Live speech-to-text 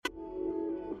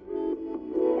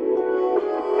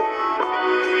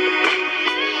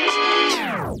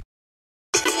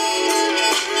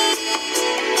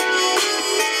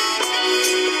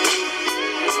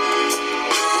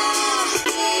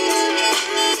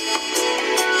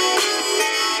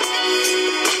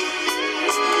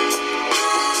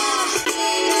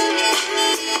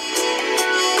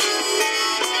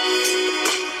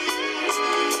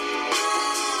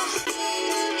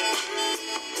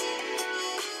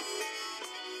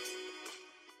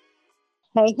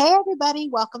Hey, hey, everybody.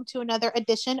 Welcome to another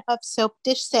edition of Soap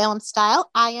Dish Salem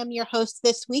Style. I am your host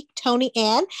this week, Tony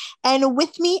Ann. And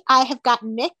with me, I have got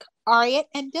Nick, Ariat,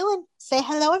 and Dylan. Say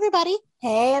hello, everybody.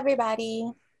 Hey,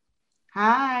 everybody.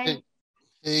 Hi.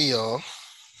 Hey y'all.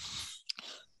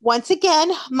 Once again,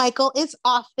 Michael is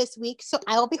off this week, so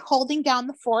I will be holding down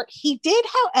the fort. He did,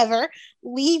 however,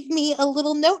 leave me a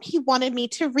little note he wanted me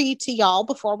to read to y'all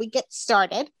before we get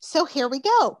started. So here we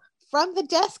go. From the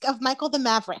desk of Michael the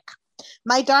Maverick.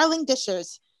 My darling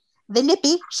dishers, the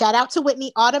nippy, shout out to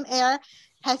Whitney, autumn air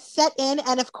has set in,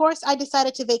 and of course I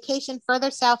decided to vacation further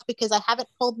south because I haven't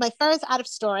pulled my furs out of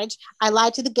storage. I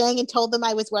lied to the gang and told them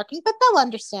I was working, but they'll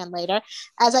understand later.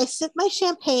 As I sip my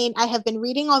champagne, I have been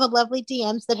reading all the lovely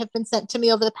DMs that have been sent to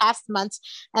me over the past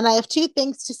months, and I have two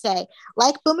things to say.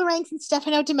 Like Boomerangs and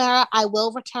Stefano Demera, I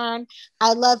will return.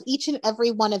 I love each and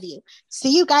every one of you.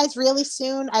 See you guys really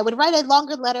soon. I would write a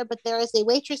longer letter, but there is a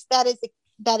waitress that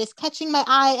is catching my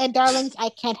eye, and darlings, I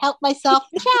can't help myself.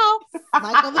 Ciao,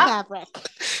 Michael the Maverick.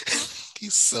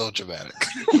 He's so dramatic.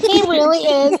 He really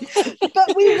is.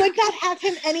 But we would not have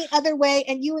him any other way,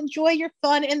 and you enjoy your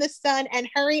fun in the sun and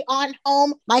hurry on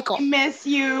home. Michael. I miss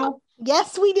you.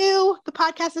 Yes, we do. The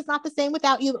podcast is not the same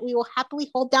without you, but we will happily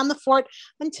hold down the fort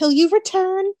until you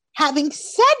return. Having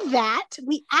said that,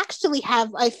 we actually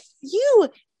have a few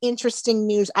interesting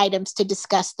news items to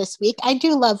discuss this week. I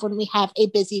do love when we have a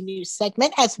busy news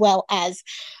segment as well as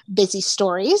busy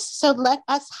stories. So let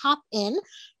us hop in.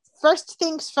 First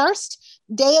things first,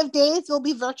 Day of Days will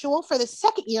be virtual for the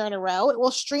second year in a row. It will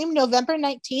stream November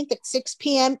 19th at 6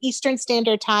 p.m. Eastern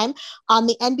Standard Time on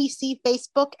the NBC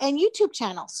Facebook and YouTube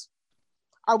channels.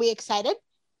 Are we excited?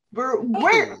 Where?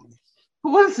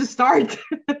 Who wants to start?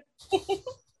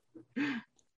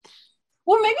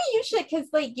 Well, maybe you should, because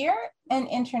you're an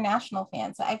international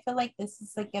fan, so I feel like this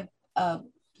is a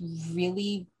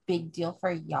really big deal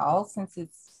for y'all since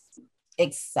it's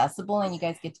accessible and you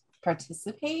guys get to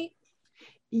participate.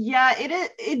 Yeah,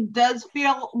 it does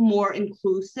feel more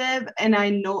inclusive, and I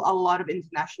know a lot of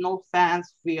international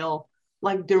fans feel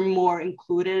like they're more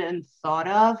included and thought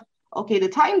of. Okay, the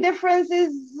time difference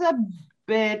is a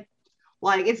bit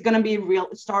it's gonna be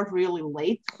start really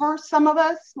late for some of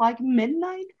us, like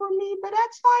midnight for me, but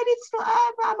that's fine.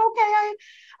 I'm okay.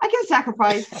 I can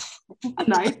sacrifice a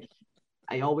night.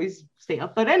 I always stay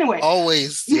up, but anyway.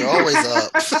 You're always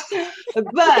up.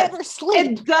 But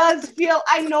it does feel,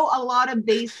 I know a lot of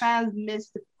Days fans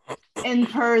missed in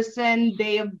person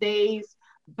Day of Days,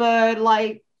 but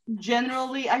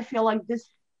generally I feel like this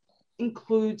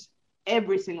includes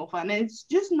every single fan, and it's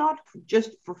just not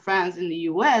just for fans in the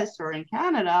US or in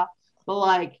Canada,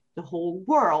 but the whole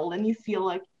world, and you feel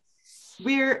like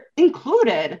we're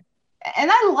included,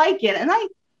 and I like it, and I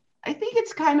think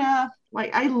it's kind of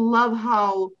I love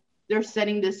how they're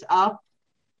setting this up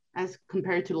as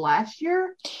compared to last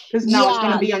year, because now it's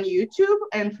going to be on YouTube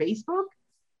and Facebook,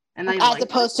 and as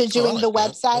opposed to doing the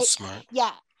website. That's smart.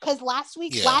 Yeah. Because last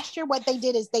year, what they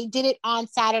did is they did it on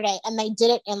Saturday, and they did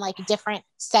it in different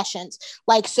sessions.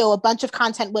 So a bunch of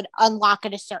content would unlock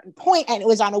at a certain point, and it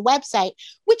was on a website,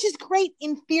 which is great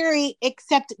in theory,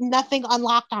 except nothing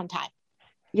unlocked on time.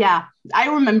 Yeah, I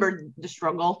remember the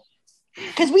struggle.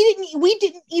 Because we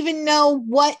didn't even know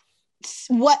what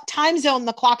time zone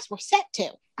the clocks were set to.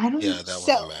 I don't. Yeah, that was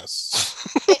a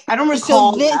mess. I don't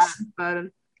recall this. But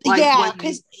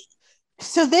because.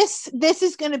 So this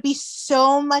is going to be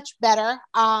so much better.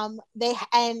 They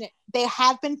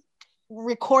have been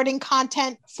recording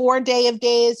content for Day of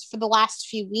Days for the last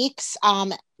few weeks.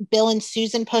 Bill and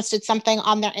Susan posted something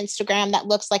on their Instagram that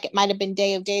looks like it might have been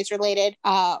Day of Days related.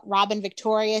 Rob and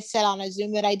Victoria said on a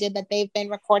Zoom that I did that they've been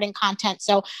recording content.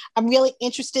 So I'm really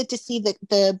interested to see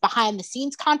the behind the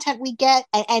scenes content we get,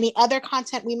 and any other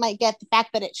content we might get. The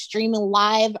fact that it's streaming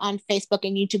live on Facebook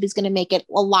and YouTube is going to make it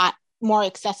a lot more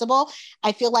accessible.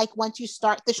 I feel like once you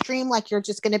start the stream, you're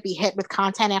just going to be hit with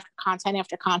content after content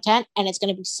after content, and it's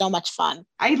going to be so much fun.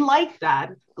 I like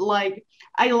that.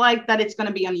 I like that it's going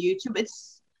to be on YouTube.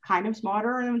 It's kind of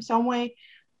smarter in some way.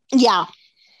 Yeah.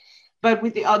 But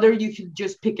with the other, you should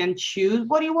just pick and choose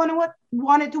what you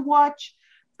wanted to watch.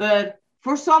 But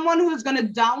for someone who's going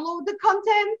to download the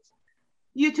content,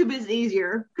 YouTube is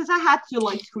easier, because I had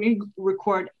to screen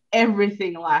record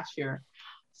everything last year.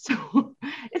 So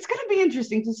it's going to be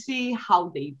interesting to see how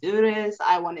they do this.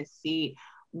 I want to see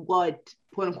what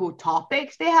quote unquote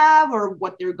topics they have, or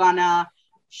what they're going to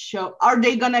show. Are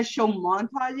they going to show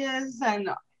montages? And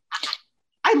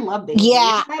I love Days.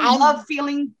 Yeah. I love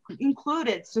feeling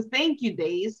included. So thank you,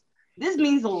 Days. This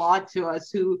means a lot to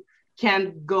us who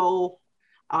can go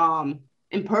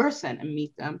in person and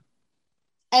meet them.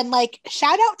 And like,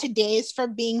 shout out to Days for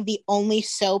being the only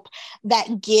soap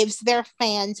that gives their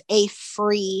fans a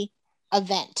free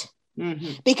event.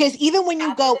 Because even when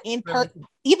you go in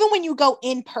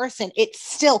person, it's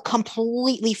still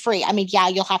completely free. I mean, yeah,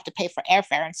 you'll have to pay for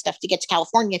airfare and stuff to get to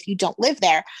California if you don't live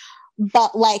there.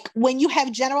 But like, when you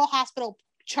have General Hospital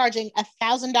charging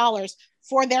 $1,000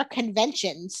 for their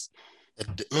conventions.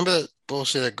 Remember that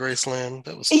bullshit at Graceland?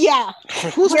 That was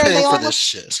who's paying for this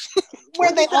shit?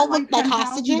 Where they all looked like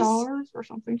hostages or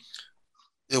something.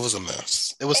 It was a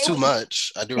mess. It was too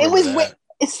much. I do remember that.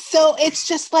 So it's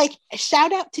just like,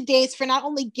 shout out to Days for not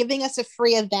only giving us a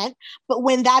free event, but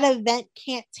when that event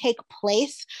can't take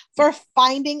place, for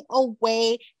finding a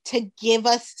way to give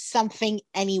us something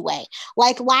anyway.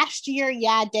 Like last year,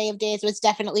 Day of Days was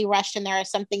definitely rushed and there are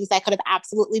some things that could have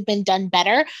absolutely been done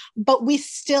better, but we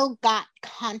still got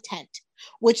content,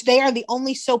 which they are the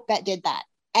only soap that did that.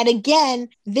 And again,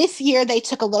 this year they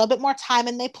took a little bit more time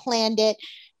and they planned it.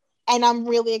 And I'm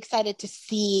really excited to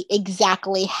see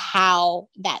exactly how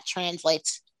that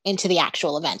translates into the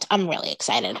actual event. I'm really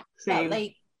excited. Yeah,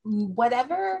 like,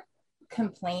 whatever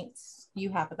complaints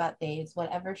you have about Days,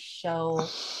 whatever show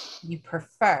you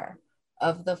prefer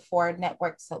of the 4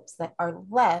 network soaps that are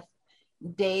left,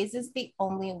 Days is the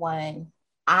only one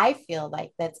I feel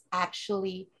like that's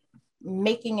actually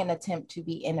making an attempt to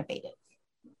be innovative.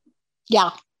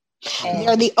 Yeah. And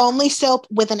they're the only soap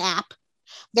with an app.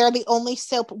 They're the only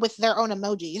soap with their own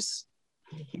emojis.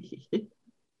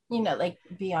 Like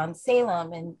Beyond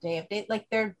Salem and Day of Days, like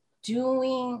they're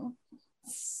doing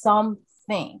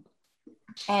something.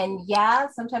 And yeah,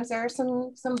 sometimes there are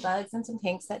some bugs and some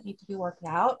kinks that need to be worked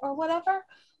out or whatever,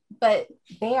 but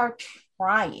they are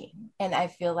trying. And I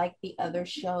feel like the other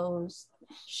shows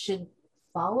should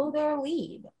follow their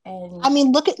lead. And I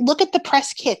mean, look at the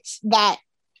press kits that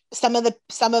some of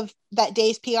that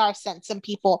Days PR sent some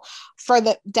people for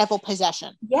the Devil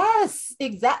Possession. Yes,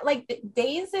 exactly. Like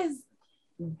Days is,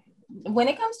 when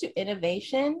it comes to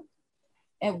innovation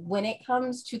and when it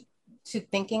comes to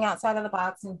thinking outside of the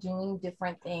box and doing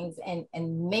different things and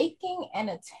making an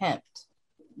attempt,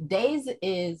 Days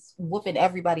is whooping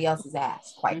everybody else's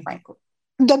ass, quite frankly.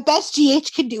 The best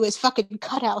GH can do is fucking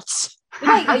cutouts.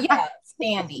 Like,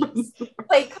 standees.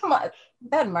 Like, come on.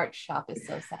 That merch shop is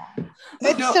so sad.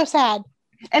 It's so sad.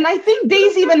 And I think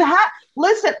Days even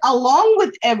listen, along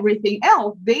with everything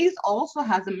else, Days also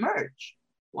has a merch.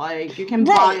 Like, you can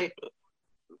buy,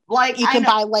 like, you can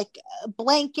buy like a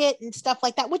blanket and stuff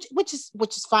like that, which is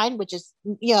fine, which is,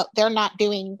 they're not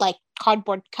doing like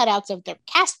cardboard cutouts of their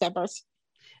cast members.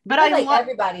 But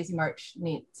everybody's merch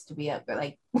needs to be up there.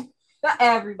 Like, not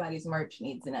everybody's merch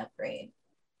needs an upgrade.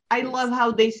 I love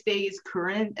how they stay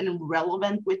current and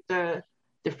relevant with the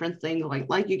different things,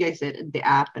 like you guys said, the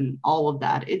app and all of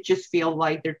that. It just feels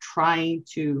like they're trying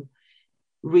to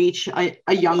reach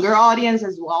a younger audience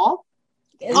as well.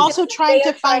 Also trying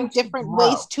to find different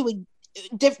ways to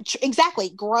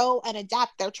grow and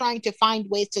adapt. They're trying to find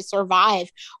ways to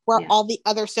survive where all the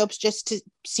other soaps just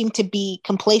seem to be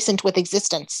complacent with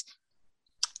existence.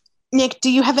 Nick,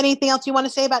 do you have anything else you want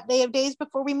to say about Day of Days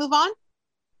before we move on?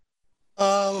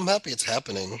 I'm happy it's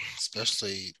happening,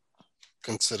 especially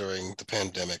considering the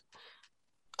pandemic.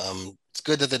 It's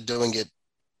good that they're doing it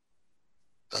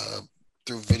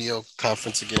through video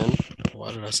conference again.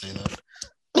 Why did I say that?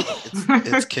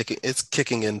 It's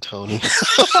kicking in, Tony.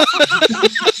 It's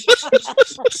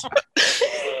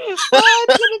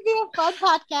gonna be a fun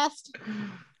podcast.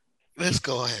 Let's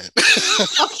go ahead.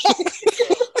 Okay.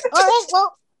 All right.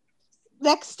 Well,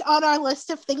 next on our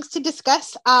list of things to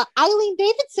discuss, Eileen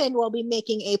Davidson will be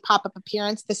making a pop-up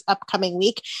appearance this upcoming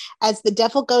week as the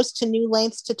devil goes to new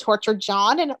lengths to torture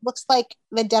John, and it looks like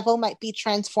the devil might be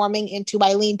transforming into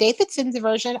Eileen Davidson's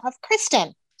version of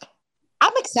Kristen.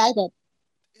 I'm excited.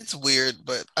 It's weird,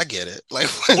 but I get it. Like,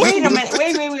 wait a minute.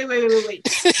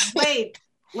 Wait.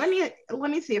 Let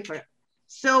me see it first.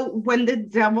 So when the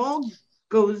devil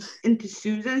goes into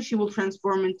Susan, she will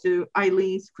transform into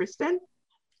Eileen's Kristen?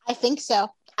 I think so.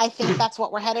 I think that's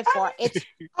what we're headed for. It's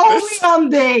only on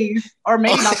Days, or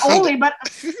maybe not only, but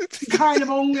kind of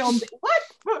only on Days. What?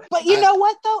 But you know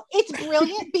what, though? It's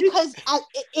brilliant because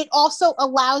it also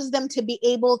allows them to be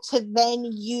able to then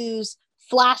use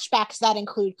flashbacks that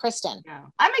include Kristen. Yeah.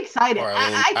 I'm excited.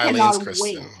 I cannot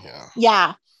wait.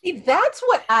 Yeah. See, that's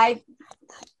what I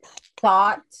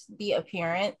thought the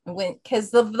appearance,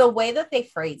 because the way that they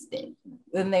phrased it,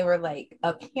 when they were like,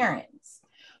 appearance,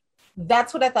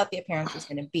 that's what I thought the appearance was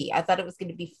going to be. I thought it was going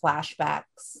to be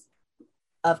flashbacks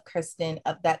of Kristen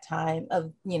of that time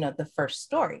of, the first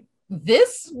story.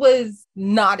 This was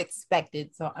not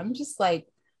expected. So I'm just like,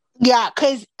 Yeah,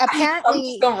 because I'm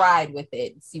apparently just gonna ride with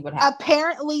it and see what happens.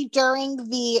 Apparently, during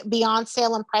the Beyond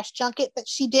Salem press junket that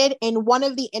she did, in one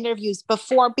of the interviews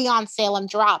before Beyond Salem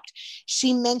dropped,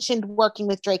 she mentioned working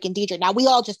with Drake and Deidre. Now, we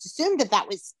all just assumed that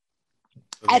was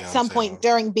at some point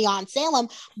during Beyond Salem,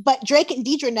 but Drake and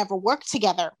Deidre never worked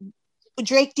together.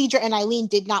 Drake, Deidre, and Eileen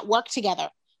did not work together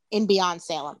in Beyond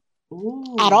Salem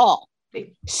at all.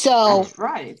 That's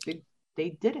right. They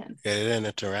didn't. Yeah, they didn't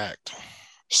interact.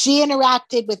 She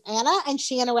interacted with Anna and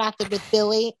she interacted with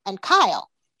Billy and Kyle.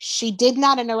 She did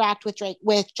not interact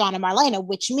with John and Marlena,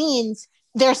 which means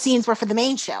their scenes were for the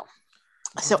main show.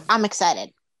 So I'm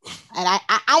excited. And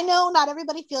I know not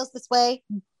everybody feels this way,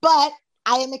 but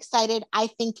I am excited. I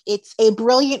think it's a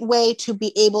brilliant way to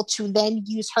be able to then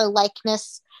use her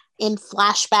likeness in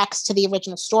flashbacks to the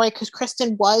original story, because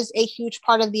Kristen was a huge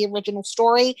part of the original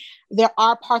story. There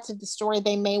are parts of the story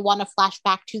they may want to flash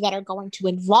back to that are going to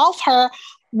involve her,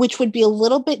 which would be a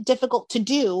little bit difficult to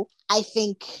do, I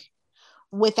think,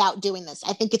 without doing this.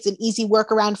 I think it's an easy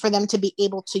workaround for them to be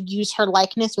able to use her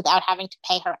likeness without having to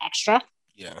pay her extra.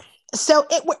 Yeah. So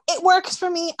it works for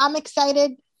me. I'm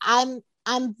excited. I'm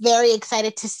very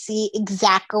excited to see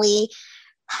exactly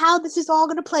how this is all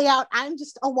going to play out. I'm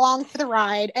just along for the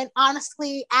ride. And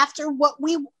honestly, after what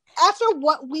we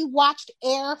watched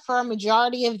air for a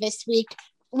majority of this week,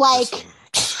 like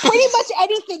pretty much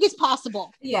anything is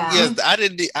possible. Yeah. Yeah, I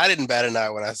didn't bat an eye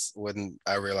when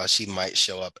I realized she might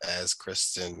show up as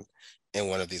Kristen in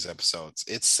one of these episodes.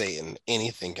 It's Satan.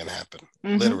 Anything can happen.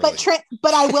 Mm-hmm. Literally.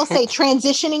 But I will say,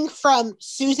 transitioning from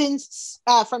Stacey's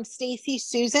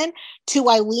Susan to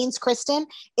Eileen's Kristen,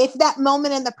 if that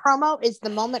moment in the promo is the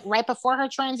moment right before her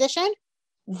transition,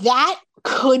 that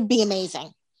could be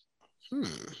amazing.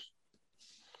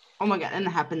 Oh my god, and it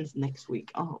happens next week.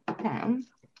 Oh, okay.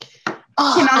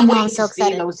 I'm so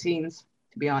excited. Those scenes,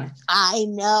 to be honest. I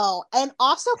know. And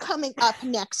also coming up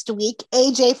next week,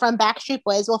 AJ from Backstreet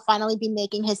Boys will finally be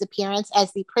making his appearance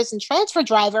as the prison transfer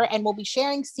driver and will be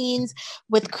sharing scenes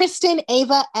with Kristen,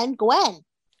 Ava, and Gwen.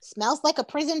 Smells like a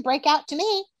prison breakout to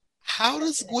me. How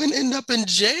does Gwen end up in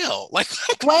jail?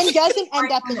 Gwen doesn't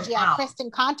end up in jail. Kristen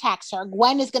contacts her.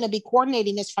 Gwen is going to be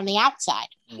coordinating this from the outside.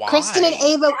 Why? Kristen and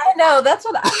Ava. I know. That's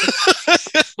what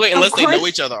I. Wait, unless they know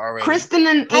each other already. Kristen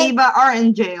and Ava are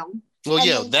in jail. Well,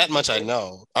 yeah, that much I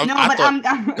know. I'm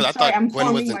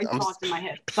forming my thoughts in my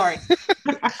head. Sorry.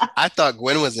 I thought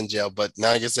Gwen was in jail, but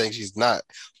now you're saying she's not.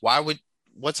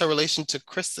 What's her relation to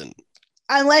Kristen?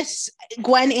 Unless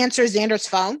Gwen answers Xander's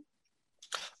phone.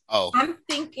 Oh. I'm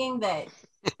thinking that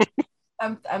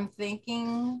I'm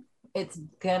thinking it's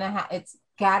gotta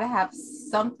have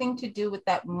something to do with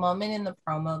that moment in the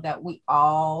promo that we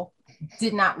all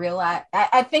did not realize.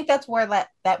 I think that's where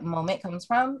that moment comes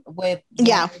from, with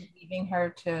leaving her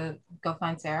to go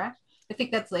find Sarah. I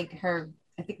think that's like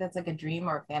a dream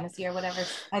or a fantasy or whatever.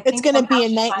 I think it's gonna be a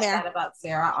nightmare about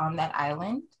Sarah on that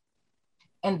island,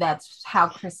 and that's how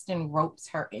Kristen ropes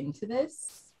her into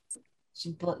this.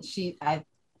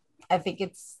 I think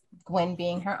it's Gwen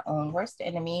being her own worst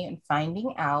enemy and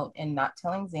finding out and not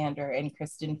telling Xander, and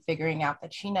Kristen figuring out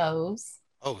that she knows.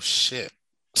 Oh shit.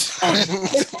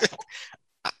 I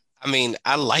mean,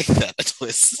 I like that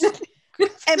twist.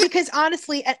 And because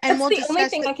honestly, and that's the only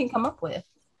thing I can come up with.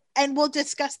 And we'll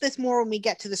discuss this more when we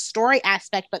get to the story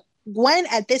aspect, but Gwen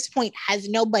at this point has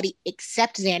nobody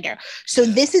except Xander. So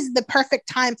this is the perfect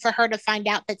time for her to find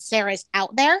out that Sarah's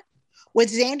out there. With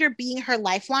Xander being her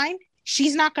lifeline,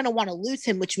 she's not going to want to lose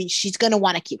him, which means she's going to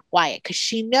want to keep quiet because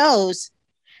she knows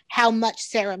how much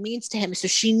Sarah means to him. So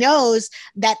she knows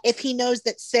that if he knows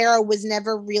that Sarah was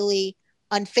never really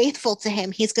unfaithful to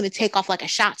him, he's going to take off like a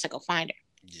shot to go find her.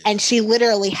 Yeah. And she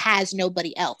literally has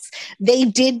nobody else. They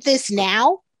did this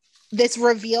now, this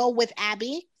reveal with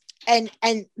Abby and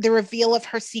the reveal of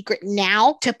her secret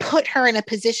now, to put her in a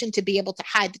position to be able to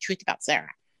hide the truth about Sarah.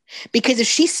 Because if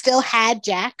she still had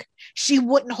Jack, she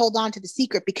wouldn't hold on to the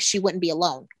secret because she wouldn't be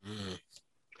alone.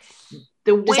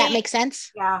 Does that make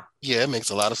sense? Yeah. Yeah, it makes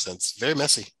a lot of sense. Very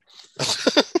messy.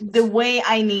 The way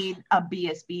I need a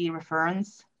BSB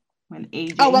reference when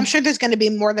AJ... Oh, I'm sure there's going to be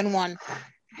more than one.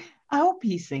 I hope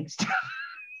he sings.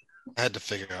 I had to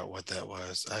figure out what that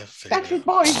was. Backstreet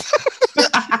Boys.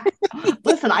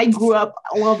 Listen, I grew up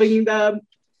loving them.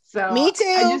 So me too.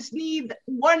 I just need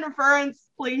one reference,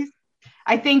 please.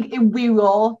 I think we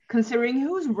will, considering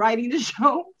who's writing the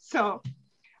show. So,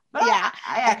 but yeah,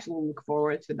 I actually look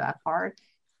forward to that part.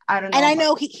 I don't know. And I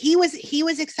know he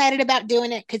was excited about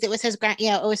doing it because it was his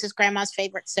grandma's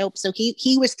favorite soap. So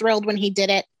he was thrilled when he did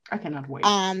it. I cannot wait.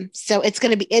 So it's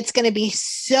gonna be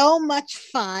so much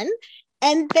fun.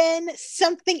 And then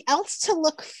something else to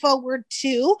look forward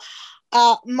to.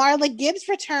 Marla Gibbs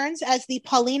returns as the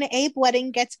Paulina Abe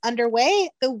wedding gets underway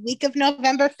the week of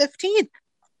November 15th.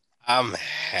 I'm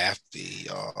happy,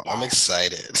 y'all. I'm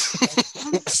excited.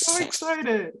 I'm so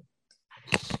excited.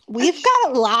 We've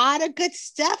got a lot of good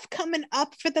stuff coming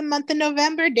up for the month of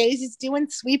November. Daisy's doing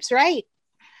sweeps right.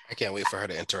 I can't wait for her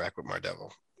to interact with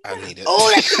Mardevil. I need it.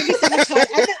 Oh, that's going to be so much fun.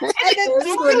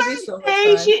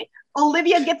 And then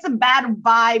Olivia gets a bad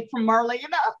vibe from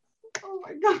Marlena. Oh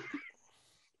my God.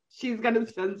 She's going to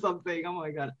send something. Oh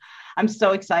my God. I'm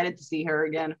so excited to see her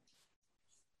again.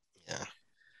 Yeah.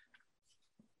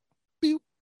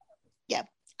 Yeah.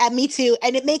 Me too.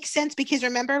 And it makes sense because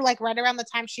remember, like right around the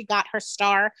time she got her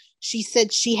star, she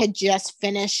said she had just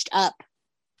finished up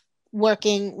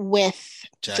working with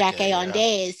Jack A on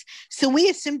Days. So we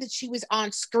assumed that she was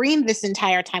on screen this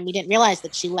entire time. We didn't realize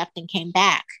that she left and came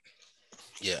back.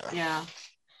 Yeah.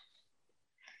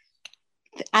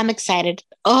 I'm excited.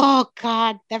 Oh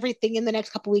God, everything in the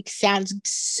next couple weeks sounds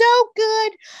so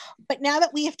good. But now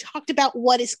that we have talked about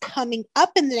what is coming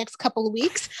up in the next couple of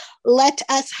weeks, let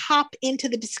us hop into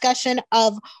the discussion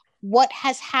of what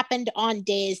has happened on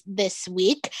Days this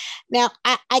week. Now,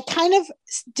 I kind of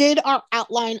did our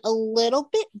outline a little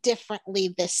bit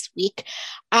differently this week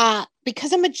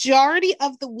because a majority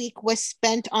of the week was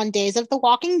spent on Days of the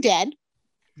Walking Dead.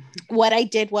 What I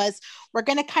did was we're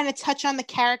going to kind of touch on the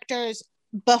characters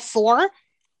before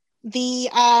the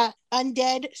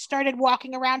undead started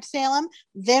walking around Salem.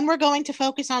 Then we're going to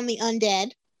focus on the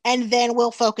undead, and then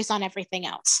we'll focus on everything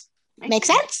else. Make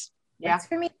sense? Yeah.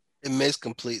 For me. It makes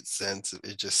complete sense.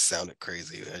 It just sounded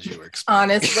crazy as you were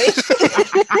explaining. Honestly.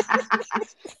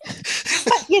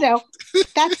 But, you know,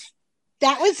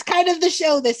 that was kind of the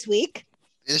show this week.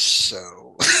 This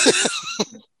show.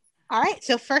 All right,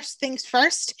 so first things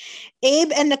first,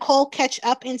 Abe and Nicole catch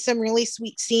up in some really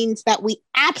sweet scenes that we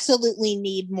absolutely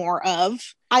need more of.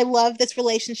 I love this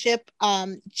relationship.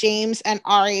 James and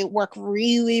Ari work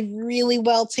really, really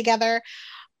well together.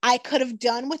 I could have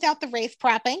done without the Wraith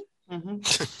propping.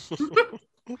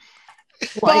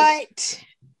 But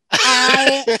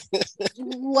I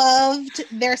loved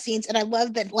their scenes, and I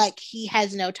love that like he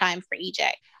has no time for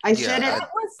EJ. I said it.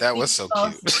 That was so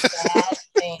cute.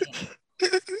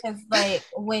 It's like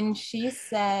when she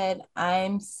said,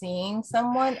 "I'm seeing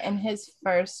someone," and his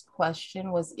first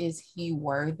question was, "Is he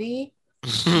worthy?"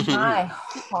 My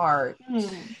heart.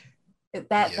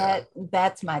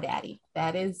 That's my daddy.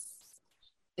 That's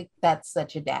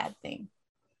such a dad thing.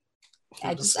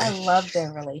 I love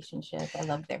their relationship.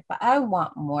 I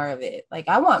want more of it. Like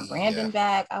I want Brandon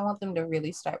back. I want them to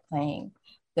really start playing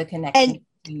the connection.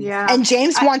 And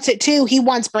James wants it too. He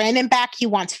wants Brandon back. He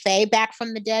wants Faye back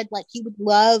from the dead. Like he would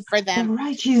love for them.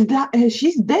 Right, she's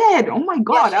dead. Oh my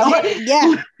God.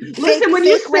 Yeah. Listen, when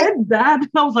you said that,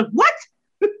 I was like, what?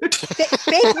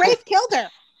 Fake Wraith killed her.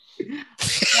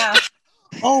 Yeah.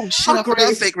 Oh shit! I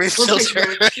forgot Fake Wraith killed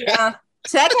her. Yeah.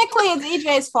 Technically, it's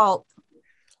EJ's fault.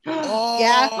 Oh.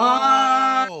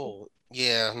 Yeah.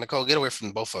 Yeah, Nicole, get away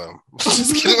from both of them.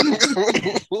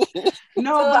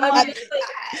 No, but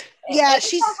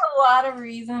she has a lot of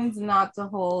reasons not to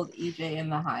hold EJ in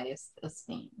the highest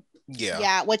esteem.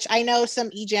 Yeah, which I know some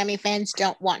EJME fans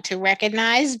don't want to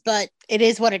recognize, but it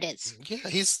is what it is. Yeah,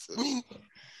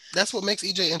 that's what makes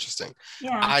EJ interesting.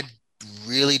 Yeah. I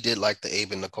really did like the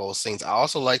Abe and Nicole scenes. I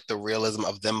also like the realism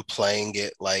of them playing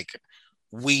it like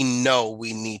we know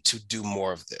we need to do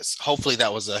more of this. Hopefully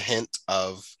that was a hint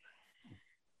of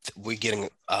we getting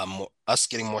us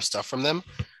getting more stuff from them.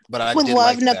 But I would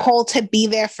love Nicole to be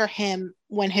there for him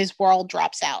when his world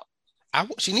drops out.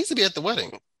 She needs to be at the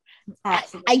wedding.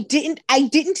 I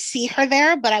didn't see her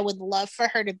there, but I would love for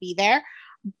her to be there.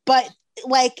 But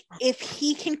like if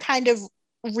he can kind of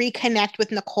reconnect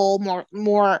with Nicole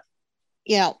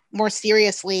more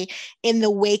seriously in the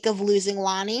wake of losing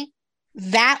Lonnie,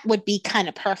 that would be kind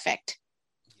of perfect.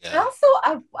 Yeah. Also,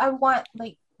 I want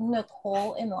like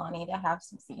Nicole and Lonnie to have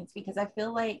some scenes because I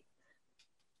feel like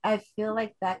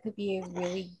that could be a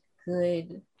really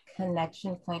good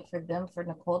connection point for them, for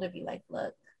Nicole to be like,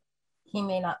 look, he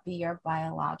may not be your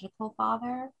biological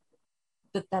father,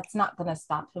 but that's not going to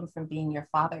stop him from being your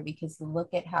father because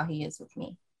look at how he is with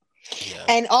me. Yeah.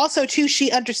 And also too, she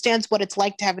understands what it's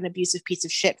like to have an abusive piece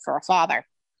of shit for a father.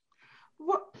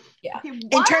 Yeah. Okay,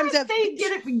 in terms of they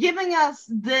giving us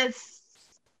this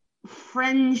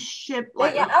friendship,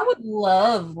 I would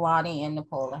love Lonnie and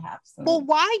Nicole to have some. Well,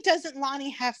 why doesn't Lonnie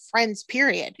have friends,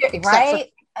 period?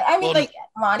 Right?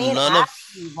 Lonnie and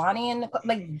Ashley, Lonnie and Nicole,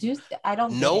 I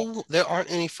don't know. There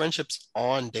aren't any friendships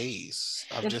on Days.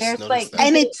 I've just noticed that.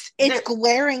 And it's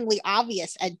glaringly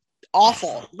obvious and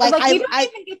awful. You don't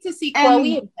even get to see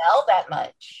Chloe and Belle that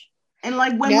much. And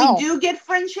like when we do get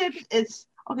friendships, it's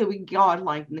okay. We got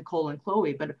like Nicole and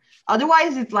Chloe, but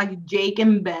otherwise it's like Jake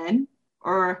and Ben,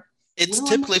 or it's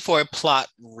typically for a plot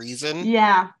reason.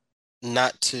 Yeah.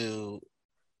 Not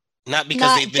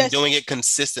because they've been doing it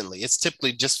consistently. It's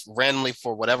typically just randomly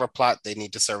for whatever plot they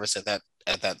need to service at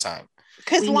that time.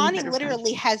 Because Lonnie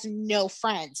literally has no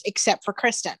friends except for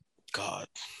Kristen. God.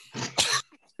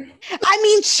 I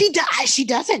mean, she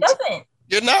doesn't.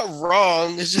 You're not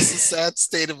wrong. It's just a sad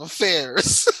state of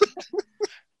affairs.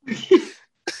 We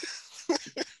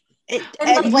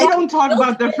don't talk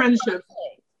about their friendship.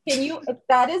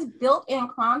 That is built-in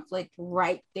conflict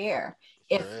right there.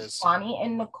 If Lonnie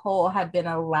and Nicole had been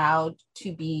allowed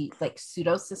to be like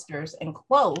pseudo sisters and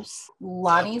close,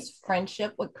 Lonnie's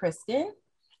friendship with Kristen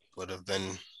would have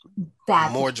been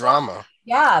more drama.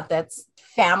 Yeah, that's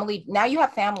family. Now you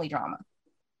have family drama.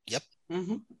 Yep.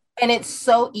 Mm-hmm. And it's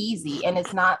so easy, and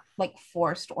it's not like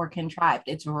forced or contrived.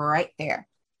 It's right there.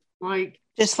 Like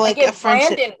just like if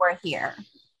Brandon were here,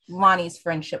 Lonnie's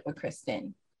friendship with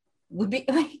Kristen would be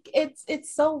like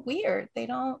it's so weird.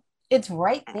 It's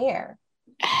right there.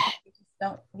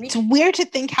 It's weird to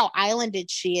think how islanded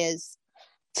she is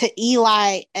to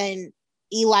Eli and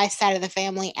Eli's side of the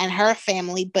family and her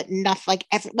family, but nothing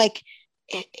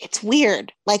it's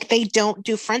weird. Like they don't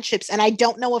do friendships, and I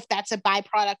don't know if that's a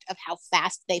byproduct of how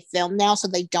fast they film now, so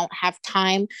they don't have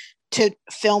time to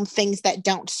film things that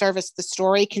don't service the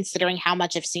story, considering how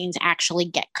much of scenes actually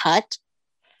get cut.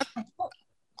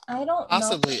 I don't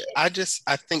possibly know.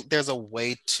 I think there's a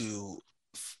way to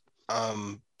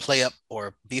play up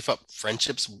or beef up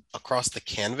friendships across the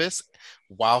canvas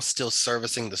while still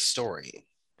servicing the story.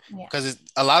 Because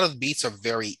a lot of beats are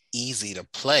very easy to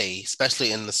play,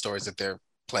 especially in the stories that they're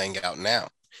playing out now.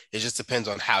 It just depends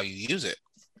on how you use it.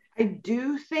 I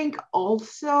do think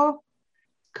also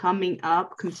coming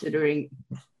up, considering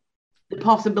the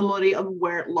possibility of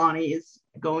where Lonnie is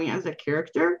going as a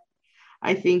character,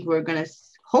 I think we're going to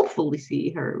hopefully see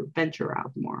her venture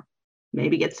out more.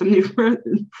 Maybe get some new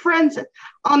friends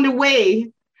on the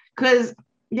way. Because,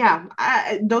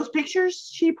 those pictures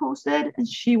she posted, and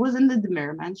she was in the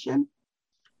DeMera mansion.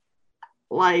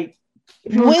 Like,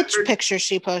 which pictures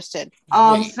she posted?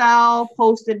 Sal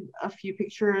posted a few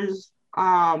pictures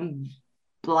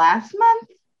last month,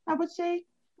 I would say.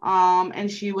 And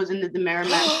she was in the DeMera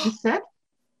mansion set.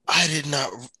 I did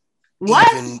not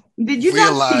did you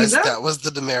realize that was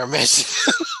the DeMera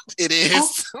mansion. It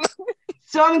is. Oh.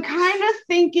 So I'm kind of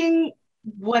thinking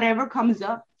whatever comes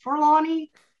up for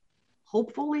Lonnie,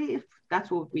 hopefully, if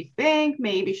that's what we think,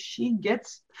 maybe she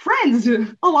gets friends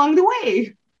along the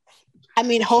way. I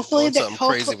mean, hopefully they're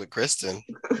crazy with Kristen.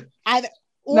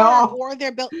 Or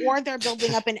they're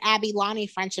building up an Abby Lonnie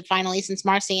friendship finally, since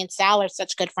Marcy and Sal are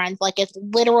such good friends. Like it's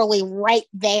literally right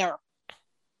there.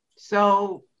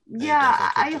 So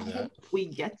I hope we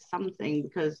get something,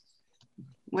 because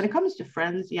when it comes to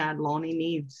friends, Lonnie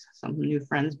needs some new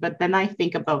friends. But then I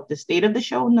think about the state of the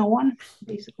show. No one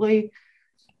basically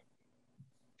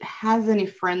has any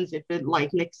friends if it,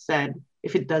 like Nick said,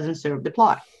 if it doesn't serve the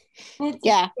plot.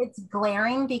 It's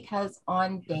glaring, because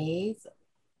on days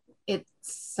it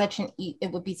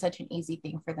would be such an easy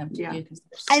thing for them to do.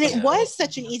 And it was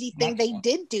such an easy thing they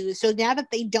did do. So now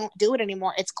that they don't do it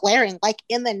anymore, it's glaring. Like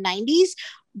in the 90s,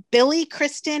 Billy,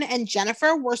 Kristen, and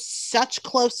Jennifer were such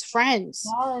close friends.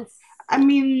 Yes. I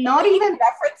mean, not even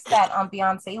reference that on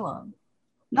Beyond Salem.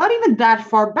 Not even that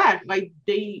far back. Like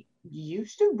they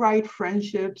used to write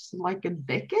friendships like a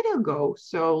decade ago.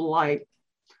 So like,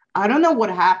 I don't know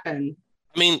what happened.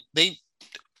 I mean, they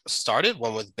started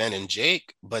one with Ben and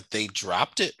Jake, but they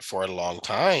dropped it for a long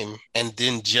time and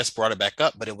then just brought it back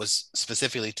up. But it was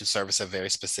specifically to service a very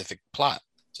specific plot.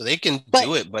 So they can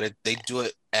do it, but they do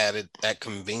it at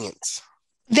convenience.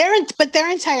 Their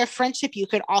entire friendship, you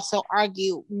could also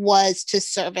argue, was to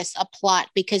service a plot,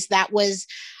 because that was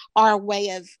our way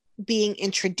of being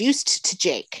introduced to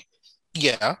Jake.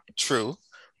 Yeah, true.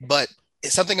 But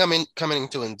it's something coming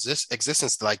into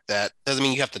existence like that doesn't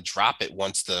mean you have to drop it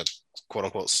once the quote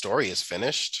unquote story is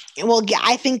finished. Well, yeah,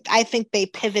 I think they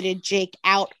pivoted Jake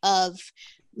out of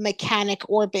mechanic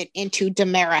orbit into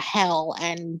DeMera hell,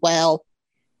 and well,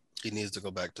 he needs to go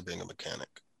back to being a mechanic.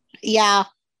 Yeah.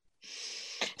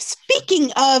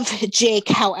 Speaking of Jake,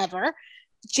 however,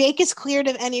 Jake is cleared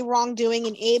of any wrongdoing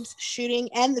in Abe's shooting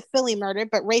and the Philly murder,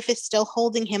 but Rafe is still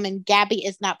holding him, and Gabby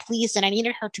is not pleased, and I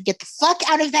needed her to get the fuck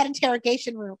out of that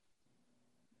interrogation room.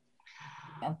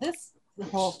 Yeah,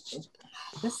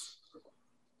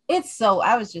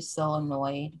 I was just so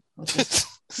annoyed with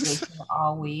this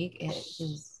all week. It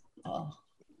is.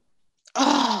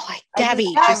 Oh, like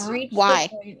Gabby, just why?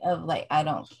 The point of like, I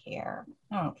don't care.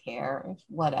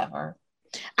 Whatever.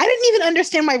 I didn't even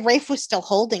understand why Rafe was still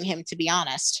holding him, to be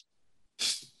honest.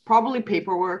 Probably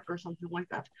paperwork or something like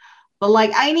that. But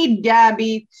like, I need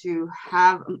Gabby to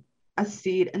have a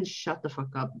seat and shut the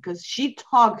fuck up because she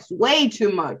talks way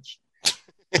too much.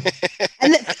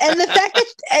 and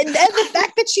the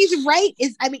fact that she's right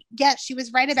is, I mean, yes, she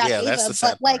was right about Ava,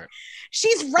 but like part.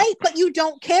 She's right, but you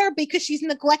don't care because she's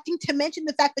neglecting to mention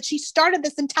the fact that she started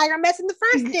this entire mess in the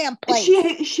first damn place.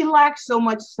 She lacks so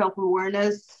much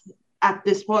self-awareness at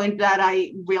this point that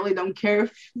I really don't care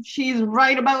if she's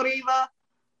right about Ava.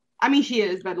 I mean, she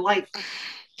is, but like,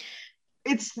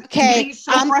 it's getting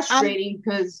so frustrating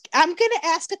because I'm gonna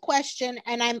ask a question,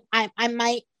 and I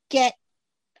might get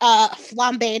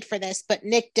flambéed for this, but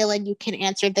Nick Dillon, you can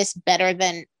answer this better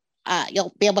than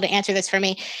you'll be able to answer this for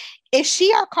me. Is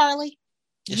she our Carly?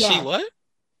 Is she what?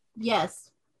 Yes.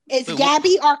 Is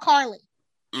Gabby our Carly?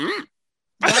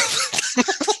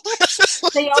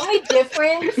 The only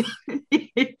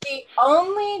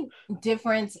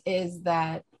difference is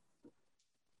that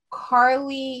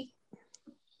Carly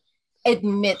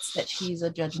admits that she's a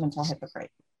judgmental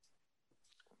hypocrite.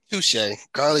 Touche.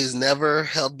 Carly's never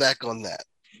held back on that.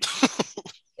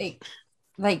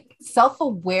 like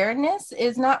self-awareness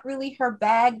is not really her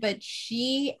bag, but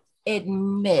she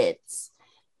admits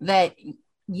that,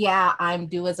 yeah, I'm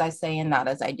do as I say and not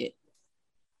as I do.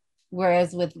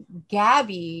 Whereas with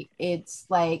Gabby, it's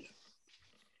like,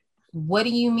 what do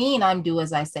you mean I'm do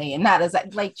as I say and not as I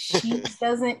like? She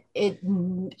doesn't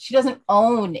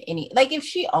own any. Like, if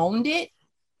she owned it,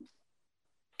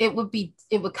 it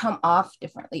would come off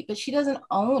differently, but she doesn't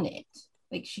own it.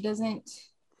 Like,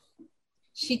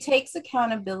 she takes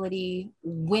accountability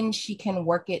when she can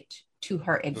work it to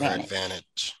her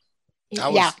advantage.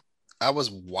 I was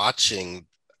watching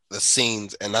the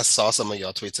scenes and I saw some of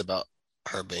y'all tweets about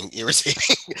her being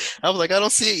irritating. I was like, I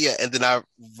don't see it yet. And then I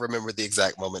remember the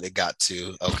exact moment it got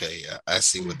to, okay, yeah, I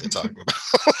see what they're talking about.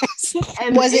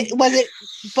 And was it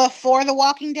before The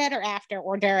Walking Dead or after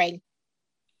or during?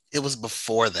 It was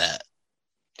before that.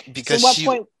 Because she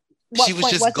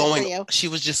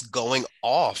was just going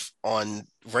off on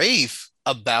Rafe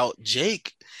about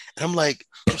Jake. And I'm like,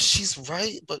 she's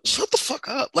right, but shut the fuck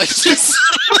up. Like, just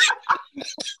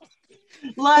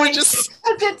like,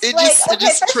 it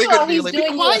just triggered me. Like,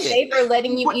 doing you a favor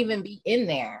letting you even be in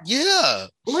there. Yeah.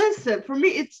 Listen, for me,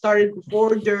 it started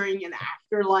before, during, and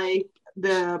after like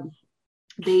the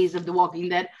days of The Walking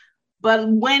Dead. But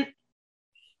when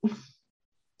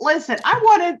listen, I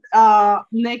wanted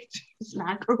Nick to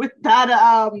smack her with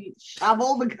that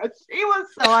shovel because she was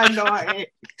so annoying.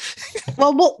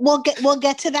 Well, we'll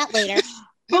get to that later.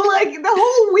 But like, the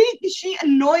whole week she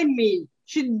annoyed me.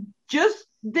 She just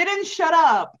didn't shut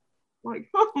up. Like,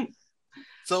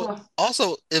 so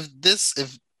also, if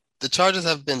the charges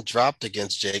have been dropped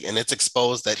against Jake and it's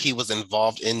exposed that he was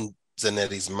involved in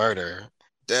Zanetti's murder,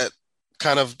 that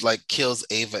kind of like kills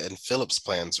Ava and Philip's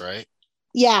plans, right?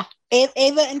 Yeah,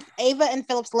 Ava and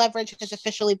Philip's leverage has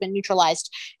officially been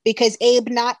neutralized because Abe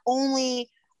not only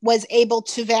was able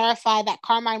to verify that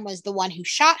Carmine was the one who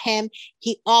shot him,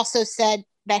 he also said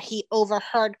that he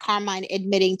overheard Carmine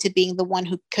admitting to being the one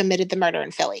who committed the murder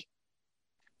in Philly.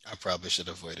 I probably should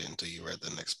have waited until you read the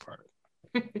next part.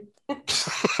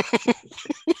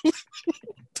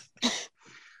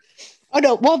 Oh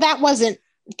no, well that wasn't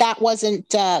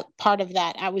part of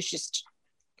that. I was just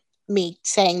me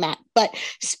saying that. But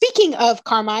speaking of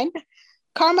Carmine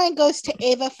goes to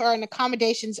Ava for an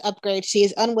accommodations upgrade. She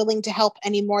is unwilling to help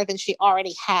any more than she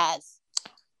already has.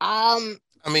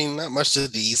 I mean, not much to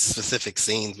these specific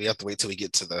scenes. We have to wait till we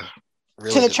get to the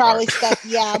Charlie stuff.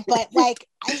 Yeah, but like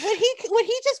when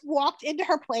he just walked into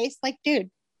her place, like, dude,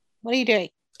 what are you doing?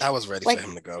 I was ready for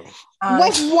him to go.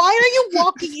 Like, why are you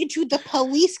walking into the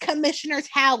police commissioner's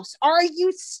house? Are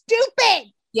you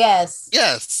stupid? Yes.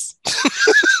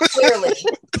 Clearly.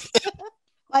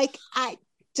 Like,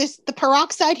 the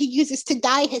peroxide he uses to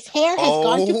dye his hair has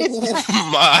gone to his head.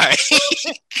 My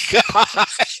God.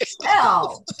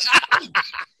 Hell.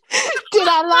 Did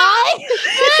I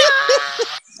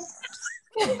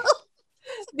lie?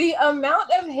 The amount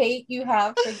of hate you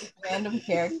have for this random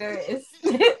character is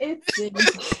it's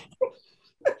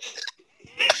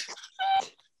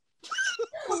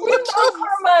we know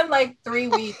Carmine like 3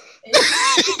 weeks.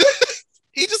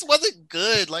 He just wasn't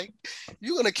good. Like,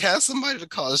 you're gonna cast somebody to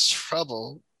cause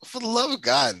trouble. For the love of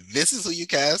God, this is who you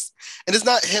cast. And it's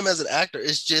not him as an actor,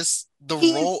 it's just the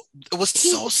role. It was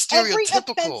so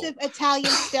stereotypical. Every offensive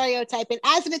Italian stereotype, and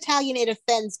as an Italian, it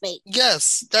offends me.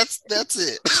 Yes, that's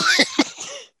it.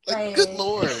 Like, good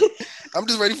Lord. I'm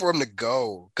just ready for him to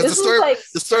go because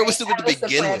the story was stupid to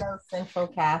begin with. Central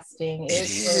casting. It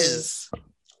is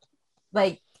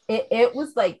like it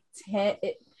was like 10.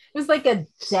 It was like a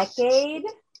decade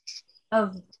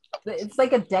of. It's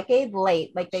like a decade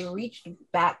late. Like they reached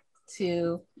back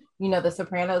to the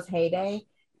Sopranos heyday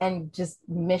and just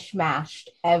mishmashed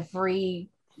every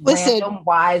random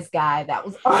wise guy that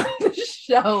was on the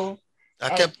show. I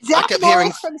kept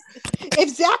hearing if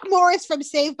Zach Morris from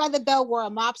Saved by the Bell were a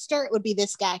mobster, it would be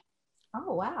this guy.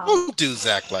 Oh wow! Don't do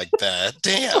Zach like that.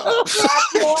 Damn. Zach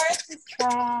Morris is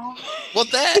trash. Well,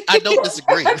 that I don't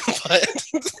disagree, but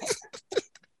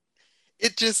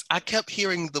I kept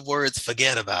hearing the words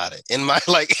 "forget about it" in my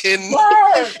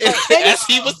as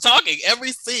he was talking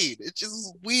every scene. It just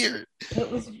was weird.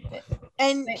 It was,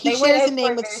 and he shares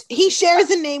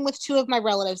a name with two of my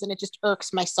relatives, and it just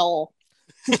irks my soul.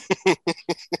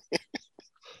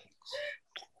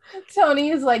 Tony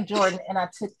is like Jordan, and I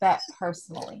took that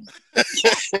personally.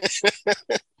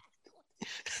 It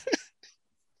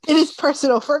is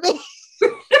personal for me.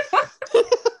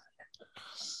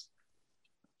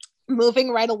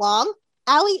 Moving right along,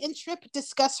 Allie and Trip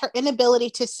discuss her inability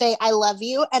to say "I love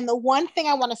you," and the one thing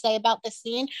I want to say about this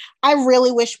scene, I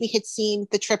really wish we had seen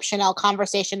the Trip Chanel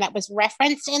conversation that was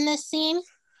referenced in this scene.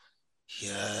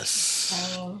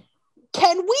 Yes.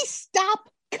 Can we stop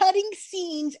cutting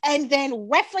scenes and then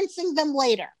referencing them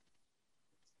later?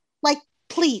 Like,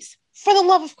 please, for the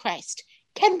love of Christ,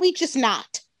 can we just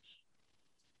not?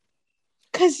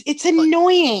 Because it's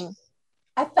annoying.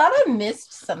 I thought I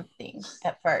missed something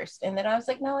at first, and then I was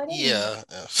like, no, I didn't. Yeah.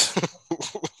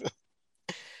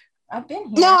 I've been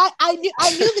here. No, I knew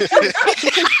that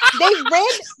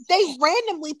because they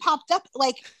randomly popped up,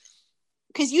 like,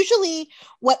 because usually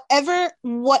whatever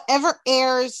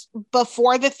airs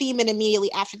before the theme and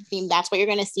immediately after the theme, that's what you're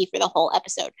going to see for the whole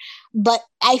episode. But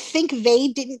I think they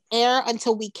didn't air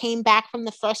until we came back from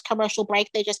the first commercial break.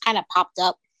 They just kind of popped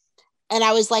up. And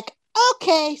I was like,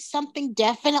 okay, something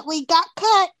definitely got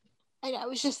cut. And I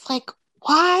was just like,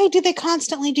 why do they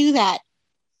constantly do that?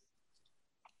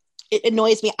 It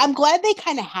annoys me. I'm glad they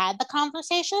kind of had the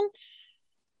conversation.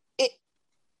 It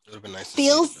would have been nice.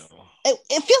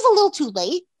 It feels a little too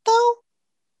late, though.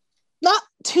 Not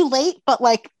too late, but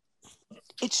like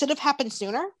it should have happened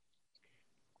sooner.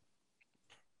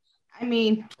 I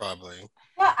mean, probably.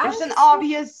 Yeah, there's an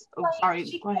obvious. Sorry,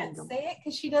 she go ahead. Can't say it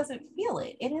because she doesn't feel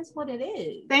it. It is what it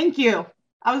is. Thank you.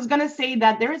 I was gonna say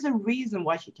that there is a reason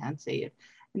why she can't say it,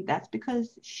 and that's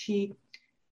because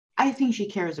I think she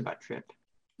cares about Trip.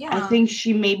 Yeah. I think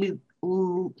she maybe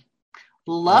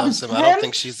loves him. I don't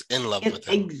think she's in love with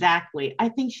him. Exactly. I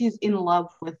think she's in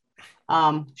love with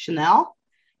Chanel,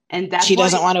 and that she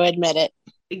doesn't want to admit it.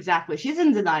 Exactly. She's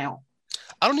in denial.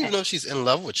 I don't even know if she's in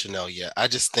love with Chanel yet. I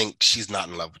just think she's not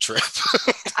in love with Trip.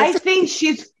 I think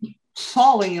she's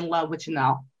falling in love with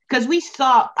Chanel because we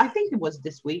saw. I think it was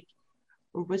this week,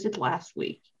 or was it last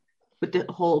week, with the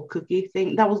whole cookie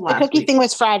thing? That was last week. The cookie thing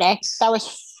was Friday. That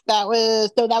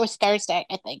was Thursday,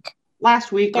 I think.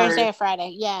 Last week. Thursday or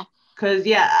Friday, yeah. Because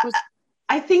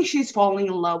I think she's falling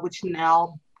in love with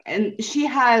Chanel, and she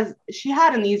had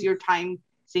an easier time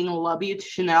saying "I love you" to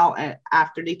Chanel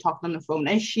after they talked on the phone,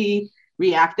 and she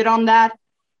reacted on that.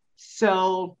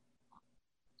 So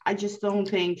I just don't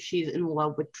think she's in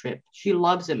love with Trip. She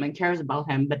loves him and cares about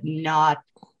him, but not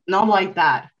like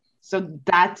that. So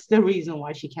that's the reason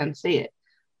why she can't say it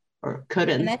or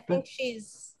couldn't. And I think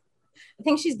she's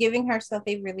giving herself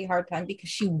a really hard time because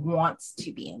she wants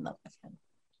to be in love with him.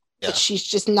 Yeah. But she's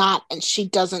just not, and she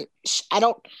doesn't. I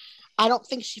don't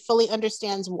think she fully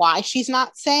understands why she's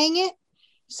not saying it.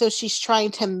 So she's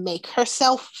trying to make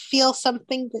herself feel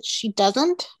something that she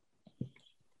doesn't.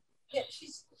 Yeah,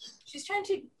 she's trying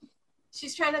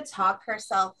to talk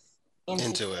herself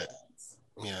into it.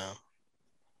 Yeah.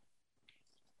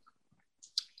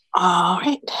 All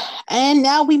right, and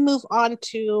now we move on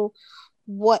to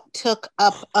what took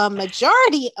up a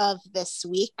majority of this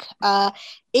week.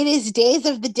 It is Days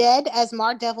of the Dead as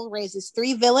Mar-Devil raises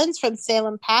 3 villains from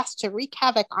Salem Pass to wreak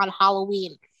havoc on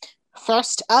Halloween.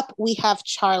 First up, we have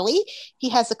Charlie. He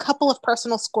has a couple of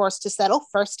personal scores to settle.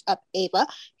 First up, Ava.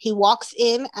 He walks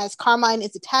in as Carmine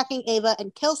is attacking Ava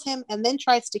and kills him, and then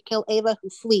tries to kill Ava, who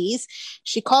flees.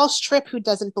 She calls Trip, who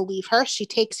doesn't believe her. She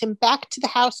takes him back to the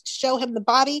house to show him the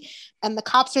body, and the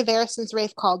cops are there since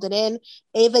Rafe called it in.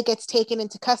 Ava gets taken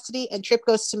into custody, and Trip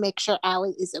goes to make sure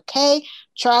Allie is okay.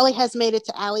 Charlie has made it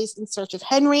to Allie's in search of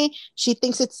Henry. She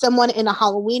thinks it's someone in a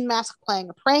Halloween mask playing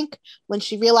a prank. When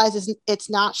she realizes it's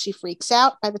not, she freaks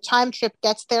out. By the time Trip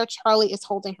gets there, Charlie is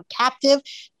holding her captive.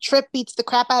 Trip beats the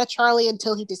crap out of Charlie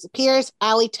until he disappears.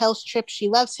 Allie tells Trip she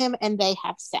loves him, and they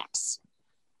have sex.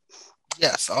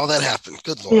 Yes, all that happened.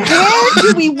 Good Lord. Where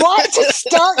do we want to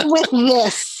start with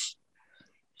this?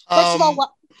 First of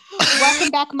all,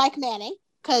 welcome back, Mike Manning,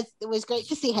 because it was great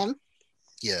to see him.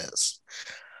 Yes.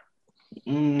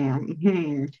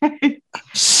 Mm-hmm.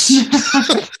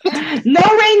 No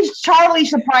Range Charlie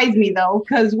surprised me though,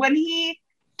 because when he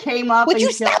came up, would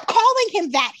you stop calling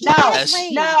him that?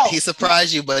 No. He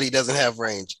surprised you, but he doesn't have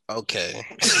range. Okay.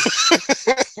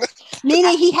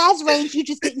 Meaning he has range, you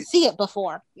just didn't see it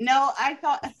before. No, I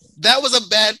thought that was a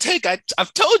bad take.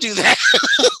 I've told you that.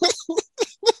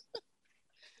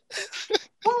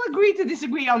 We'll agree to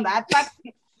disagree on that. But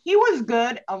he was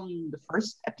good on the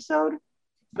first episode,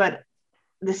 but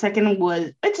the second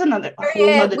was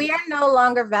we are no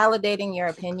longer validating your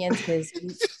opinions because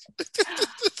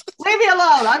leave me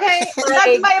alone, okay?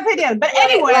 That's my opinion. But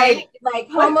anyway,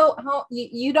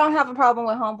 you don't have a problem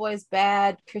with Homeboy's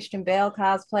bad Christian Bale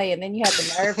cosplay, and then you have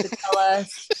the nerve to tell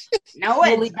us no,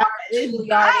 it's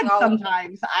bad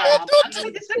sometimes. I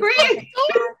disagree.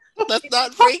 Let's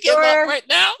not break him up right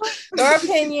now. Your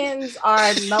opinions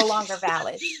are no longer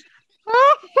valid.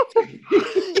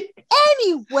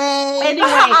 Anyway,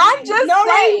 I'm just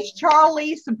saying.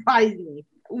 Charlie surprised me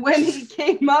when he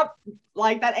came up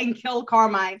like that and killed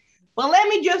Carmine. But let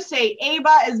me just say,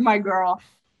 Ava is my girl,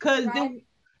 because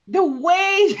the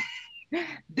way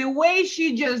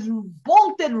she just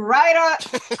bolted right out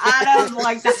of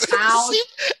like the house.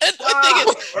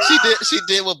 She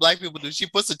did what black people do. She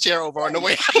puts a chair over on the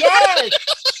way out. Yes.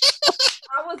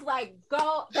 I was like,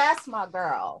 go, that's my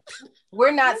girl.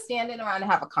 We're not standing around to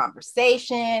have a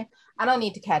conversation. I don't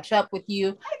need to catch up with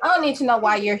you. I don't need to know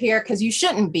why you're here because you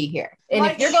shouldn't be here. And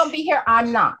if you're going to be here,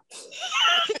 I'm not.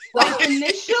 Like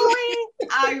initially,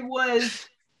 I was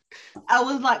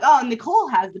like, oh, Nicole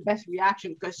has the best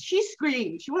reaction because she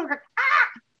screamed. She was like, ah,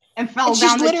 and fell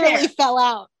down the chair. She literally fell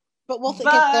out. But we'll get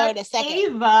there in a second.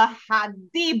 Ava had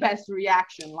the best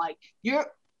reaction. Like, we're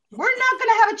not going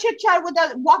to have a chit chat with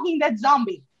that Walking Dead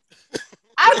zombie.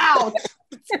 I'm out.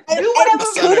 Do whatever.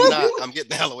 I'm getting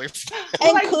the hell away from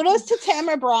And kudos to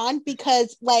Tamara Braun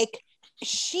because, like,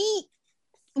 she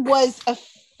was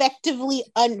effectively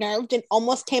unnerved and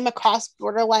almost came across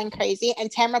borderline crazy. And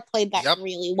Tamara played that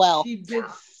really well. She did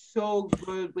so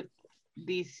good with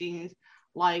these scenes.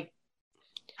 Like,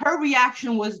 her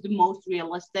reaction was the most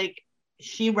realistic.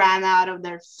 She ran out of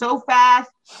there so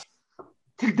fast,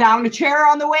 took down the chair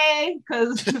on the way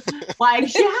because, like,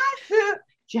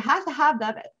 she has to have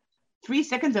that 3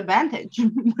 seconds advantage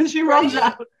when she runs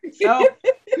out. So,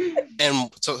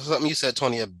 and so something you said,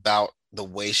 Tony, about the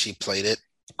way she played it.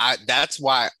 That's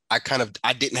why I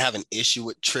didn't have an issue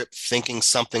with Tripp thinking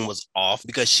something was off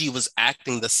because she was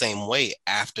acting the same way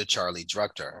after Charlie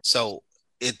drugged her. So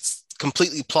it's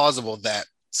completely plausible that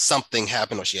something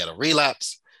happened or she had a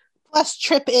relapse. Plus,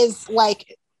 Tripp is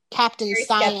like Captain Very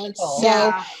Science. skeptical.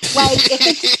 So, like,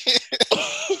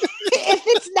 if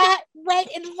it's not right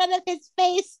in front of his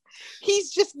face,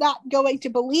 he's just not going to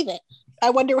believe it.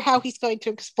 I wonder how he's going to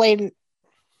explain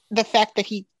the fact that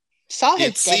he saw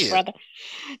his dead brother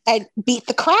and beat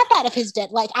the crap out of his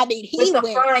dead. Like, I mean, he went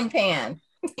frying pan.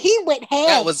 He went ham.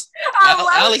 That was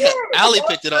Allie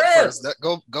picked it up first.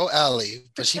 Go Allie,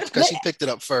 because she picked it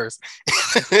up first.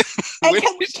 And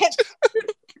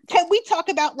can we talk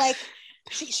about, like,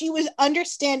 she was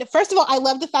understanding. First of all, I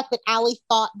love the fact that Allie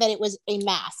thought that it was a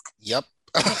mask. Yep.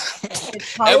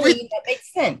 That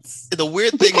makes sense. The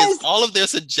weird thing is all of their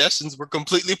suggestions were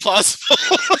completely plausible.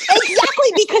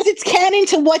 Exactly, because it's canon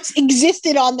to what's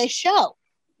existed on this show.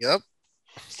 Yep.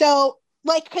 So,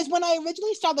 like, because when I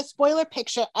originally saw the spoiler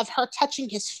picture of her touching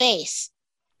his face,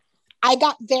 I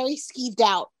got very skeeved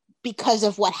out because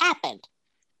of what happened.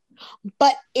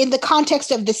 But in the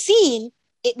context of the scene,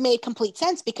 it made complete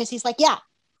sense because he's like, yeah,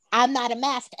 I'm not a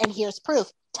mask, and here's proof.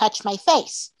 Touch my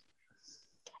face.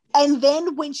 And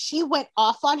then when she went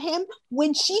off on him,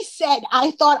 when she said,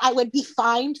 I thought I would be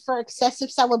fined for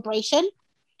excessive celebration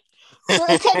for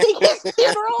attending his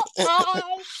funeral, I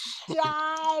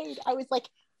died. I was like,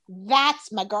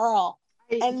 that's my girl.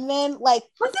 And then, like,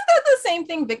 wasn't that the same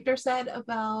thing Victor said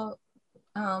about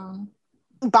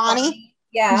Bonnie?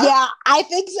 Yeah, I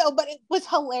think so, but it was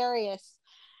hilarious.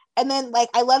 And then, like,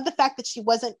 I love the fact that she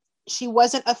wasn't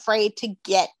afraid to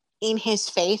get in his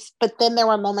face, but then there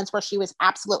were moments where she was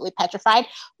absolutely petrified,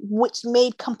 which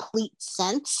made complete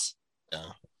sense.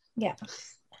 Yeah.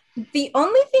 The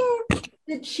only thing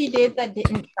that she did that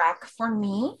didn't track for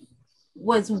me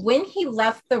was when he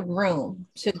left the room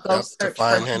to go search to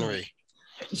find for Henry.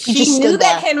 She knew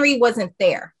that Henry wasn't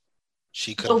there.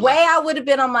 She could. The way I would have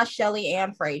been on my Shelley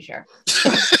Ann Fraser.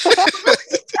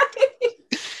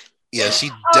 Yeah, she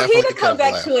He'd definitely have come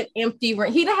back laugh. to an empty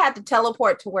room. He'd have had to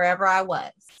teleport to wherever I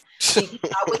was.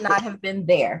 I would not have been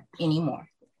there anymore.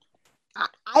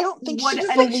 I don't think she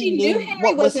fully knew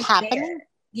Henry what was happening. There.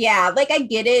 Yeah, like I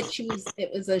get it.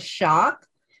 It was a shock,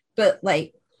 but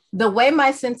like the way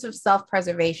my sense of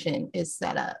self-preservation is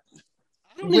set up.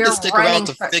 I don't need to stick around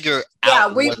to figure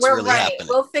out what's really happening.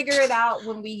 We'll figure it out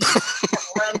when we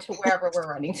run to wherever we're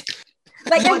running to.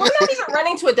 Like, and we're not even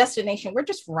running to a destination. We're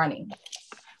just running.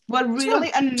 What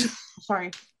really,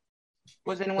 sorry,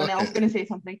 was anyone else going to say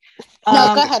something?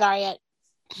 No, go ahead, Ariette.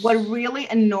 What really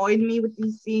annoyed me with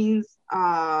these scenes,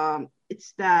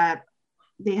 it's that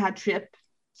they had Trip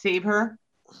save her.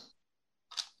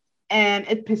 And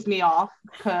it pissed me off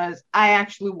because I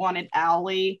actually wanted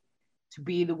Allie to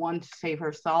be the one to save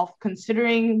herself,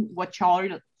 considering what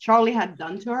Charlie had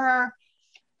done to her.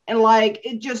 And like,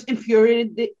 it just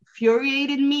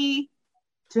infuriated me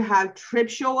to have Trip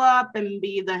show up and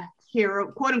be the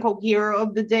hero, quote unquote hero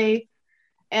of the day.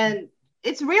 And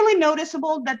it's really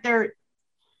noticeable that they're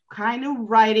kind of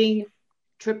writing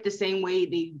Trip the same way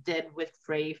they did with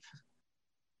Frafe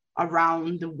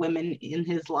around the women in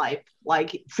his life.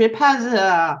 Like, Trip has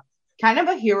a kind of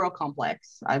a hero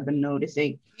complex, I've been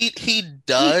noticing. He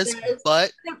does,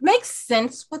 but it makes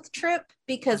sense with Trip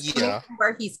because coming from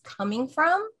where he's coming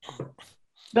from,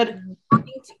 but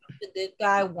wanting to be the good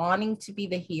guy, wanting to be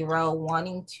the hero,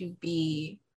 wanting to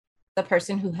be the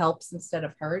person who helps instead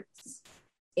of hurts,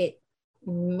 it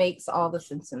makes all the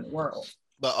sense in the world.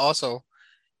 But also,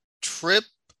 Trip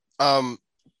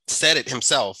said it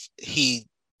himself.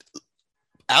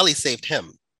 Allie saved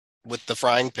him with the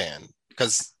frying pan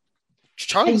because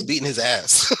Charlie was beating his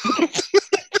ass.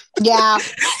 Yeah.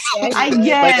 I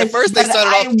guess. Like, at first they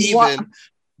started off even,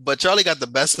 but Charlie got the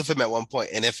best of him at one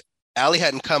point. And if Allie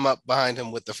hadn't come up behind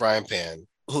him with the frying pan,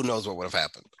 who knows what would have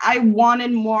happened. I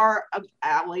wanted more of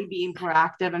Allie being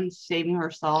proactive and saving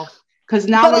herself. Because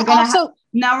now we're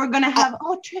gonna have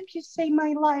Trip, you saved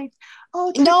my life.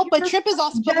 Oh, Trip, no, but Trip is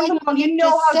also like, you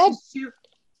know how to shoot.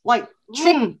 Like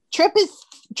Trip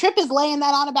is laying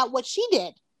that on about what she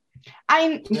did.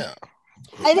 And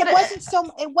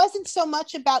it wasn't so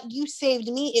much about you saved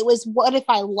me. It was, what if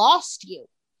I lost you?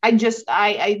 I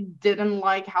didn't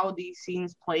like how these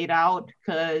scenes played out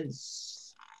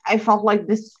because I felt like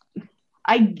this.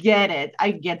 I get it.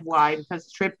 I get why,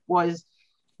 because Trip was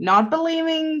not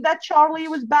believing that Charlie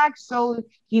was back, so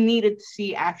he needed to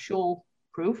see actual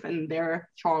proof, and there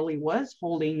Charlie was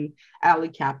holding Allie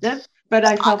captive. But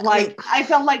I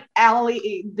felt like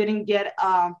Allie didn't get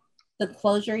the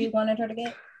closure you wanted her to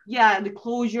get. Yeah, the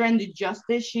closure and the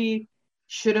justice she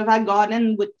should have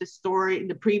gotten with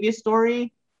the previous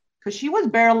story, because she was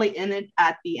barely in it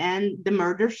at the end, the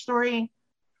murder story.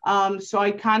 So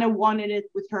I kind of wanted it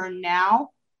with her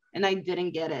now, and I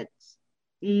didn't get it.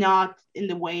 Not in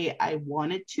the way I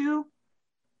wanted to,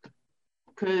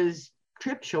 because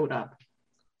Trip showed up.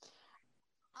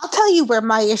 I'll tell you where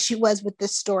my issue was with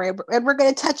this story, and we're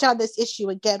going to touch on this issue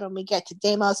again when we get to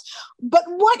Deimos. But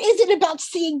what is it about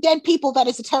seeing dead people that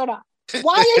is a turn on?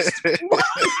 Why is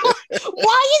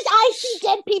I see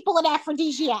dead people an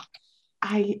aphrodisiac?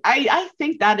 I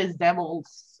think that is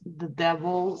the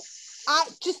devil's.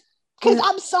 Because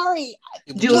I'm sorry.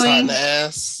 Doing the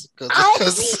ass.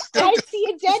 I see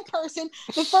a dead person.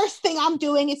 The first thing I'm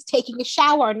doing is taking a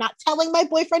shower, not telling my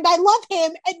boyfriend I love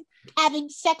him, and having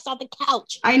sex on the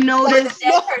couch. I noticed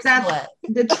that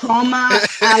the trauma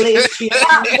Allie is feeling.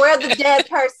 Where the dead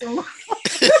person was.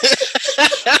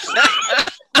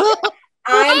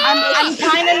 I'm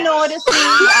kind of noticing.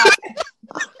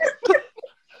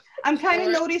 I'm kind of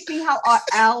noticing how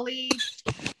Allie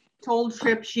told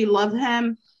Trip she loved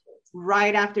him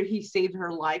right after he saved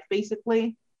her life,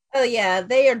 basically. Oh yeah,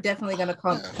 they are definitely going to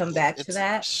come back to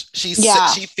that. She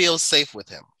feels safe with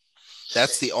him.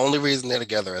 That's the only reason they're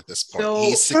together at this point. So,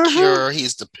 he's secure,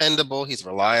 he's dependable, he's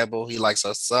reliable, he likes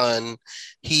her son,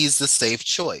 he's the safe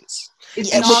choice.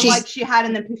 It's not like she had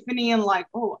an epiphany and like,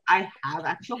 oh, I have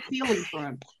actual feelings for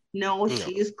him. No,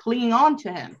 she is clinging on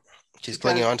to him. She's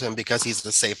clinging on to him because he's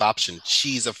the safe option.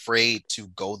 She's afraid to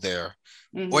go there.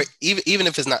 Mm-hmm. Or even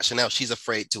if it's not Chanel, she's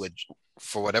afraid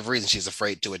for whatever reason, she's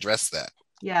afraid to address that.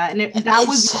 Yeah, and that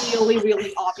was really,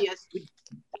 really obvious with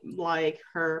like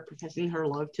her professing her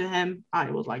love to him.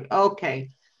 I was like, okay,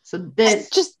 so this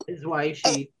is why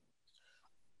she.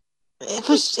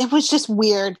 It was just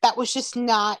weird. That was just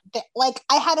not that. Like,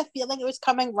 I had a feeling it was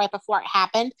coming right before it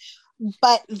happened,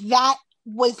 but that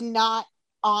was not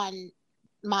on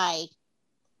my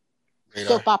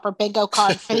soap opera bingo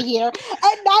card for the year,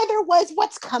 and neither was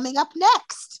what's coming up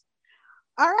next.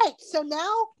 All right, so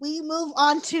now we move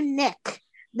on to Nick.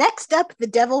 Next up, the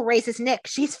devil raises Nick.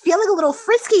 She's feeling a little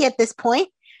frisky at this point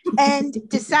and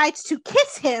decides to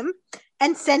kiss him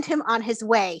and send him on his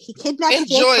way. He kidnaps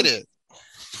Enjoyed it.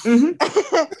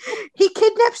 He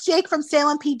kidnaps Jake from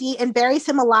Salem PD and buries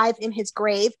him alive in his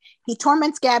grave. He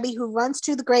torments Gabby, who runs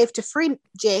to the grave to free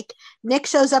Jake. Nick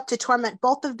shows up to torment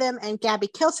both of them, and Gabby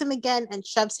kills him again and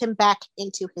shoves him back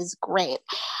into his grave.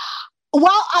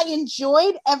 While I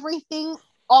enjoyed everything,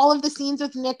 all of the scenes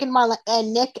with Nick and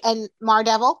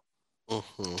Mardevil,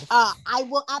 I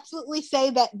will absolutely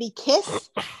say that the kiss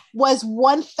was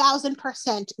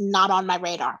 1,000% not on my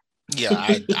radar. Yeah,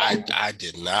 I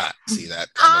did not see that.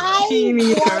 I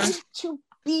wanted to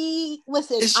be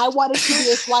I wanted to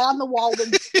be a fly on the wall when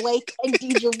Blake and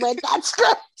Deidre read that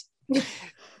script.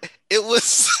 It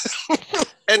was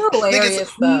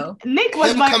hilarious though. Nick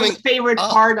was my favorite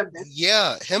part of this.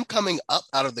 Yeah, him coming up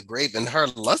out of the grave and her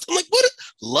lust. I'm like, what?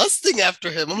 Lusting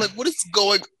after him. I'm like, what is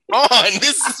going on?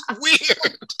 This is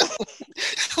weird.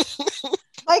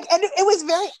 And it was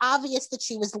very obvious that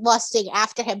she was lusting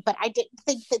after him, but I didn't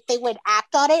think that they would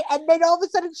act on it. And then all of a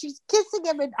sudden she's kissing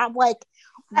him, and I'm like,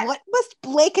 what must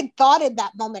Blake have thought in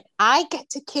that moment? I get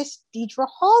to kiss Deidre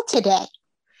Hall today.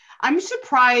 I'm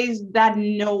surprised that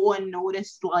no one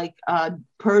noticed a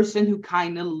person who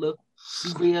kind of looked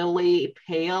really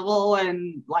pale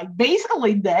and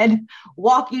basically dead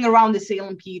walking around the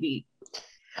Salem PD.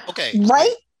 Okay.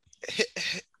 Right?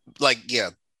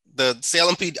 The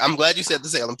Salem PD. I'm glad you said the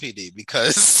Salem PD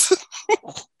because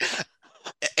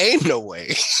ain't no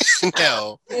way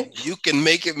now you can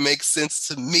make it make sense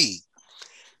to me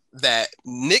that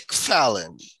Nick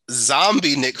Fallon,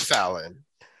 zombie Nick Fallon,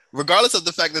 regardless of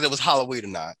the fact that it was Halloween or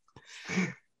not,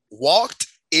 walked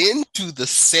into the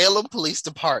Salem Police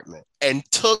Department and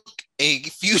took a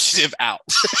fugitive out.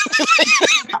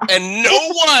 And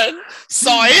no one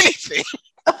saw anything.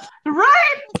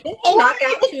 Right? Knock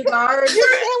out two guards. You're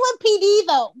Salem PD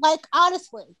though,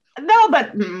 honestly. No,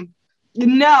 but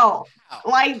no.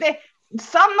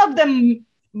 Some of them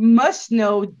must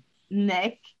know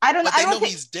Nick. I don't know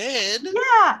he's dead.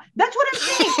 Yeah, that's what I'm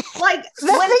saying. The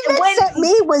thing that sent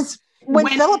me was when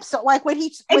Philip saw, when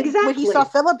he saw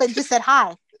Philip and just said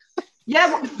hi.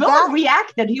 Yeah, Philip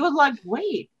reacted. He was like,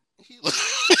 "Wait."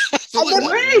 Philip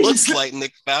looks like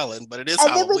Nick Fallon, but it is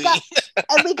Halloween.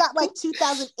 We got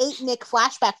 2008 Nick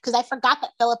flashback because I forgot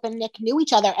that Philip and Nick knew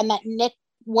each other and that Nick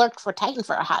worked for Titan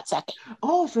for a hot second.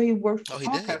 Oh, so he worked. Oh, he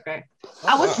did. Okay.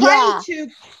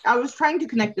 Oh, I was trying to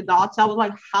connect the dots. I was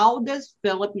like, how does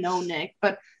Philip know Nick?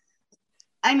 But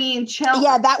I mean,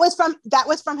 Yeah, that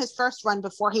was from his first run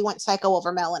before he went psycho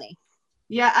over Melanie.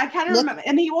 Yeah, I kind of remember,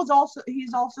 and he's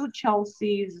also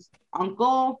Chelsea's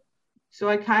uncle. So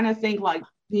I kind of think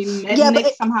he met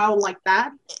Nick somehow like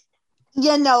that.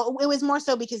 Yeah, no, it was more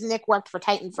so because Nick worked for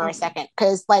Titan for a second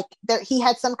because he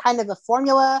had some kind of a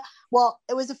formula. Well,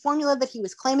 it was a formula that he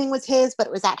was claiming was his, but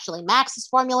it was actually Max's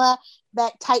formula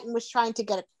that Titan was trying to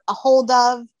get a hold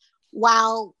of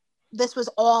while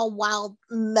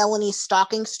Melanie's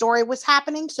stalking story was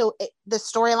happening. So the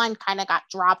storyline kind of got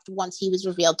dropped once he was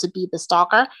revealed to be the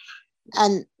stalker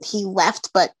and he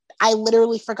left, but I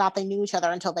literally forgot they knew each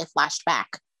other until they flashed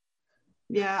back.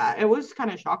 Yeah, it was kind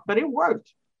of shocked, but it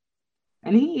worked.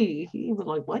 And he was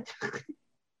like, what?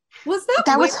 Was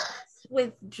that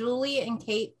with Julie and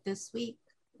Kate this week?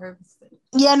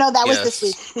 Yeah, no, that was this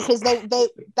week because they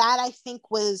that I think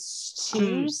was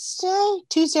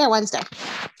Tuesday or Wednesday.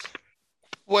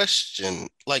 Question: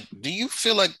 do you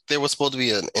feel like there was supposed to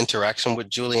be an interaction with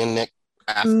Julie and Nick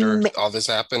after all this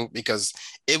happened? Because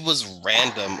it was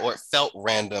random, or it felt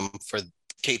random for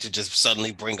Kate to just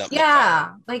suddenly bring up.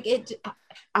 Yeah,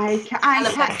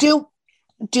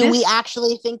 Do we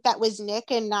actually think that was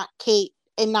Nick and not Kate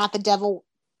and not the devil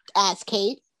as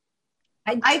Kate?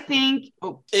 I think.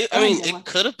 It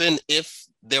could have been if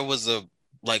there was a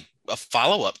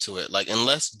follow up to it.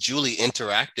 Unless Julie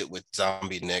interacted with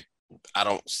Zombie Nick, I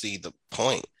don't see the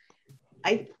point.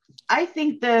 I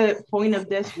think the point of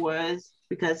this was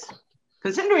because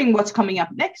considering what's coming up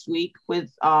next week with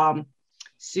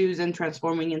Susan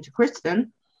transforming into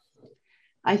Kristen,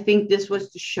 I think this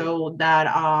was to show that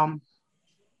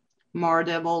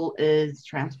Mardevil is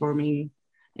transforming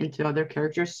into other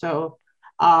characters. So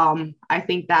I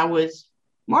think that was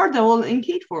Mardevil in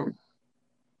Kate form.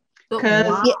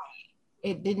 Because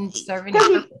it didn't serve any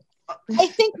purpose. I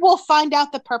think we'll find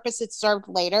out the purpose it served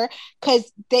later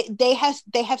because they have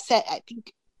said, I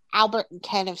think Albert and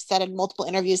Ken have said in multiple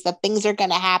interviews that things are going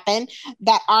to happen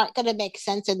that aren't going to make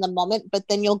sense in the moment, but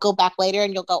then you'll go back later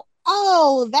and you'll go,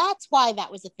 oh, that's why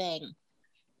that was a thing.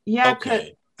 Yeah,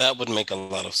 okay. That would make a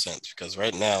lot of sense because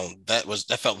right now that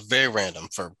felt very random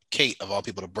for Kate of all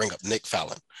people to bring up Nick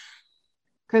Fallon.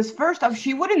 Because first off,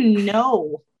 she wouldn't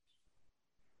know.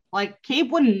 Like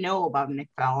Kate wouldn't know about Nick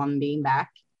Fallon being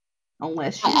back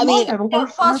unless she.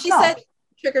 She said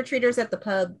trick or treaters at the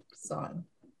pub song.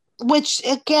 Which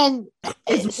again,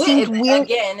 it seemed weird.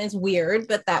 Again, is weird,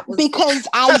 but that was because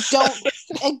I don't.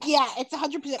 Yeah, it's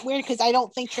 100% weird because I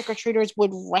don't think trick or treaters would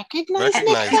recognize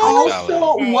Nick.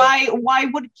 Also, why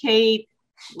would Kate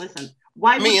listen?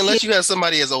 Why? Unless you have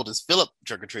somebody as old as Philip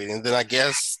trick or treating, then I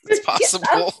guess it's possible.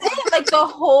 I'm saying, like the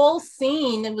whole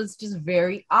scene, it was just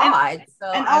very odd.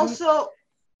 Also,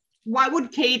 why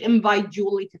would Kate invite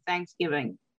Julie to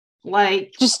Thanksgiving?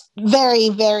 Like, just very,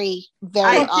 very,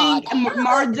 very odd. I think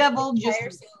Mardevil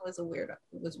was a weird.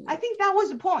 I think that was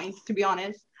the point, to be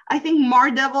honest. I think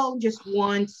Mardevil just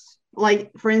wants, like,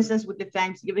 for instance, with the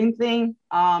Thanksgiving thing,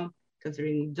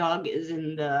 considering Doug is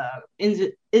in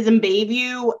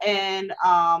Bayview and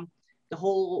the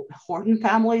whole Horton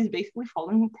family is basically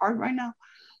falling apart right now.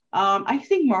 I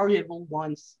think Mardevil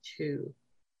wants to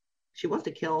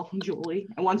kill Julie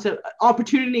and wants an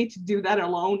opportunity to do that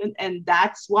alone, and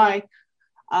that's why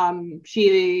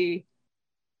if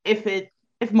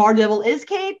Mardevil is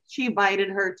Kate, she invited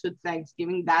her to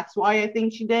Thanksgiving. That's why I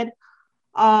think she did.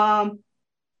 So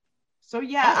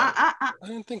yeah, I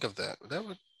didn't think of that.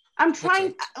 I'm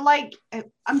trying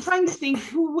to think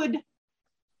who would,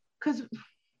 because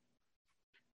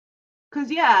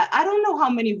yeah, I don't know how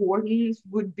many Hortons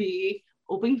would be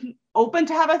open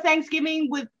to have a Thanksgiving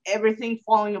with everything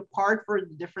falling apart for the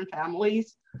different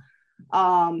families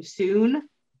soon.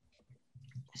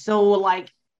 So like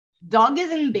Doug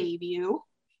is in Bayview.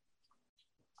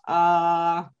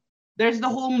 There's the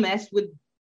whole mess with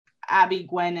Abby,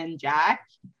 Gwen, and Jack.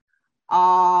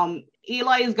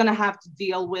 Eli is gonna have to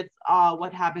deal with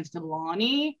what happens to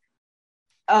Lonnie.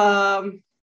 Who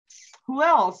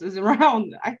else is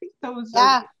around? I think those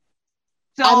are.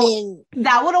 So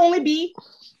that would only be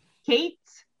Kate,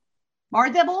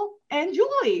 Mardevil, and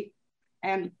Julie.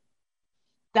 And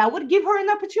that would give her an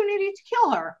opportunity to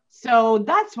kill her. So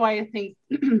that's why I think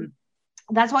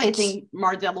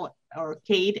Mardevil or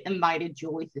Kate invited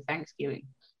Julie to Thanksgiving.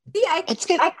 Yeah, I could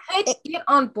get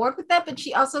on board with that, but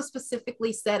she also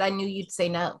specifically said, I knew you'd say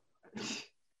no.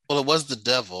 Well, it was the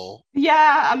devil.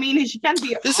 Yeah, I mean, she can't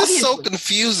be. This is so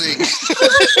confusing.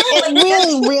 It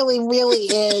really, really, really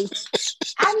is.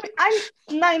 I'm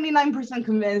 99%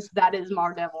 convinced that is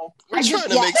Mardevil. We're trying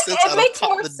to make sense out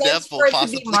of the devil,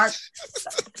 possibly.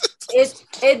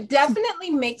 It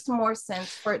definitely makes more sense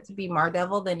for it to be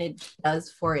Mardevil than it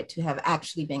does for it to have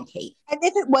actually been Kate. And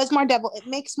if it was Mardevil, it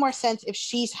makes more sense if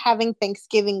she's having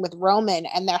Thanksgiving with Roman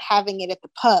and they're having it at the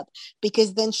pub,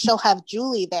 because then she'll have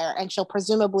Julie there and she'll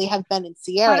presumably have Ben and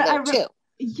Sierra there too.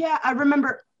 Yeah, I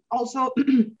remember also,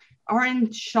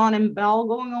 aren't Sean and Belle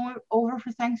going over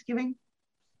for Thanksgiving?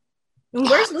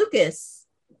 Where's Lucas?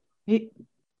 I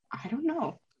don't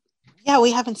know. Yeah,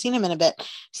 we haven't seen him in a bit.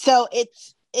 So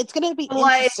it's going to be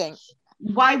interesting.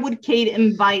 Why would Kate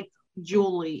invite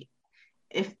Julie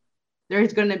if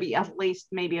there's going to be at least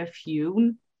maybe a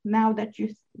few now that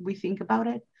we think about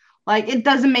it? Like, it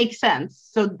doesn't make sense.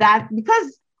 So that,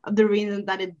 because of the reason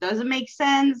that it doesn't make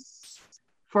sense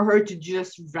for her to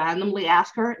just randomly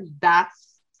ask her,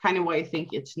 that's kind of why I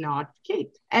think it's not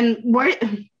Kate. And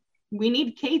we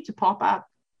need Kate to pop up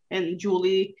and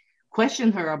Julie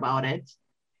question her about it.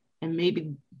 And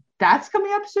maybe that's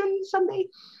coming up soon someday.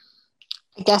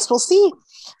 I guess we'll see.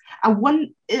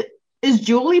 Is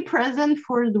Julie present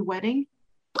for the wedding?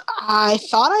 I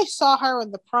thought I saw her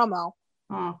in the promo.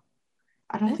 Oh,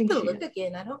 I don't think I have to look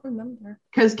again. I don't remember.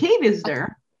 Because Kate is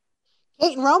there.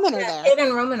 Kate and Roman are there. Kate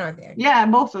and Roman are there. Yeah,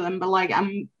 both of them. But like,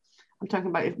 I'm talking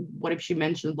about what if she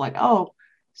mentions like, oh,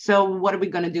 so what are we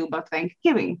gonna do about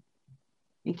Thanksgiving?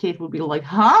 And Kate would be like,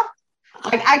 huh?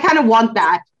 Like, I kind of want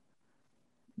that.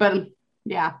 But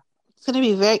yeah. It's going to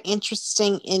be very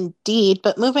interesting indeed.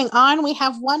 But moving on, we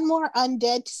have one more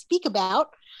undead to speak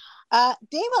about.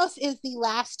 Deimos is the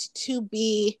last to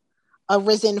be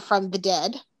arisen from the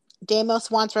dead. Deimos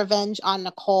wants revenge on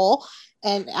Nicole.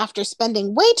 And after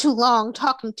spending way too long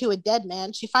talking to a dead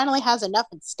man, she finally has enough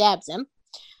and stabs him.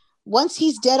 Once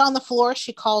he's dead on the floor,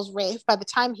 she calls Rafe. By the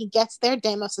time he gets there,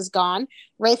 Deimos is gone.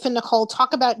 Rafe and Nicole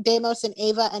talk about Deimos and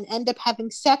Ava and end up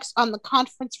having sex on the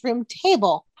conference room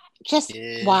table. Just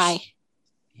why?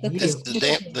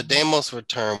 The Deimos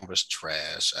return was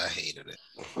trash. I hated it.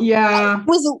 Yeah.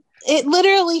 It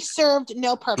literally served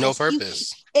no purpose. No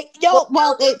purpose. It's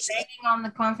begging on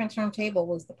the conference room table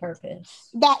was the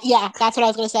purpose. That's what I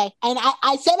was going to say. And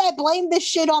I said I blamed this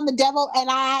shit on the devil, and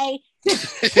I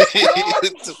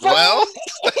well,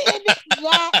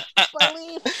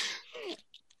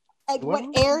 what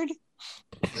aired.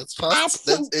 That's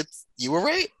possible. You were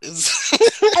right.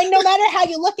 And no matter how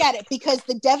you look at it, because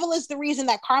the devil is the reason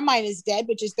that Carmine is dead,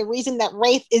 which is the reason that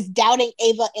Rafe is doubting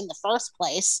Ava in the first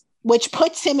place, which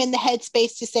puts him in the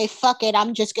headspace to say, fuck it,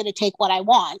 I'm just going to take what I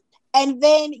want. And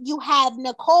then you have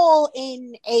Nicole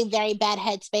in a very bad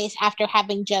headspace after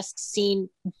having just seen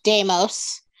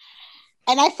Deimos.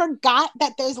 And I forgot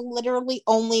that there's literally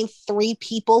only 3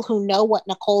 people who know what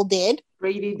Nicole did.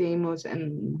 Brady, Deimos,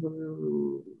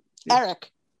 and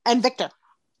Eric and Victor.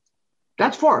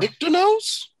 That's 4. Victor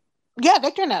knows? Yeah,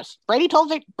 Victor knows. Brady told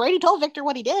Victor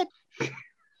what he did.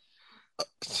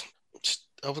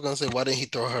 I was gonna say, why didn't he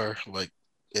throw her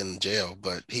in jail?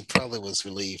 But he probably was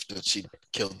relieved that she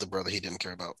killed the brother he didn't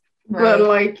care about.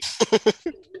 Right.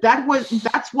 But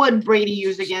that's what Brady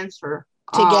used against her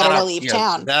to get her to leave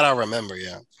town. That I remember.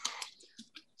 Yeah.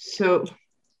 So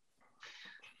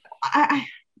I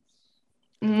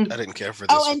didn't care for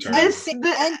this.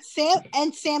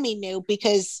 And Sammy knew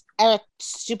because Eric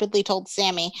stupidly told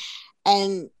Sammy,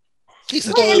 and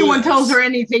anyone tells her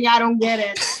anything, I don't get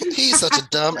it. He's such a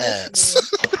dumb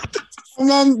ass. And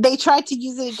then they tried to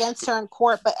use it against her in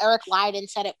court, but Eric lied and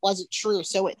said it wasn't true.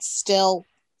 So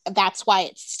that's why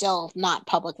it's still not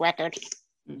public record.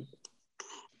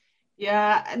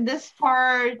 Yeah, this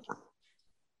part,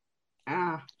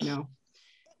 no.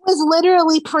 It was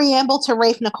literally preamble to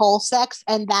Rafe Nicole sex,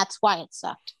 and that's why it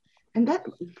sucked. And that,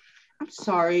 I'm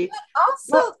sorry.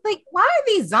 But also, why are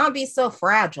these zombies so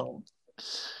fragile?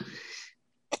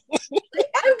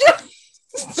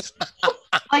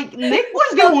 Nick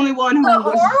was the only one who the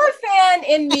was. horror fan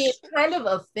in me is kind of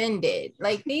offended.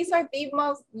 These are the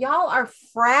most, y'all are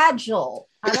fragile.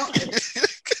 I don't.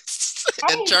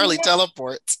 And Charlie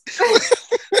teleports.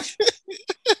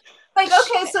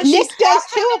 Okay, so Nick does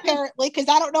too, apparently, because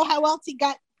I don't know how else he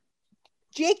got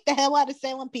Jake the hell out of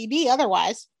Salem PD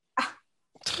otherwise.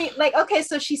 Okay,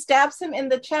 so she stabs him in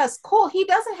the chest. Cool, he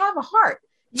doesn't have a heart.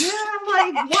 Yeah,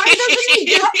 why doesn't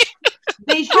he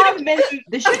They should have been.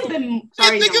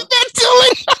 Sorry, think of that,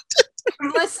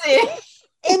 Dylan. Listen.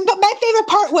 But my favorite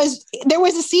part was there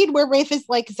was a scene where Rafe is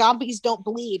like, zombies don't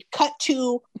bleed. Cut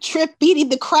to Trip beating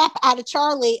the crap out of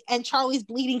Charlie, and Charlie's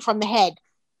bleeding from the head.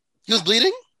 He was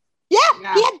bleeding?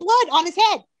 Yeah, he had blood on his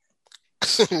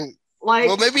head.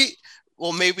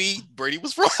 Well, maybe Brady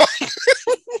was wrong.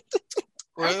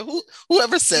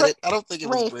 Whoever said it, I don't think it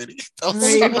was Brady.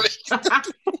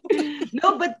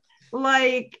 No, but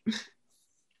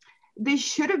they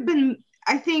should have been.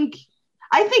 I think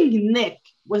Nick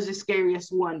was the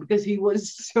scariest one because he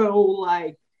was so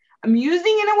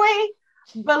amusing in a way.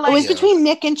 But it was between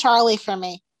Nick and Charlie for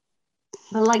me.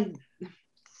 But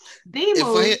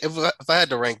Deimos. If I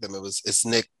had to rank them, it's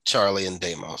Nick, Charlie, and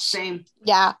Deimos. Same.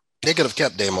 Yeah. They could have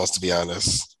kept Deimos, to be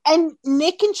honest. And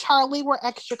Nick and Charlie were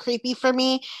extra creepy for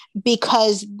me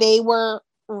because they were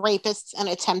rapists and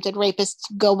attempted rapists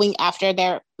going after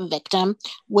their victim,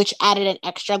 which added an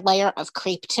extra layer of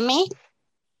creep to me.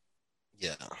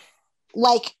 Yeah.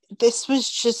 This was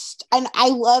just, and I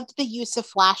loved the use of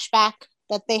flashback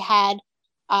that they had.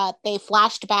 They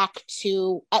flashed back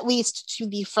to at least to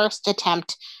the first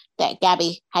attempt that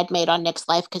Gabby had made on Nick's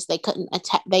life because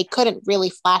they couldn't really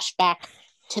flash back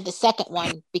to the second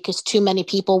one because too many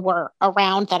people were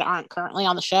around that aren't currently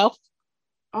on the show.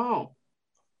 Oh,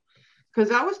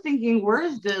 because I was thinking,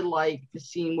 where's the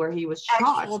scene where he was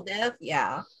shot? Actual death,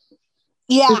 yeah.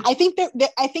 Yeah, I think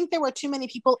there were too many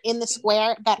people in the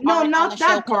square that no, aren't not on the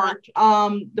that show part.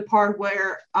 The part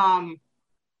where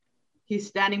he's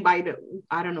standing by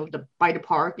the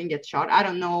park and gets shot. I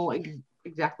don't know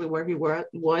exactly where he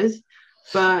was,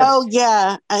 but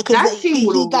that scene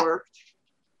would have worked.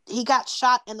 He got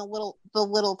shot in the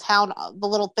little town, the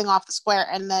little thing off the square,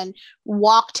 and then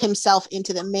walked himself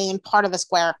into the main part of the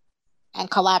square and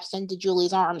collapsed into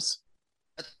Julie's arms.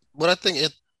 What I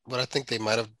think they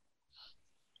might have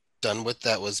done with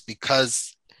that was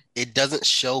because it doesn't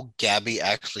show Gabby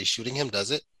actually shooting him,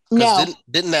 does it? No.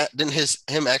 Didn't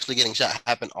him actually getting shot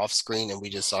happen off screen and we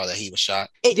just saw that he was shot?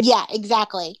 Yeah,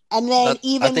 exactly. And then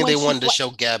I think they wanted to show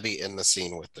Gabby in the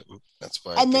scene with him. That's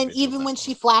why. And then even when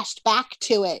she flashed back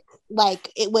to it,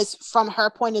 it was from her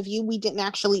point of view. We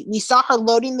saw her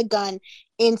loading the gun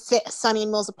in Sonny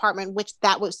and Mill's apartment, which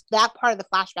that part of the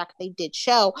flashback they did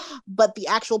show. But the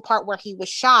actual part where he was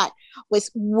shot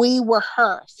we were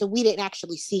her, so we didn't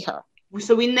actually see her.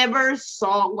 So we never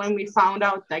saw when we found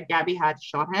out that Gabby had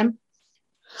shot him.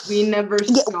 We never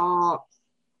saw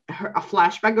a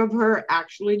flashback of her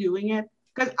actually doing it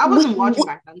because I wasn't watching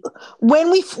back then.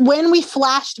 When we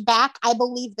flashed back, I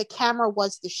believe the camera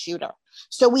was the shooter.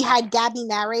 So we had Gabby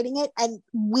narrating it, and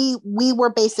we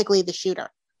were basically the shooter.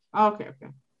 Okay.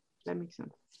 That makes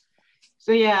sense.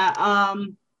 So yeah,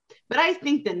 but I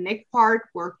think the Nick part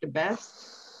worked the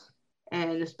best,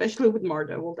 and especially with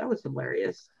Daredevil, that was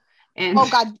hilarious. And oh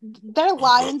god, their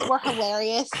lines were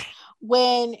hilarious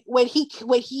when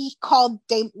he called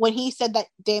when he said that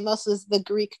Deimos is the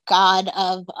Greek god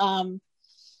of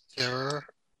terror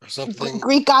or something.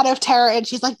 Greek god of terror, and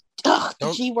she's like, ugh,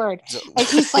 the G word, and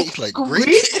he's like, like Greek.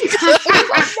 Greek? Like, no,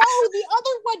 the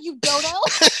other one, you dodo.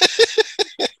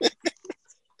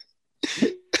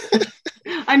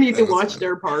 I need to watch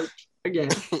their part again.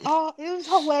 Oh, it was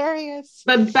hilarious.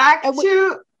 But back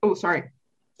to sorry.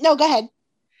 No, go ahead.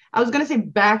 I was gonna say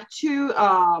back to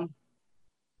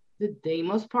the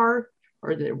Deimos part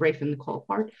or the Rafe and Nicole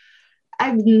part.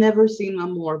 I've never seen a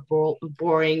more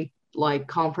boring like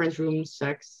conference room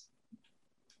sex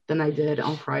than I did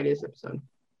on Friday's episode.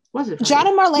 Was it Friday? John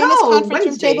and Marlena's conference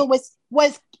Wednesday. room table was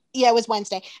it was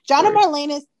Wednesday. John and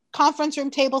Marlena's conference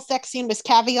room table sex scene was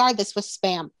caviar. This was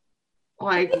spam.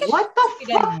 Like, what the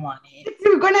fuck? If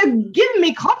you're gonna give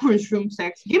me conference room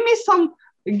sex, give me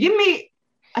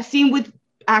a scene with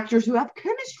actors who have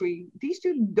chemistry. These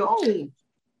two don't.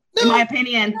 No, in my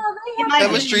opinion.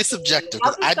 Chemistry is subjective.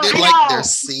 I did like their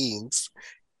scenes.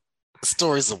 The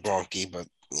stories are wonky, but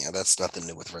yeah, that's nothing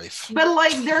new with Rafe. But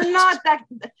like, they're not that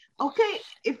okay.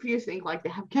 If you think like they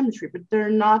have chemistry, but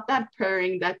they're not that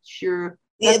pairing that you're.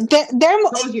 They're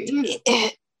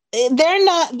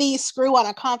not the screw on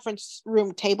a conference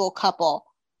room table couple.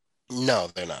 No,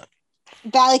 they're not.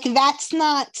 That's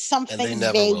not something and they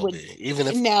never will would be. Even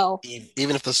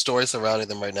if the story surrounding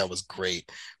them right now was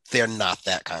great, they're not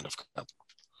that kind of couple.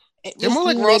 They're more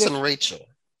like Ross and Rachel.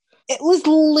 It was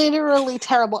literally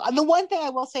terrible. The one thing I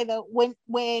will say though, when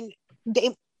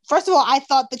first of all, I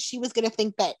thought that she was going to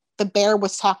think that the bear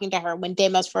was talking to her when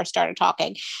Deimos first started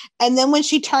talking, and then when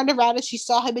she turned around and she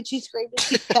saw him and she screamed and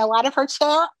she fell out of her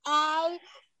chair, I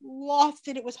lost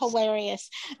it. It was hilarious.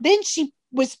 Then she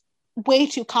was way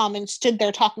too calm and stood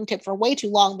there talking to him for way too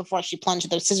long before she plunged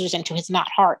the scissors into his not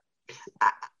heart.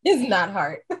 His not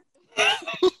heart.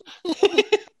 I'm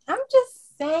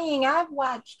just saying, I've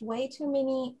watched way too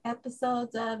many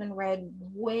episodes of and read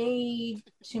way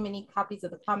too many copies of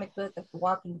the comic book of The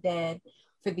Walking Dead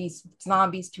for these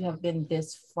zombies to have been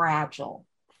this fragile.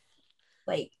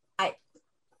 Like, that's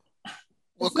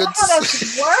not how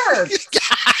that works.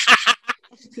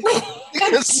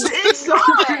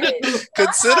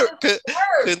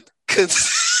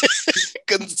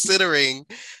 Considering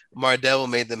Daredevil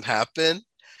made them happen,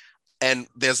 and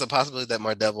there's a possibility that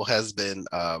Daredevil has been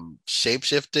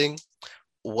shape-shifting.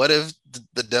 What if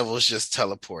the devil's just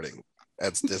teleporting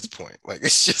at this point? Like,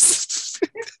 it's just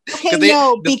okay.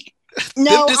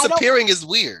 Them disappearing is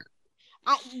weird.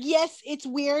 Yes, it's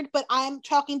weird, but I'm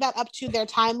talking about up to their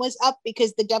time was up,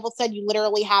 because the devil said you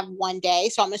literally have one day.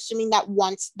 So I'm assuming that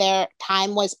once their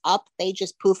time was up, they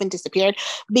just poof and disappeared.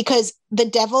 Because the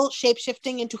devil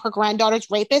shapeshifting into her granddaughter's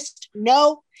rapist,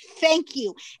 no, thank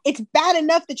you. It's bad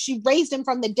enough that she raised him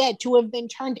from the dead, to have been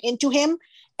turned into him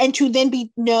and to then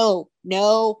be no.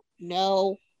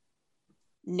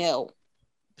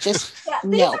 Just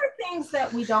these are things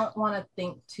that we don't want to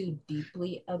think too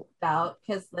deeply about,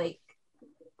 because like,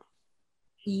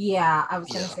 I was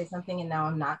going to say something and now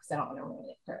I'm not, because I don't want to ruin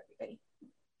it for everybody.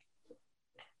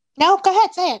 No, go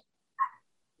ahead, say it.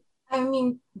 I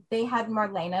mean, they had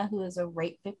Marlena, who is a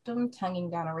rape victim, tonguing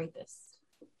down a rapist.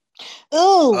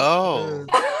 Ooh. Oh.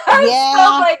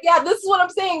 So this is what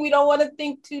I'm saying. We don't want to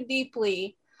think too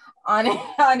deeply on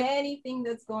anything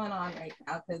that's going on right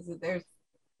now, because there's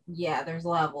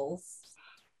levels.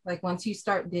 Like, once you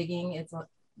start digging, it's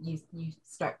you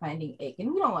start finding ache,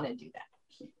 and we don't want to do that.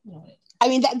 I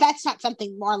mean, that's not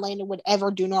something Marlena would ever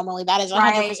do normally. That is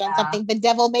 100% something the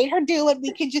devil made her do, and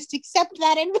we can just accept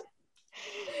that. And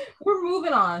we're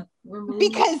moving on.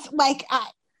 Because, like,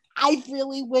 I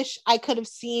really wish I could have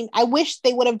seen. I wish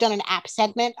they would have done an app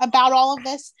segment about all of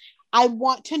this. I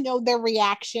want to know their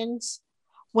reactions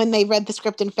when they read the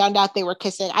script and found out they were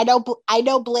kissing. I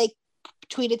know Blake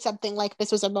tweeted something like this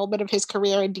was a moment of his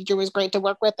career and Deidre was great to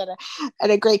work with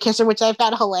and a great kisser, which I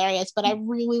found hilarious, but I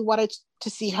really wanted to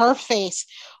see her face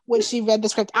when she read the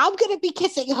script. I'm gonna be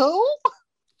kissing who?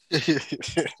 She's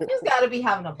got to be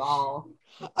having a ball.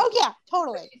 Oh yeah,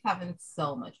 totally. She's having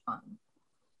so much fun.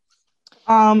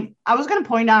 I was gonna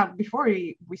point out before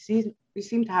we seem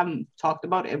to have talked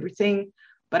about everything,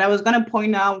 but I was gonna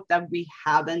point out that we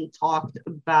haven't talked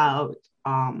about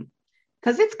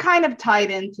because it's kind of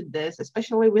tied into this,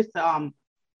 especially with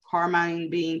Carmine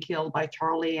being killed by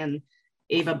Charlie and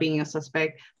Ava being a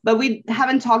suspect. But we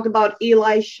haven't talked about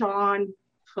Eli, Sean,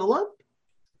 Philip.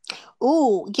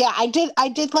 Oh yeah, I did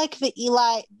like the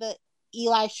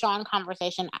Eli Sean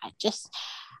conversation.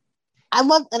 I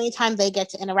love anytime they get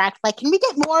to interact. Like, can we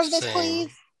get more of this,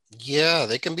 please? Yeah,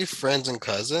 they can be friends and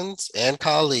cousins and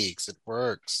colleagues. It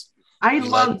works. I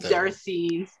love their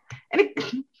scenes, and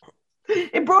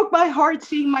it broke my heart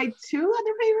seeing my two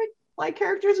other favorite like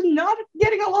characters not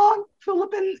getting along.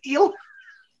 Philip and Eli.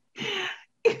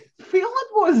 Philip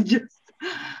was just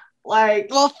like,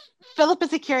 well, Philip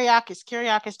is a Kyriakis.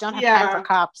 Kyriakis don't have time for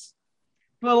cops.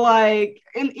 But like,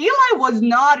 and Eli was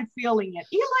not feeling it.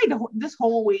 Eli, this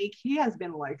whole week, he has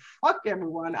been like, "Fuck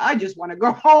everyone! I just want to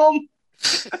go home."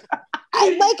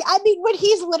 I mean, when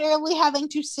he's literally having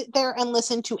to sit there and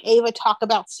listen to Ava talk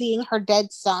about seeing her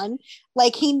dead son,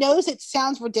 like he knows it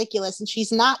sounds ridiculous, and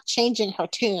she's not changing her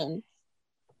tune.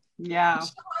 Yeah.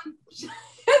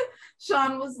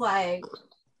 Sean was like,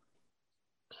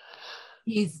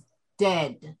 "He's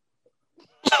dead."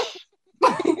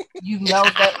 You know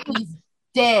that he's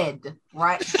dead,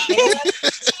 right? was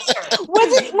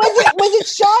it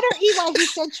Sean or Eli who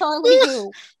said Charlie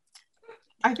who?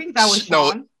 I think that was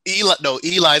Sean.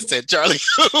 Eli said Charlie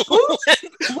who.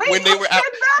 when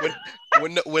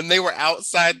they were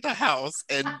outside the house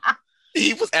and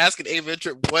he was asking Ava and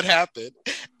Trip what happened,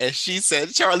 and she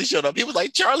said Charlie showed up. He was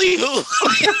like, Charlie who?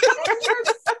 You're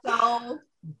so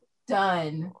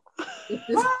done with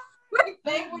this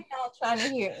thing we're now trying to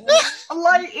hear.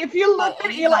 Like, if you look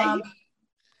at Eli,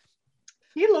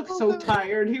 he looked so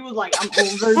tired. He was like, "I'm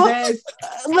over this."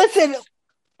 Listen,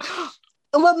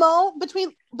 Lamone,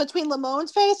 between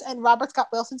Lamone's face and Robert Scott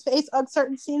Wilson's face on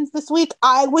certain scenes this week,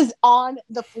 I was on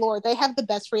the floor. They have the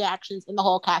best reactions in the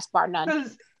whole cast, bar none.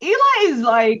 Because Eli is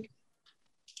like,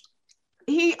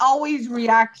 he always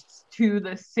reacts to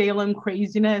the Salem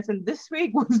craziness, and this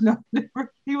week was no different.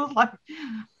 He was like,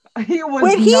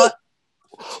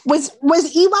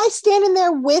 was Eli standing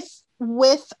there with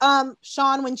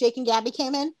Sean when Jake and Gabby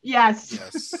came in? Yes.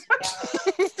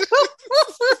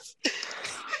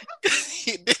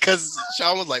 Because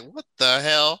Sean was like, "What the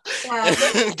hell?"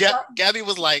 Yeah. Gabby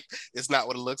was like, "It's not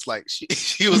what it looks like."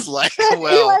 She was like, "Well,"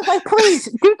 he was like, "Please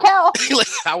do tell." Like,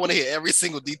 I want to hear every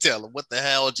single detail of what the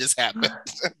hell just happened.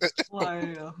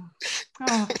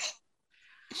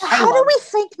 How do we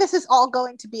think this is all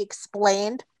going to be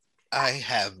explained? I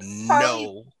have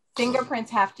no.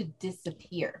 Fingerprints have to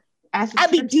disappear. I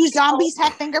mean, do zombies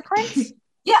have fingerprints?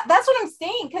 Yeah, that's what I'm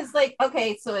saying. Because, like,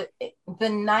 okay, so the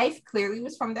knife clearly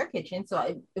was from their kitchen, so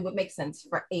it would make sense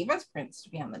for Ava's prints to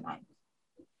be on the knife.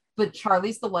 But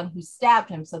Charlie's the one who stabbed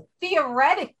him, so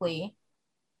theoretically,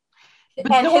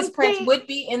 his prints would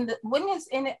be in the. Wouldn't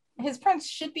his prints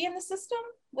should be in the system?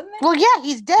 Wouldn't they? Well, yeah,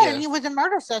 he's dead, and he was a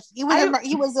murder suspect. He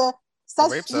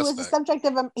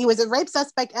was a rape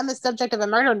suspect and the subject of a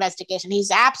murder investigation. He's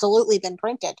absolutely been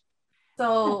printed.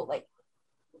 So, like,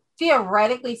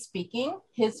 theoretically speaking,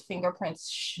 his fingerprints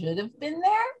should have been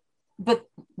there, but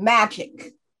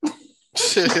magic. At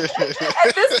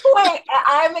this point,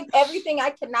 I'm everything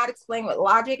I cannot explain with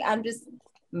logic. I'm just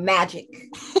magic.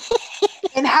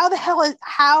 And how the hell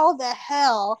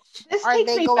this are takes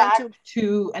they me going back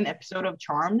to an episode of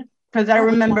Charmed? Because I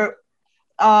remember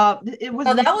it was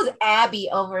that was Abby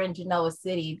over in Genoa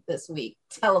City this week,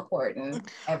 teleporting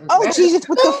everywhere. Oh Jesus,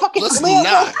 with the fucking let's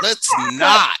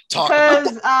not talk about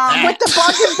with the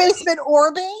bargain basement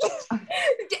orbiting.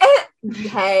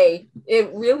 Hey,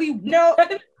 it really no.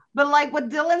 But like what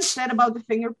Dylan said about the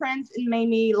fingerprints, it made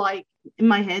me like in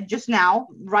my head just now,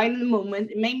 right in the moment,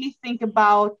 it made me think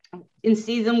about in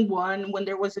season 1 when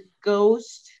there was a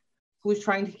ghost who was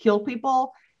trying to kill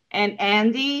people, and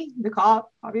Andy, the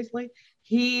cop, obviously,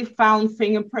 he found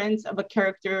fingerprints of a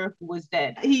character who was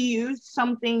dead. He used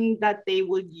something that they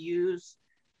would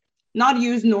not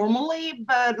use normally,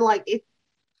 but like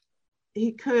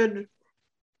he could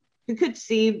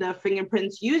see the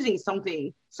fingerprints using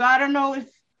something. So I don't know if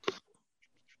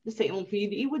the Salem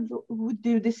PD would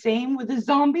do the same with a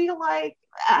zombie. Like,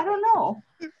 I don't know.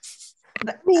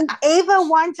 I mean, Ava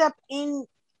winds up in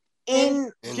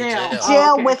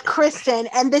jail with Kristen,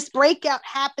 and this breakout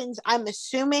happens, I'm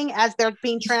assuming, as they're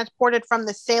being transported from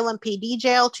the Salem PD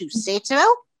jail to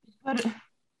Statesville. But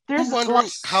I'm wondering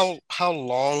how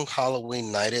long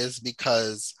Halloween night is,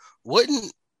 because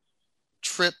wouldn't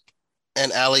Trip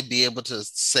and Allie be able to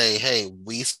say, "Hey,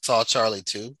 we saw Charlie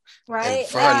too," right? And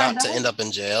for her not to end up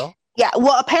in jail? Yeah,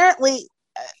 well, apparently,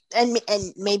 and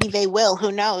maybe they will.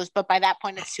 Who knows? But by that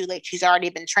point, it's too late. She's already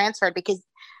been transferred because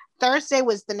Thursday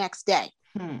was the next day.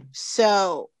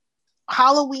 So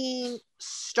Halloween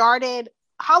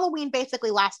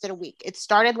basically lasted a week. It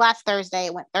started last Thursday.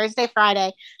 It went Thursday,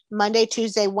 Friday, Monday,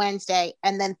 Tuesday, Wednesday,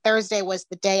 and then Thursday was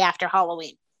the day after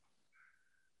Halloween.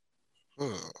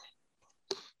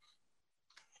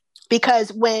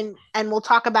 Because and we'll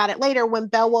talk about it later, when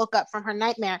Belle woke up from her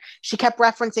nightmare, she kept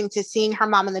referencing to seeing her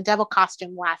mom in the devil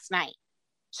costume last night.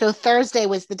 So Thursday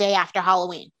was the day after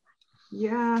Halloween.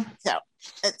 Yeah. So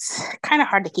it's kind of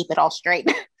hard to keep it all straight.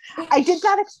 I did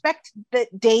not expect the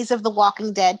Days of the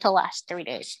Walking Dead to last 3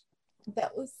 days.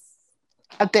 That was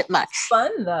a bit much.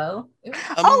 Fun though. It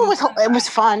was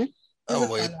fun.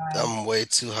 I'm way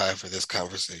too high for this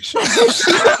conversation.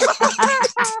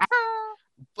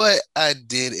 But I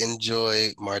did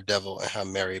enjoy Mardevil and her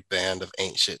merry band of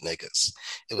ain't shit niggas.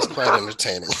 It was quite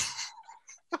entertaining.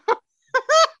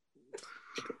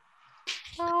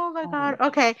 Oh my god.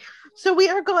 Okay. So we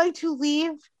are going to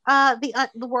leave the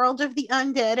world of the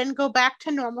undead and go back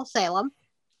to normal Salem.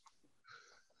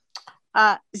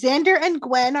 Xander and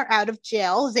Gwen are out of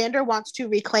jail. Xander wants to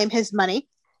reclaim his money.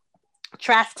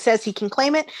 Trask says he can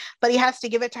claim it, but he has to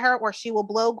give it to her or she will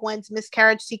blow Gwen's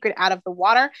miscarriage secret out of the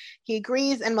water. He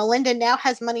agrees, and Melinda now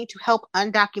has money to help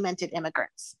undocumented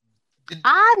immigrants.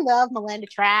 I love Melinda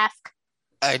Trask.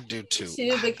 I do too.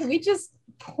 But can we just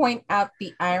point out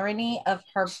the irony of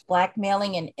her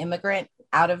blackmailing an immigrant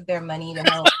out of their money to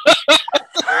help?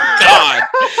 God,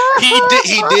 he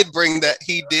did bring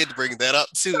that up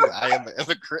too. I am an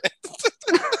immigrant.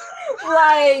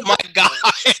 Like, my God.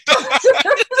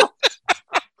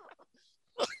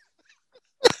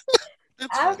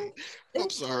 I'm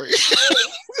sorry.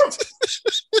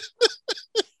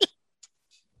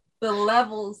 The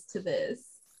levels to this.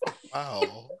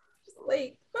 Wow.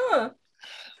 Like,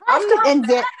 I'm not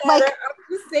mad at I'm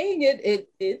just saying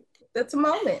it that's a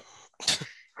moment.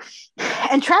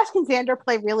 And Trask and Xander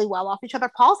play really well off each other.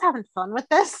 Paul's having fun with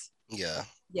this. Yeah.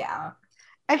 Yeah.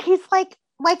 And he's like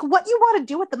what you want to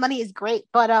do with the money is great,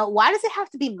 but why does it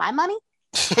have to be my money?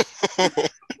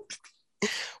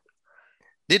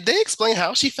 Did they explain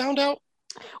how she found out?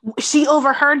 She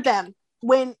overheard them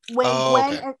when Gwen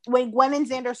and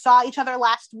Xander saw each other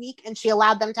last week, and she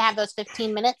allowed them to have those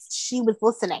 15 minutes. She was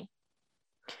listening.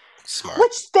 Smart.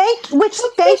 Which thank you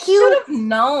should have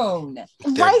known,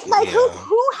 right? Like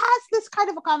who has this kind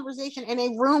of a conversation in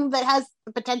a room that has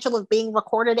the potential of being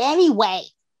recorded anyway?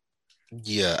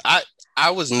 Yeah, I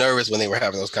was nervous when they were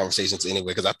having those conversations anyway,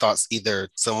 because I thought either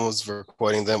someone was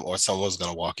recording them or someone was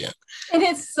going to walk in. And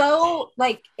it's so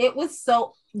it was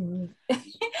so and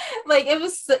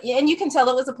you can tell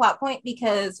it was a plot point,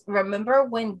 because remember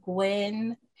when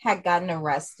Gwen had gotten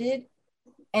arrested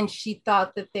and she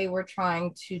thought that they were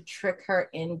trying to trick her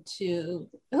into,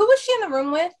 who was she in the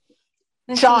room with?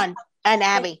 And Sean and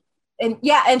Abby.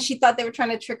 And she thought they were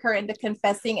trying to trick her into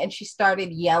confessing, and she started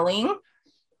yelling.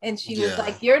 And she was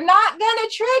like, "You're not gonna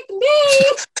trick me."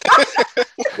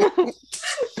 So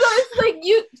it's like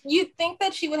you think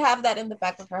that she would have that in the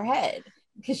back of her head,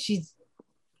 because she's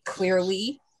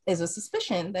clearly is a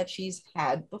suspicion that she's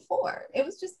had before. It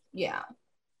was just, it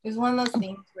was one of those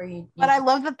things where you But I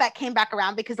love that came back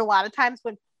around, because a lot of times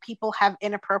when people have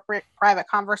inappropriate private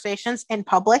conversations in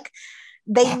public,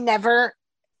 they never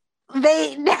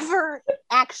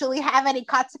actually have any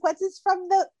consequences from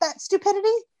that stupidity.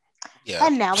 Yeah.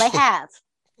 And now they have.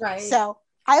 Right. So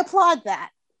I applaud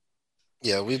that.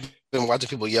 Yeah, we've been watching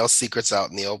people yell secrets out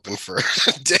in the open for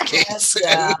decades.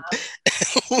 Yeah.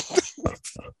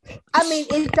 I mean,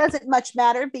 it doesn't much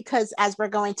matter, because as we're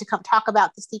going to come talk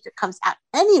about, the secret comes out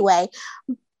anyway.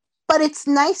 But it's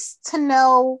nice to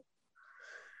know,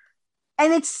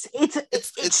 and it's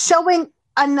showing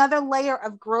another layer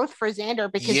of growth for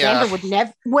Xander, because Xander would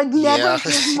never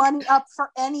give money up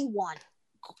for anyone.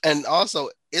 And also,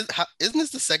 isn't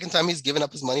this the second time he's given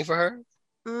up his money for her?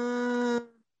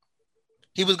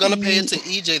 He was going to pay it to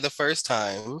EJ the first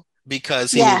time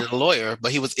because he needed a lawyer,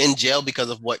 but he was in jail because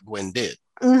of what Gwen did.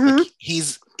 Mm-hmm. Like,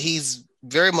 he's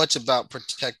very much about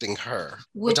protecting her,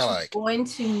 which I like. Going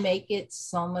to make it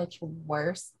so much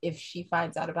worse if she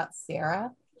finds out about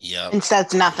Sarah. Yeah, and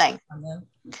says nothing.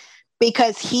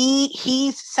 Because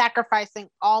he's sacrificing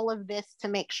all of this to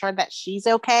make sure that she's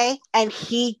okay, and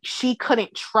she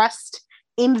couldn't trust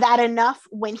in that enough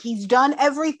when he's done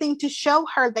everything to show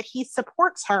her that he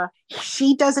supports her.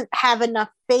 She doesn't have enough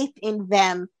faith in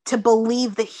them to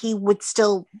believe that he would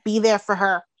still be there for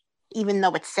her, even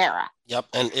though it's Sarah. Yep,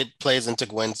 and it plays into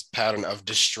Gwen's pattern of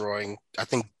destroying. I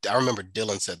remember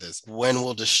Dylan said this. Gwen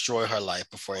will destroy her life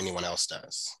before anyone else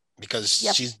does. Because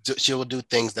she will do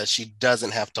things that she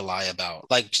doesn't have to lie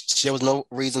about. Like, there was no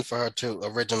reason for her to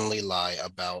originally lie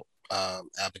about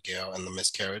Abigail and the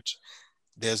miscarriage.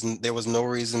 There's going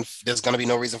to be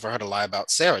no reason for her to lie about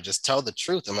Sarah. Just tell the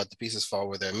truth and let the pieces fall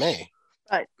where they may.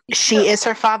 But she is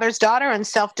her father's daughter, and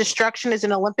self-destruction is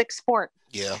an Olympic sport.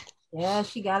 Yeah. Yeah,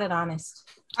 she got it honest.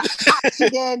 She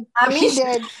did. I mean, she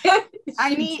did.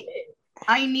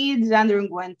 I need Xander and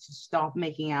Gwen to stop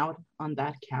making out on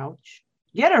that couch.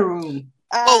 Get a room.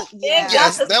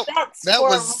 Yes, that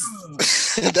was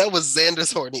that was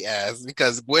Xander's horny ass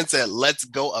because Gwen said, "Let's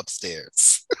go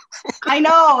upstairs." I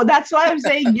know. That's why I'm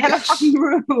saying get a fucking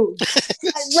room.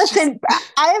 Listen,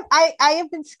 I have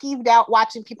been skeeved out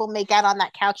watching people make out on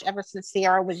that couch ever since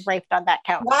Sierra was raped on that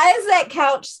couch. Why is that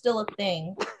couch still a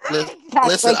thing?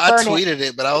 Listen, I tweeted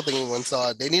it, but I don't think anyone saw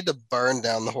it. They need to burn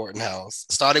down the Horton house,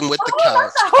 starting with the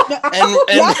couch, and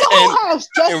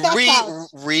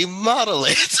remodel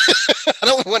it. I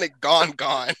don't want it gone.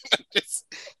 Just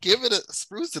give it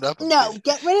spruce it up. No,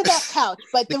 get rid of that couch.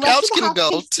 But the couch rest of the can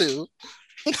go too.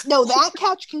 No, that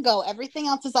couch can go. Everything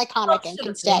else is iconic and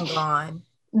can stay. Gone.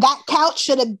 That couch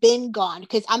should have been gone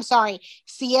because I'm sorry,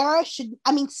 Sierra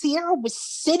was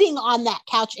sitting on that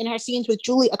couch in her scenes with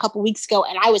Julie a couple weeks ago,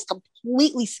 and I was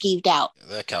completely skeeved out.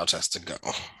 That couch has to go.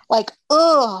 Like,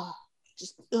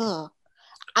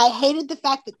 I hated the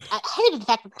fact that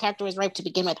the character was raped to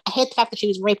begin with. I hate the fact that she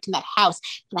was raped in that house,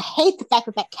 and I hate the fact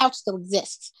that that couch still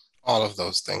exists. All of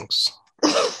those things.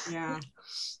 Yeah.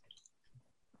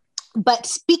 But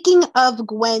speaking of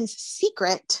Gwen's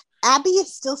secret, Abby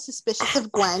is still suspicious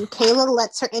of Gwen. Kayla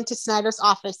lets her into Snyder's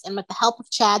office, and with the help of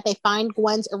Chad, they find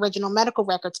Gwen's original medical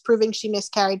records proving she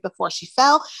miscarried before she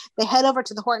fell. They head over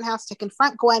to the Horton house to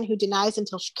confront Gwen, who denies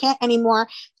until she can't anymore.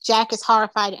 Jack is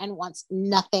horrified and wants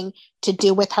nothing to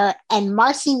do with her. And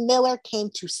Marcy Miller came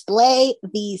to slay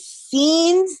these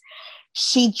scenes.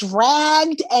 She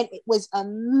dragged, and it was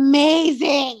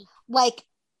amazing. Like,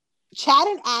 Chad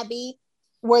and Abby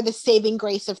were the saving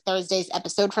grace of Thursday's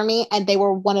episode for me, and they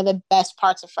were one of the best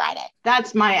parts of Friday.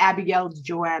 That's my Abigail's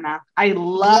Joanna. Yes,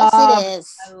 it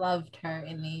is. I loved her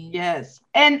in these. Yes.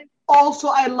 And also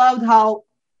I loved how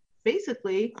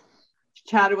basically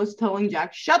Chad was telling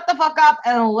Jack, shut the fuck up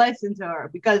and listen to her,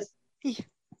 because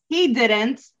he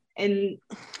didn't. And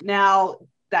now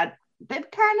that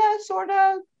kind of sort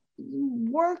of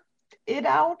worked it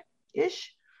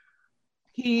out-ish.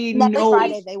 He knows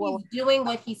Friday they will doing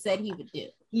what he said he would do.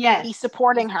 Yes. He's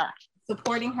supporting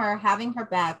her, having her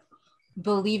back,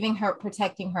 believing her,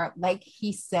 protecting her, like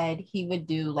he said he would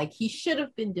do, like he should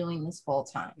have been doing this full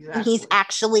time. Exactly. And he's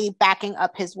actually backing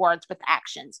up his words with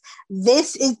actions.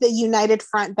 This is the united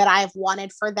front that I've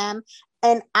wanted for them.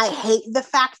 And I hate the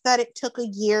fact that it took a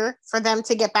year for them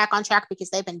to get back on track,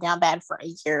 because they've been down bad for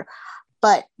a year.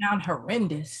 But down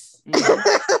horrendous. But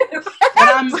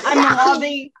I'm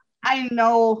loving. I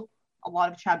know a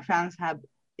lot of Chad fans have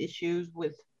issues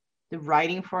with the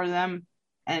writing for them,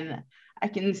 and I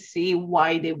can see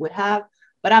why they would have,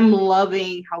 but I'm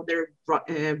loving how they're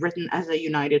written as a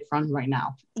united front right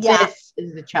now. Yeah. This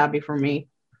is the Chabby for me.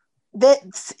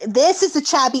 This is a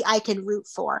Chabby I can root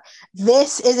for.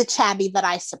 This is a Chabby that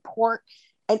I support.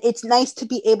 And it's nice to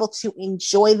be able to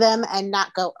enjoy them and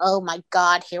not go, oh my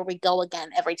God, here we go again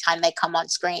every time they come on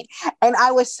screen. And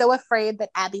I was so afraid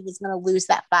that Abby was going to lose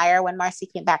that fire when Marcy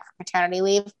came back from maternity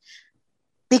leave,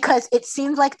 because it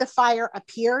seemed like the fire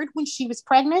appeared when she was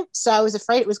pregnant. So I was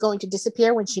afraid it was going to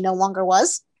disappear when she no longer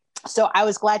was. So I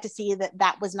was glad to see that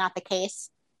that was not the case.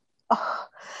 Oh.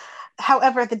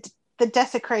 However, the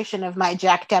desecration of my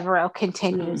Jack Devereaux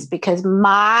continues, because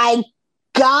my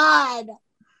God,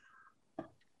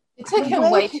 it took him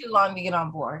way too long to get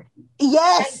on board.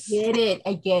 Yes.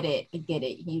 I get it.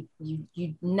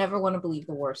 You never want to believe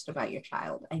the worst about your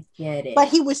child. I get it. But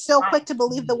he was so quick to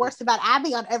believe the worst about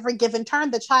Abby on every given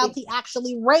turn, the child he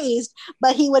actually raised,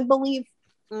 but he would believe,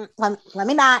 let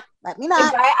me not.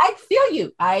 I feel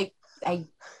you. I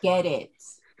get it.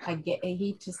 I get it.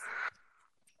 He just,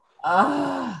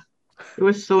 it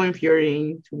was so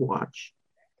infuriating to watch.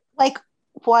 Like,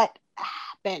 what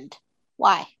happened?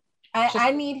 Why?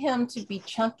 I need him to be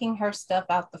chunking her stuff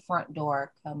out the front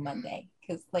door come Monday,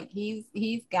 because like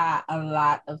he's got a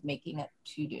lot of making up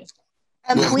to do.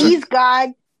 And please,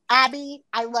 God, Abby,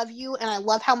 I love you, and I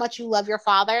love how much you love your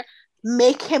father.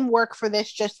 Make him work for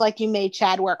this just like you made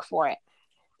Chad work for it.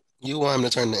 You want him to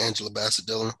turn to Angela Bassett,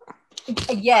 Dylan?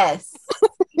 Yes.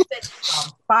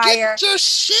 On fire. Get your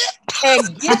shit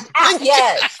and get out.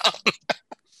 Yes.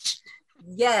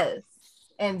 Yes.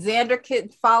 And Xander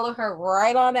could follow her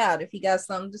right on out if he got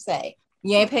something to say.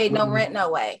 You ain't paid no rent, no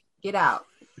way. Get out.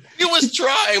 He was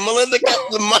trying. Melinda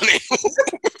got the money.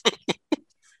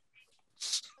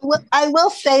 Well, I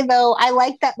will say though, I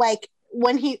like that. Like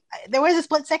when there was a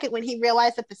split second when he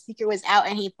realized that the secret was out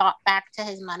and he thought back to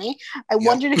his money. I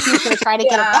wondered if he was going to try to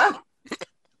get it back.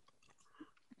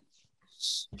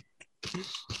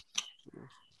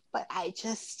 But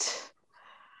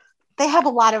they have a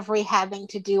lot of rehabbing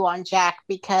to do on Jack,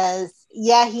 because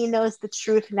yeah, he knows the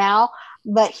truth now,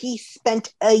 but he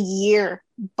spent a year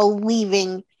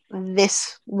believing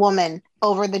this woman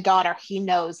over the daughter he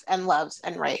knows and loves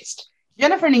and raised.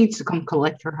 Jennifer needs to come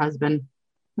collect her husband.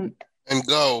 And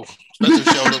go. Especially if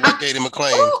she don't look like Katie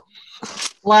McLean.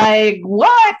 Like,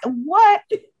 what? What?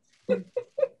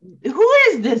 Who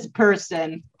is this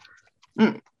person?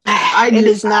 It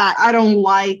is not. I don't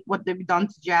like what they've done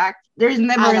to Jack. There's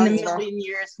never in a either. million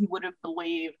years he would have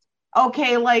believed.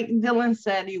 Okay, like Dylan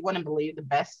said, you want to believe the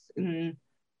best in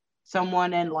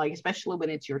someone, and like especially when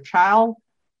it's your child.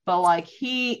 But like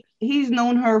he's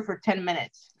known her for 10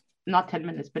 minutes. Not 10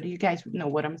 minutes, but you guys know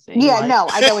what I'm saying. Yeah, like, no,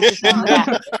 I know what you're saying.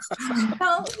 Yeah.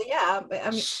 No, yeah, but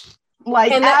I mean,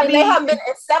 like and Abby, they have been,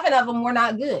 and 7 of them were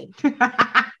not good.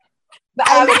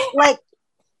 But Like,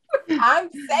 I'm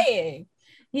saying,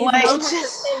 he's Like, known her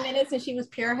for 10 minutes, and she was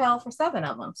pure hell for 7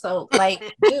 of them. So, like,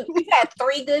 dude, we've had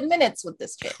 3 good minutes with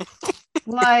this chick.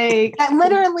 like that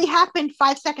literally happened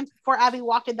 5 seconds before Abby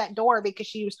walked in that door because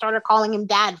she started calling him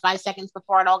dad 5 seconds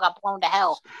before it all got blown to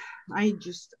hell. I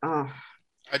just I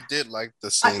did like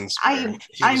the scenes where he was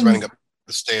I'm- running up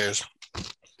the stairs.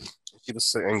 He was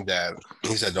saying that.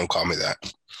 He said, "Don't call me that."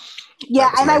 Yeah,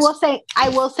 That was and nice. I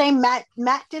will say Matt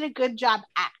did a good job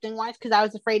acting wise, because I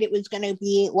was afraid it was going to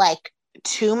be like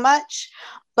too much,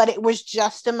 but it was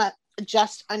just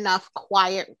enough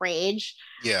quiet rage.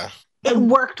 Yeah. It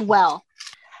worked well.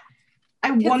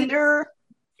 I wonder.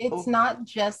 It's not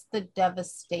just the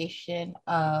devastation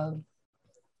of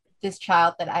this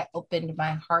child that I opened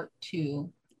my heart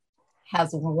to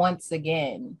has once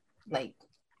again like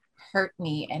hurt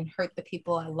me and hurt the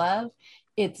people I love.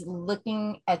 It's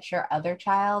looking at your other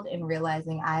child and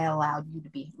realizing I allowed you to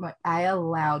be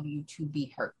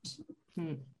hurt.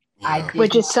 Yeah.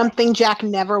 Which is something Jack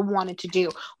never wanted to do.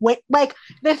 Like,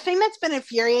 the thing that's been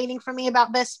infuriating for me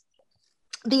about this,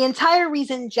 the entire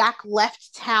reason Jack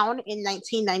left town in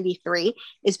 1993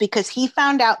 is because he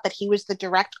found out that he was the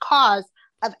direct cause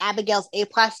of Abigail's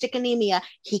aplastic anemia.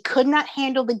 He could not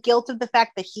handle the guilt of the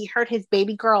fact that he hurt his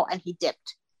baby girl, and he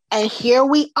dipped. And here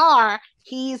we are.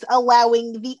 He's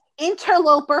allowing the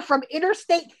interloper from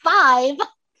Interstate 5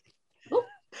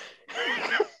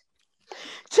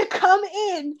 to come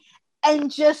in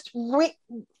and just wreak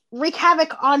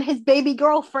havoc on his baby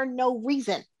girl for no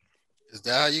reason. Is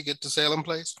that how you get to Salem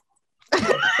Place?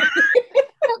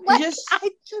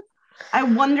 I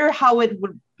wonder how it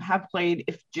would have played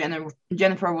if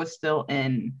Jennifer was still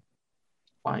in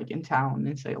town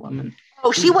in Salem. And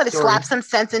she would have slapped some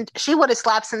sense into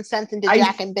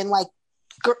Jack and been like,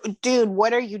 dude,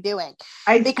 what are you doing?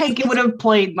 I think it would have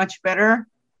played much better.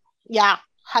 Yeah,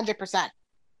 100%.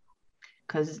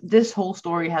 Because this whole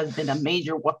story has been a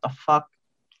major what the fuck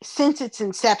since its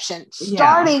inception,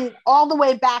 starting all the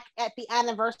way back at the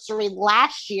anniversary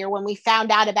last year when we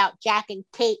found out about Jack and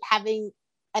Kate having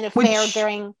an affair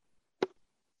during.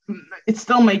 It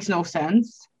still makes no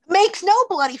sense. Makes no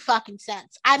bloody fucking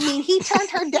sense. I mean, he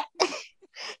turned her down.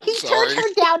 Turned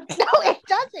her down. No, it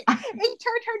doesn't. He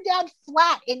turned her down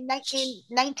flat in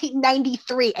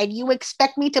 1993, and you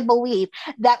expect me to believe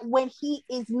that when he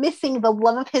is missing the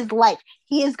love of his life,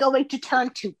 he is going to turn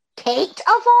to Kate of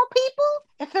all people?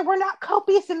 If there were not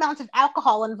copious amounts of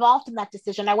alcohol involved in that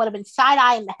decision, I would have been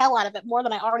side-eyeing the hell out of it more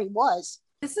than I already was.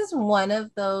 This is one of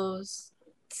those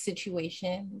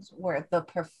situations where the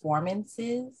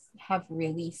performances have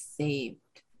really saved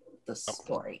the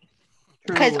story.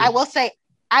 Because I will say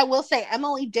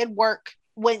Emily did work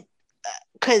when,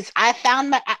 because I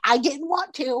found I didn't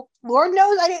want to. Lord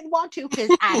knows I didn't want to, because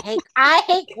I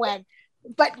hate Gwen.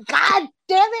 But god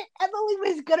damn it, Emily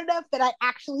was good enough that I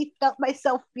actually felt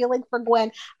myself feeling for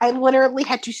Gwen. I literally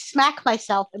had to smack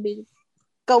myself and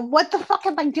go, what the fuck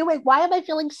am I doing? Why am I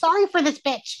feeling sorry for this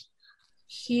bitch?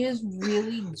 She is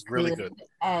really good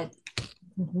at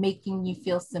making you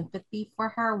feel sympathy for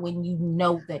her when you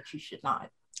know that you should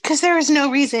not. Because there is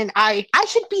no reason I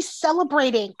should be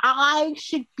celebrating. I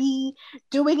should be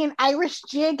doing an Irish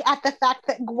jig at the fact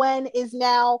that Gwen is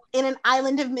now in an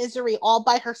island of misery all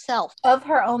by herself. Of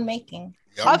her own making.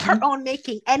 Yep. Of her own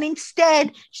making. And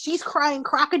instead, she's crying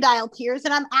crocodile tears,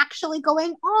 and I'm actually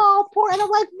going, oh, poor. And I'm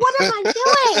like, what am I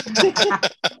doing?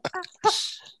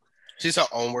 She's her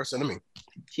own worst enemy.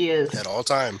 She is. At all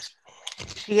times.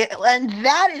 And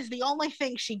that is the only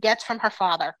thing she gets from her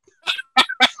father.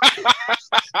 I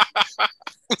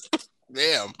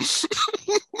Damn.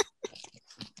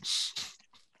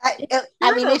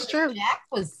 mean, it's true. Jack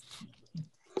was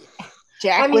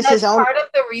his own. Part of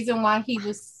the reason why he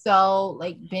was so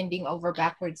bending over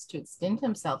backwards to extend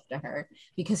himself to her,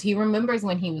 because he remembers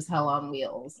when he was hell on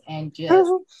wheels and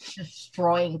just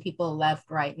destroying people left,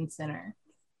 right, and center.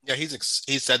 Yeah, he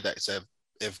said that. He said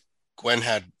if Gwen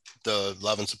had the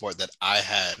love and support that I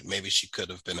had, maybe she could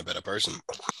have been a better person.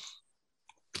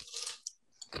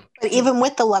 But even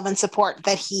with the love and support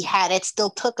that he had, it still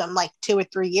took him like 2 or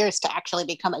 3 years to actually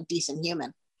become a decent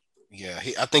human. Yeah,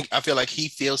 I feel like he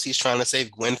feels he's trying to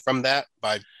save Gwen from that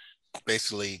by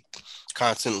basically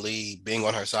constantly being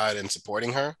on her side and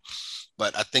supporting her.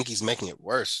 But I think he's making it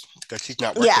worse because she's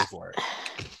not working for it.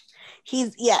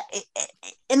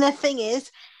 And the thing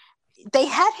is, they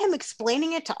had him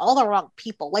explaining it to all the wrong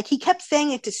people. Like he kept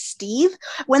saying it to Steve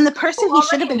when the person he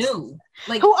should have been who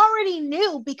already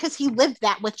knew because he lived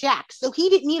that with Jack. So he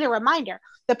didn't need a reminder.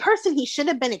 The person he should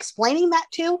have been explaining that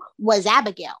to was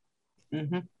Abigail.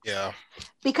 Mm-hmm. Yeah.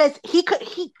 Because he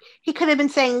could have been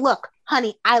saying, look,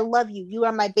 honey, I love you. You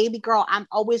are my baby girl. I'm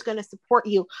always going to support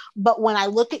you. But when I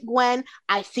look at Gwen,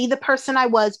 I see the person I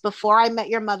was before I met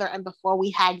your mother and before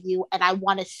we had you. And I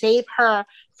want to save her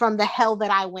from the hell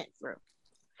that I went through.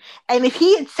 And if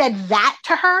he had said that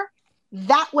to her,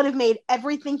 that would have made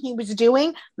everything he was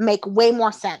doing make way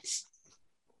more sense.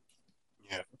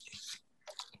 Yeah.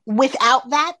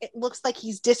 Without that, it looks like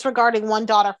he's disregarding one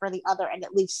daughter for the other, and it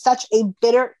leaves such a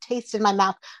bitter taste in my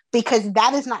mouth because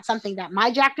that is not something that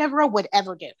my Jack Devereaux would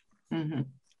ever do. Mm-hmm.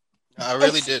 I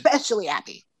really did. Especially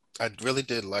Abby. I really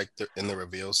did like in the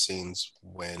reveal scenes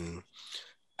when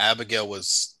Abigail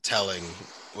was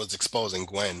exposing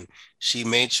Gwen. She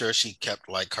made sure she kept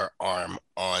like her arm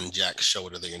on Jack's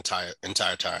shoulder the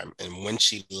entire time, and when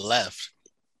she left,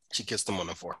 she kissed him on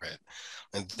the forehead.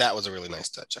 And that was a really nice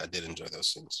touch. I did enjoy those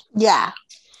scenes. Yeah.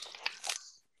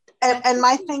 And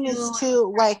my thing is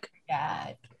too, like,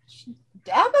 God,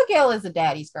 Abigail is a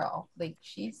daddy's girl. Like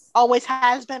she's always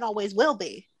has been, always will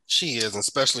be. She is,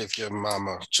 especially if your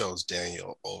mama chose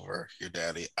Daniel over your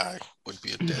daddy. I would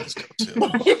be a daddy's girl too.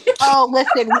 Oh,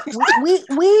 listen,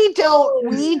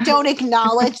 we don't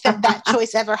acknowledge that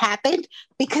choice ever happened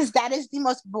because that is the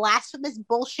most blasphemous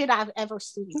bullshit I've ever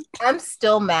seen. I'm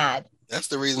still mad. That's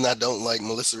the reason I don't like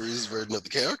Melissa Reeves' version of the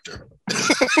character.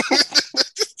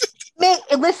 Man,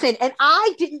 listen, and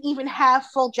I didn't even have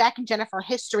full Jack and Jennifer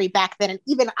history back then, and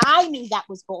even I knew that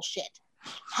was bullshit.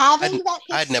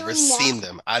 I'd never seen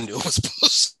them. I knew it was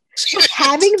bullshit.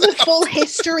 Having the full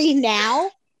history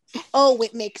now,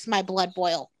 it makes my blood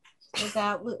boil.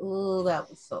 That was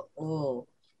so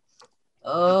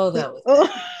that was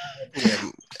yeah,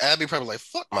 Abby probably like,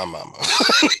 fuck my mama.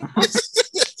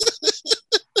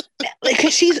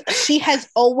 Because she has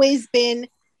always been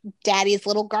daddy's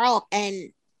little girl,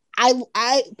 and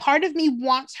I part of me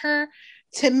wants her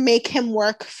to make him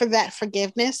work for that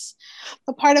forgiveness,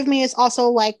 but part of me is also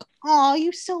like, oh,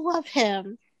 you still love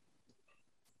him.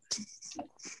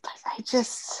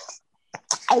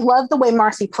 I love the way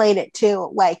Marcy played it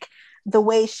too, like the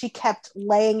way she kept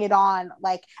laying it on,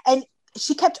 like, and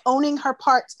she kept owning her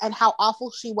parts and how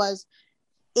awful she was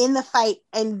in the fight,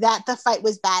 and that the fight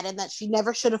was bad and that she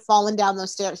never should have fallen down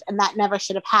those stairs and that never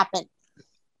should have happened.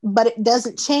 But it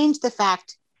doesn't change the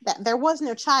fact that there was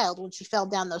no child when she fell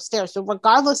down those stairs. So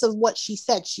regardless of what she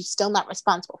said, she's still not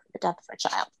responsible for the death of her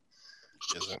child.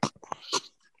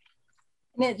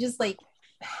 And it just like,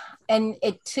 and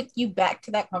it took you back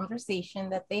to that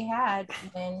conversation that they had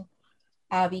when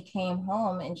Abby came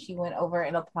home and she went over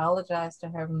and apologized to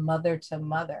her mother to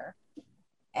mother.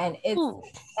 And it's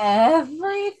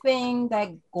everything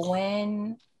that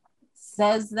Gwen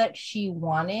says that she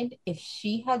wanted. If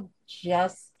she had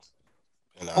just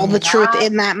all the truth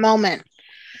in that moment,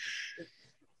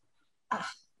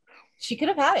 she could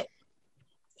have had it.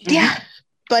 Yeah,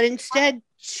 but instead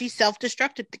she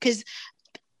self-destructed because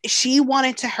she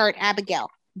wanted to hurt Abigail.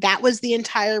 That was the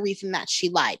entire reason that she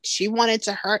lied. She wanted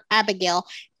to hurt Abigail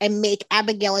and make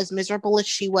Abigail as miserable as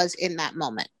she was in that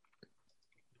moment.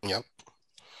 Yep.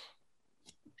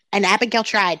 And Abigail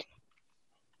tried.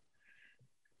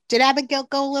 Did Abigail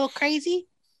go a little crazy?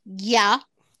 Yeah.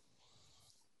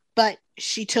 But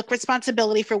she took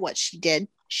responsibility for what she did.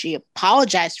 She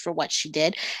apologized for what she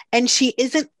did. And she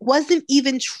wasn't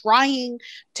even trying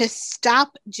to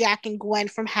stop Jack and Gwen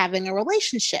from having a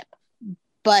relationship.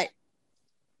 But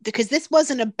because this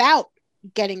wasn't about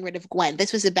getting rid of Gwen.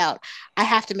 This was about, I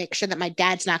have to make sure that my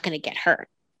dad's not going to get hurt.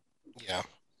 Yeah.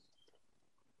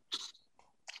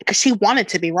 Because she wanted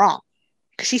to be wrong.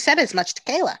 Because she said as much to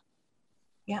Kayla.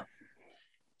 Yeah.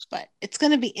 But it's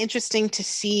going to be interesting to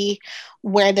see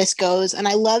where this goes. And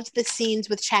I loved the scenes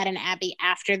with Chad and Abby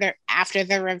after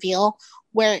the reveal,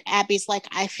 where Abby's like,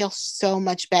 I feel so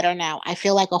much better now. I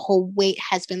feel like a whole weight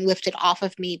has been lifted off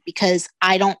of me because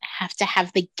I don't have to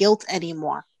have the guilt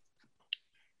anymore.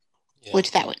 Yeah.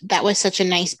 Which that was such a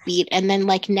nice beat. And then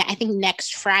like I think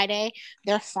next Friday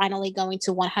they're finally going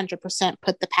to 100%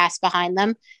 put the past behind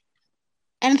them.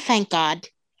 And thank God,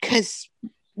 because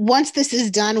once this is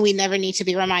done, we never need to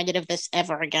be reminded of this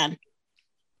ever again.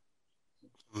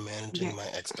 Managing my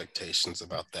expectations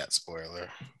about that spoiler.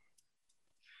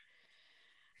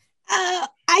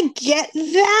 I get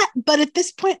that, but at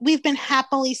this point, we've been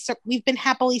happily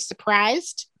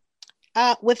surprised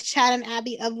with Chad and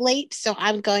Abby of late. So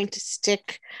I'm going to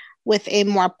stick with a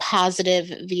more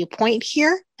positive viewpoint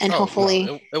here, and hopefully,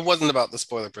 no, it wasn't about the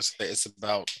spoiler per se. It's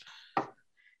about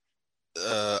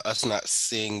us not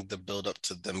seeing the build up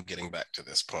to them getting back to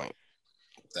this point.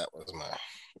 That was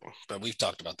but we've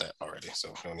talked about that already,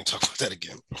 so I don't need to talk about that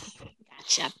again.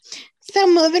 Gotcha. So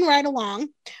moving right along,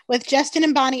 with Justin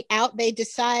and Bonnie out, they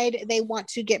decide they want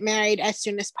to get married as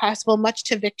soon as possible, much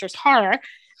to Victor's horror.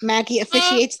 Maggie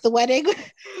officiates the wedding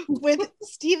with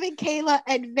Stephen, Kayla,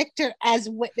 and Victor as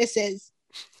witnesses.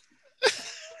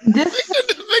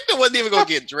 Victor wasn't even going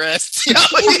to get dressed.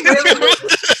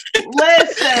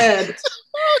 Listen.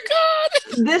 Oh, God.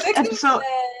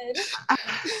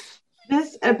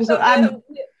 This episode,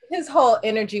 his whole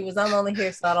energy was, I'm only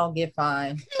here so I don't get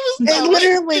fined. And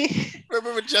literally,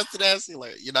 remember Justin asked me,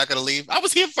 like, you're not gonna leave? I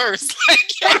was here first. when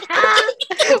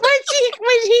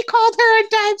he called her a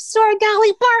dime store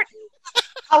Dolly Parton.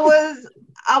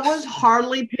 I was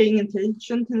hardly paying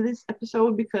attention to this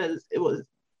episode because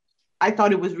I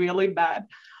thought it was really bad.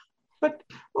 But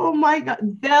oh my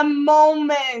God, the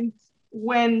moment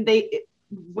when they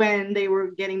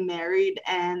were getting married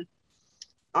and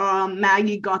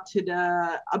Maggie got to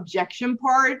the objection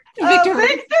part. Victor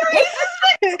raised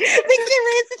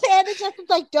his hand and Justin's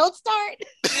like, "Don't start."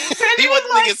 He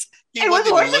wasn't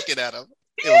even looking at him.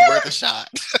 It was worth a shot.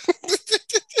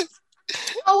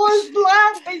 I was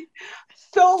laughing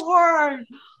so hard.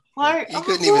 Like, he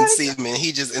couldn't even see me.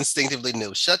 He just instinctively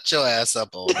knew. Shut your ass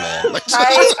up, old man. Like,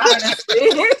 right,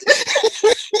 honestly.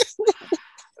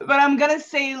 But I'm gonna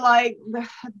say, like,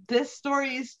 this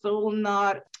story is still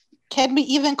not. Can we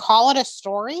even call it a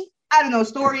story? I don't know,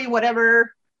 story,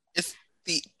 whatever. It's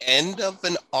the end of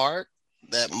an arc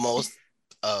that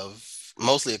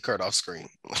mostly occurred off screen.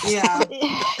 Yeah.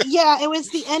 Yeah, it was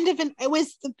the end of it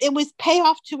was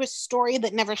payoff to a story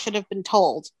that never should have been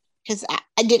told. Because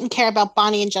I didn't care about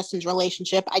Bonnie and Justin's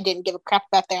relationship. I didn't give a crap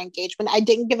about their engagement. I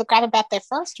didn't give a crap about their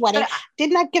first wedding.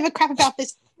 Did not give a crap about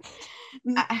this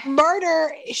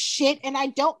murder shit, and I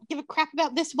don't give a crap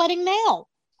about this wedding now.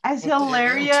 As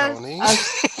hilarious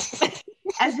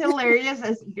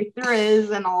as Victor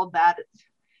is and all that,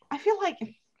 I feel like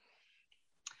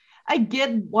I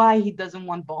get why he doesn't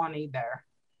want Bonnie there.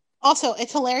 Also,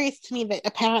 it's hilarious to me that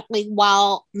apparently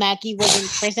while Maggie was in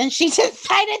prison, she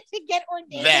decided to get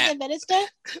ordained as a minister.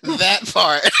 That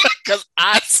part, because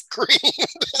I screamed. I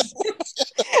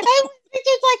was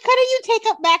just like, couldn't you take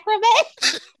up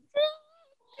macrame?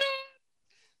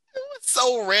 It was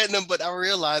so random, but I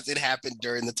realized it happened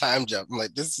during the time jump. I'm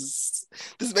like, this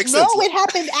makes sense. No, it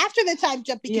happened after the time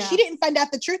jump because she didn't find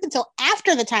out the truth until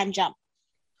after the time jump.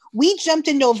 We jumped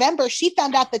in November. She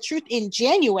found out the truth in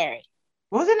January.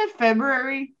 Wasn't it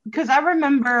February? Because I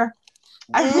remember.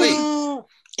 It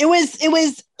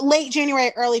was late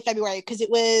January, early February. Because it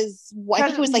was, I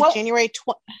think it was like January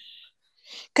 20.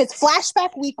 Because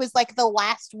flashback week was like the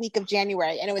last week of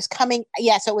January, and it was coming.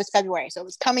 Yeah, so it was February. So it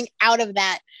was coming out of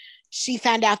that. She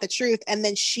found out the truth, and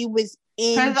then she was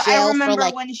in jail. I remember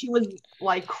when she was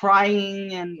like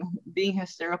crying and being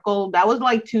hysterical. That was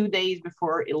like 2 days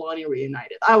before Ilani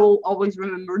reunited. I will always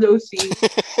remember those scenes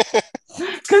because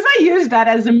I used that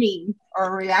as a meme or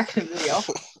a reaction video.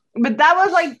 But that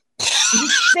was like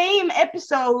the same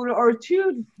episode or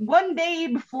 1 day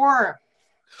before.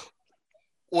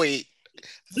 Wait.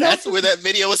 That's where that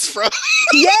video was from.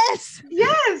 Yes.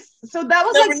 So that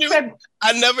was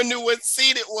I never knew what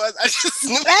scene it was. I just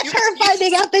knew that's her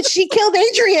finding out that she killed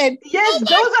Adrian. Yes,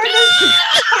 those are the.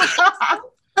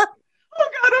 Oh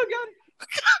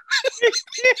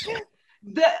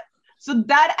God. So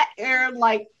that aired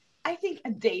like I think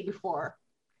a day before.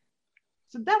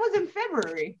 So that was in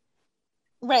February.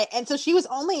 Right, and so she was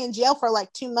only in jail for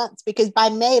like 2 months because by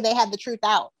May they had the truth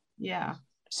out. Yeah.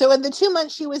 So in the 2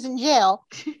 months she was in jail,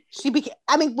 she became,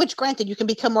 which granted, you can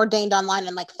become ordained online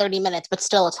in like 30 minutes, but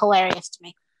still it's hilarious to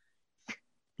me.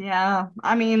 Yeah.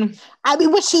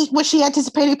 Was she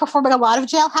anticipating performing a lot of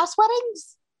jailhouse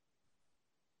weddings?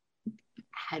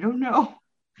 I don't know.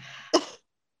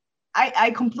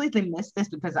 I completely missed this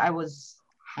because I was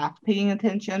half paying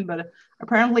attention, but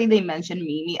apparently they mentioned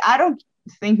Mimi. I don't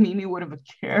think Mimi would have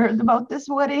cared about this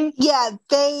wedding. Yeah,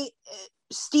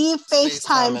 Steve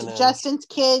FaceTimed Justin's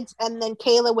kids, and then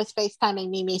Kayla was FaceTiming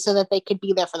Mimi so that they could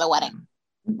be there for the wedding.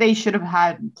 They should have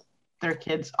had their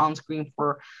kids on screen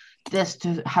for this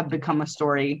to have become a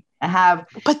story.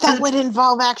 But that would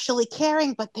involve actually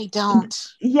caring, but they don't.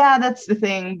 Yeah, that's the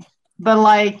thing. But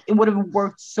like, it would have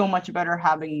worked so much better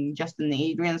having Justin and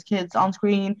Adrian's kids on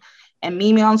screen and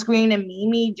Mimi on screen, and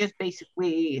Mimi just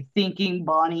basically thinking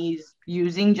Bonnie's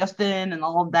using Justin and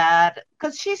all of that,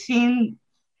 because she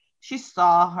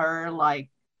saw her like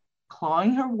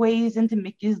clawing her ways into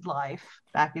Mickey's life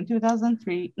back in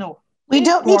 2003. No, we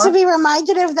don't need to be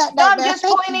reminded of that. No, I'm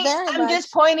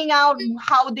just pointing out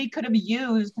how they could have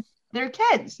used their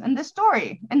kids in the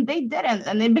story, and they didn't,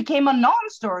 and it became a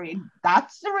non-story.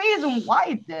 That's the reason why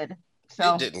it did.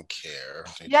 So they didn't care.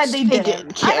 They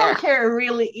didn't care. I don't care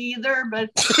really either, but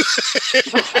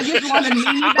I just want to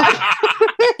mean that.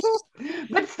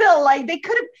 But still, like, they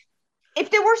could have, if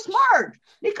they were smart,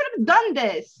 they could have done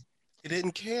this. They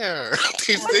didn't care.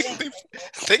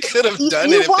 They could have done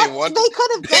it if they wanted. They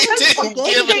could have done it. They didn't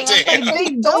give a damn.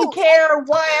 They don't care.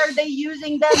 Why are they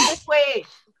using them this way?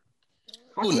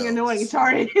 Fucking annoying.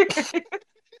 Sorry.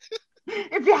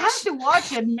 If you have to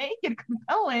watch it, make it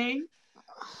compelling.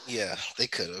 Yeah, they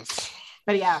could have.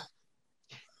 But yeah.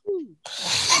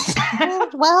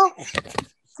 Well,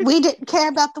 we didn't care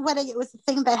about the wedding. It was the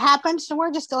thing that happened, so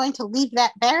we're just going to leave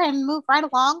that there and move right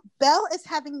along. Belle is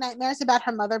having nightmares about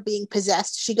her mother being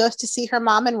possessed. She goes to see her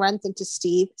mom and runs into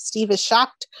Steve. Steve is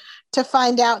shocked to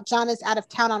find out John is out of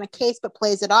town on a case, but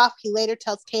plays it off. He later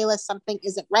tells Kayla something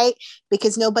isn't right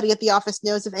because nobody at the office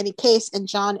knows of any case, and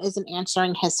John isn't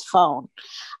answering his phone.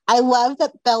 I love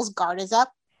that Belle's guard is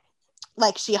up.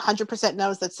 Like, she 100%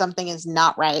 knows that something is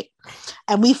not right.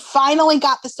 And we finally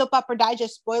got the Soap Opera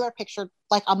Digest spoiler picture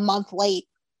like a month late.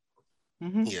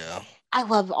 Mm-hmm. Yeah. I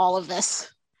love all of this.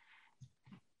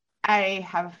 I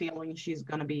have a feeling she's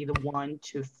going to be the one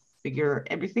to figure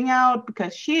everything out,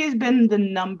 because she's been the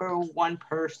number one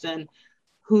person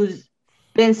who's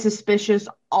been suspicious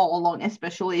all along,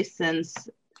 especially since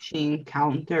she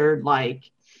encountered like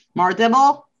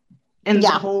Daredevil in the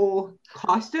whole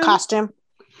costume.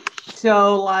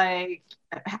 So like,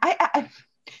 I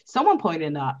someone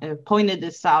pointed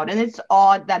this out, and it's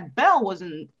odd that Belle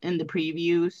wasn't in the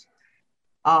previews,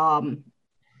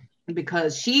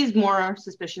 because she's more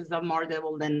suspicious of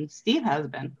Daredevil than Steve has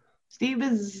been. Steve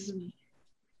is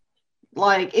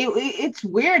like, it's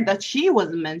weird that she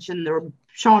wasn't mentioned, or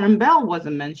Sean and Belle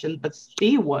wasn't mentioned, but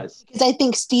Steve was. Because I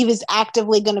think Steve is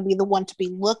actively going to be the one to be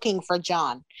looking for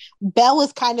John. Belle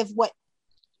is kind of what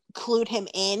clued him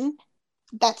in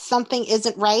that something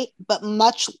isn't right, but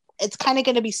it's kind of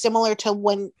going to be similar to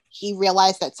when he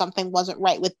realized that something wasn't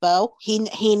right with Bo.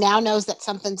 He now knows that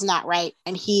something's not right,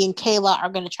 and he and Kayla are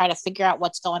going to try to figure out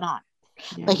what's going on.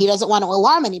 Yeah. But he doesn't want to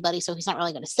alarm anybody, so he's not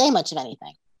really going to say much of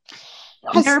anything.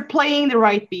 They're playing the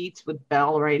right beats with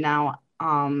Belle right now.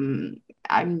 I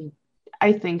don't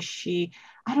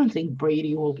think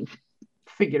Brady will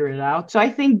figure it out. So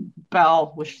I think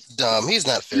Belle was dumb. He's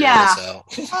not figuring this out.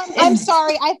 I'm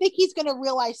sorry. I think he's going to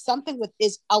realize something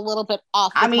is a little bit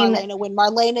off with Marlena when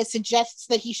Marlena suggests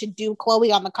that he should do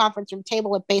Chloe on the conference room table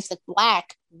with basic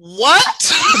black.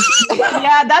 What?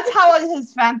 Yeah, that's how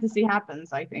his fantasy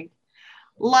happens, I think.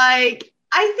 Like,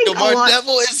 I think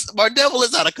Daredevil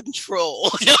is out of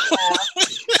control. Did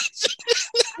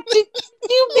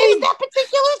you read that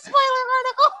particular spoiler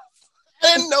article?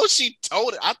 I didn't know she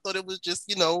told it. I thought it was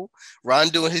just, Ron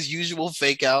doing his usual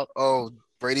fake out. Oh,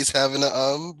 Brady's having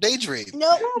a daydream.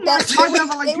 No,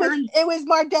 it was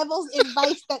Daredevil's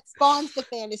advice that spawns the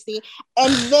fantasy.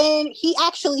 And then he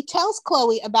actually tells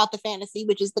Chloe about the fantasy,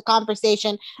 which is the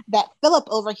conversation that Philip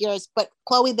overhears. But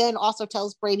Chloe then also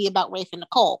tells Brady about Rafe and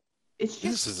Nicole. This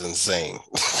is insane.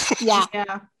 Yeah.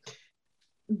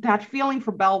 That feeling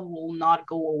for Belle will not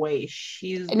go away.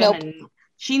 She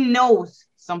knows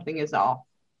something is off.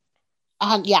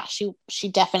 Yeah, she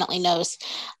definitely knows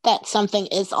that something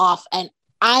is off, and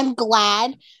I'm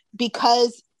glad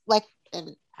because, like,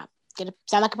 and I'm gonna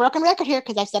sound like a broken record here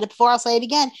because I've said it before, I'll say it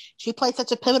again. She played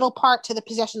such a pivotal part to the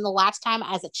possession the last time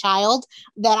as a child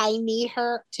that I need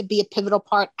her to be a pivotal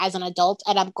part as an adult,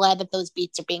 and I'm glad that those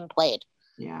beats are being played.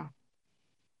 Yeah.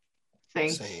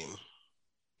 Same.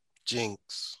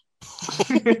 Jinx.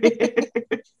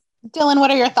 Dylan,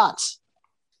 what are your thoughts?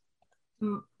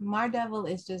 Daredevil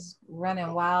is just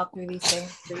running wild through these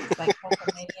things like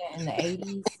Hulkamania in the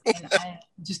 80s, and I'm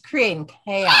just creating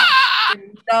chaos for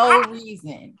no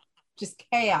reason. Just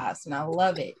chaos, and I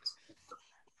love it.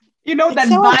 That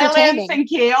so violence and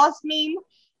chaos meme?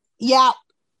 Yeah.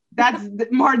 That's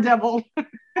Daredevil.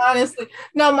 Honestly.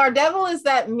 No, Daredevil is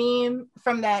that meme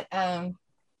from that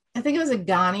I think it was a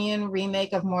Ghanaian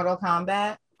remake of Mortal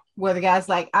Kombat where the guy's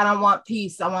like, I don't want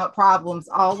peace, I want problems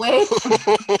always. That's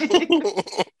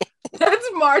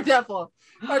Mardevil.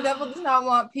 Mardevil does not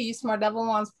want peace. Mardevil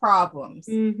wants problems.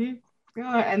 Mm-hmm.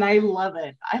 Yeah, and I love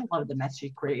it. I love the mess she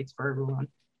creates for everyone.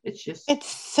 It's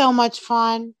so much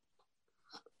fun.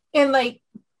 And like,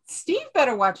 Steve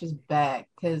better watch his back,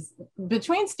 because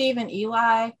between Steve and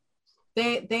Eli,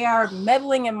 they are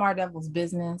meddling in Mardevil's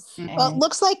business. Well, it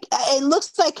looks like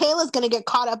Kayla's gonna get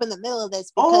caught up in the middle of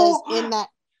this because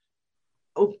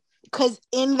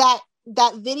in that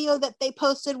video that they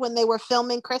posted when they were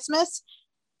filming Christmas,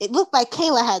 it looked like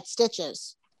Kayla had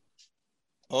stitches.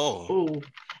 Oh.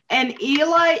 And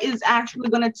Eli is actually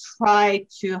gonna try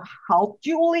to help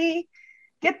Julie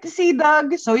get to see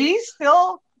Doug. So he's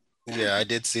still. Yeah, I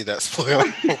did see that spoiler.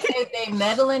 They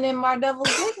meddling in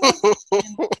Mardevil's business.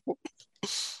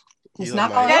 It's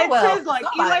not going to well. It's like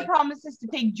Eli promises to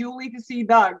take Julie to see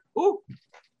Doug. Ooh,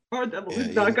 Mardevil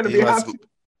is not going to be happy.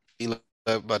 Eli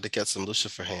about to get some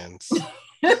Lucifer hands.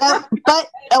 But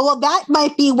that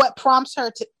might be what prompts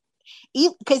her to,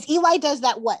 because Eli does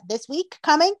that this week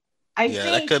coming? I think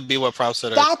that could be what prompts her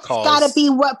to That's got to be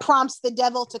what prompts the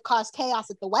devil to cause chaos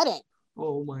at the wedding.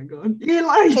 Oh my God,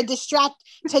 Eli! To distract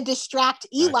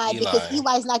Eli because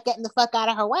Eli's not getting the fuck out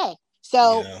of her way.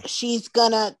 So she is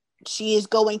going to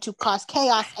cause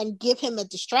chaos and give him a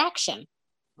distraction.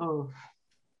 Oh,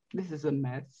 this is a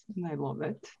mess, and I love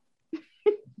it.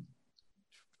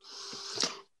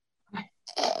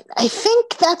 I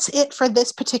think that's it for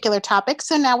this particular topic.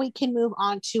 So now we can move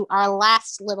on to our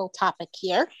last little topic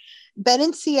here. Ben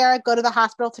and Sierra go to the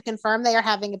hospital to confirm they are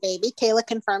having a baby. Kayla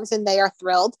confirms and they are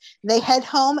thrilled. They head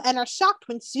home and are shocked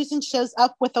when Susan shows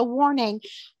up with a warning.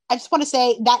 I just want to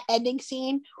say that ending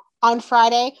scene on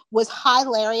Friday was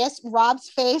hilarious. Rob's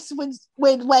face when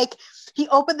like he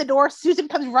opened the door, Susan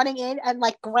comes running in and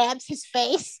like grabs his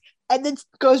face and then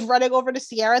goes running over to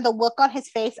Sierra. The look on his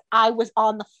face, I was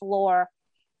on the floor,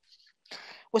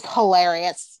 was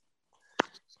hilarious.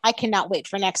 I cannot wait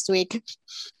for next week.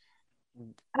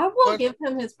 I will give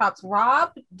him his props.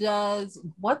 Rob does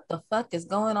what the fuck is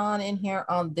going on in here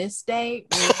on this day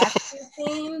reaction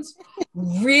scenes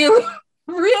really,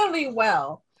 really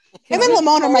well. Him and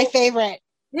Lamone are my favorite.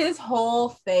 His whole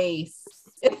face,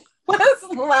 it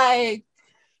was like,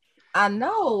 I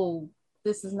know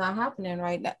this is not happening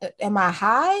right now. Am I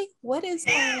high? What is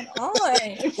going on?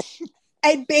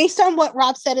 And based on what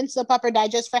Rob said in Soap Opera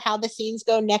Digest for how the scenes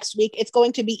go next week, it's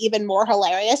going to be even more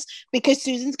hilarious because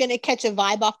Susan's going to catch a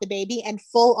vibe off the baby and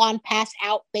full on pass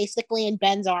out basically in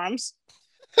Ben's arms.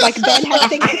 Like Ben has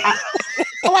to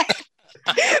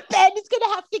Ben is going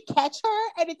to have to catch her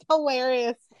and it's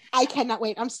hilarious. I cannot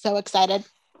wait. I'm so excited.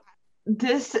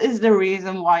 This is the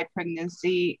reason why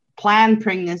planned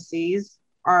pregnancies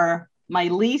are my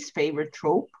least favorite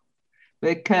trope,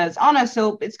 because on a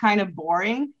soap, it's kind of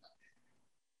boring.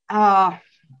 And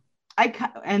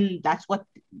that's what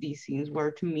these scenes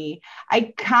were to me.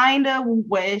 I kind of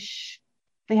wish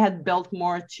they had built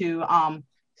more to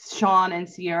Sean and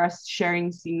Sierra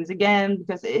sharing scenes again,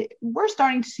 because we're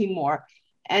starting to see more,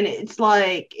 and it's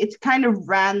like it's kind of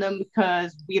random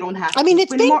because we don't have. I mean,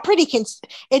 it's been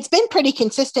pretty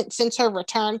consistent since her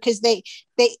return, because they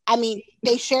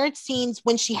shared scenes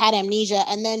when she had amnesia,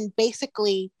 and then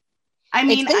basically. I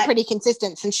mean, it's been pretty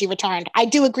consistent since she returned. I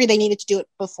do agree they needed to do it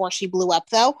before she blew up,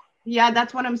 though. Yeah,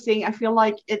 that's what I'm saying. I feel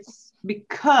like it's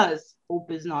because Hope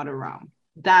is not around.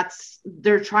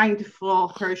 They're trying to fill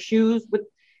her shoes with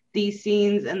these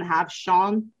scenes and have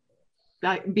Sean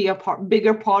be a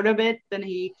bigger part of it than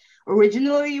he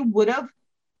originally would have.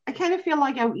 I kind of feel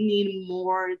like I would need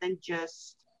more than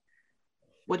just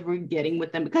what we're getting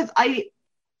with them, because I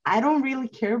don't really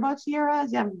care about Sierra,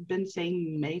 as I've been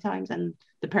saying many times, and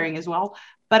the pairing as well.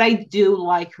 But I do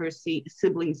like her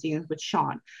sibling scenes with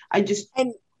Sean. I just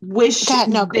wish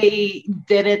they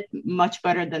did it much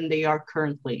better than they are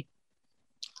currently.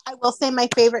 I will say my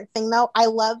favorite thing though, I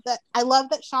love that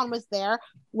Sean was there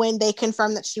when they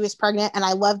confirmed that she was pregnant, and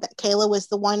I love that Kayla was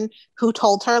the one who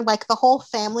told her, like the whole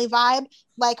family vibe,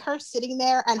 like her sitting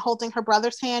there and holding her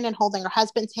brother's hand and holding her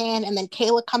husband's hand, and then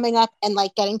Kayla coming up and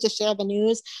like getting to share the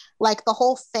news, like the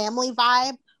whole family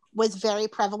vibe was very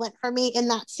prevalent for me in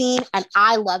that scene, and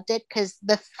I loved it because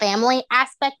the family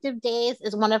aspect of Days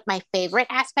is one of my favorite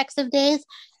aspects of Days,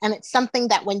 and it's something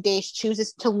that when Days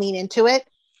chooses to lean into it,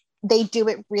 they do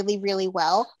it really, really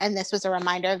well. And this was a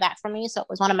reminder of that for me. So it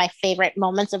was one of my favorite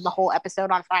moments of the whole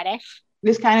episode on Friday.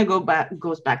 This kind of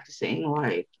goes back to saying,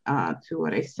 like, to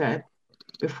what I said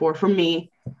before. For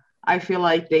me, I feel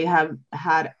like they have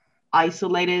had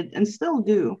isolated, and still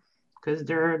do, because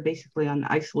they're basically on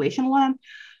isolation land,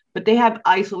 but they have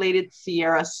isolated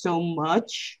Sierra so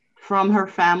much from her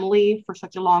family for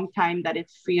such a long time that it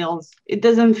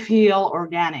doesn't feel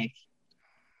organic.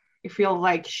 It feels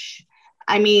like,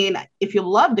 I mean, if you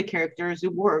love the characters,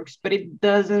 it works, but it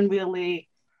doesn't really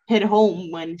hit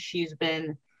home when she's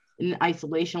been in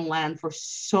isolation land for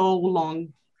so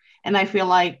long. And I feel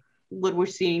like what we're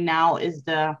seeing now is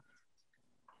the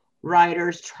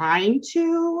writers trying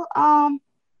to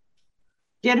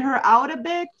get her out a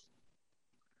bit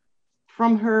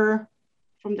from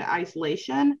the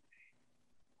isolation.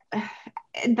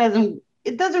 It doesn't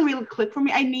really click for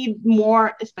me. I need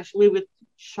more, especially with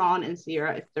Sean and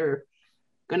Sierra, if they're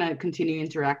gonna continue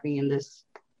interacting in this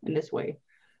way.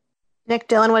 Nick,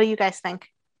 Dylan, what do you guys think?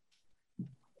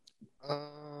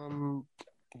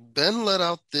 Ben let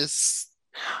out this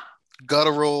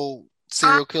guttural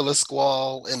serial killer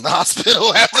squall in the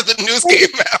hospital after the news came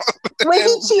out. When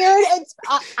he cheered,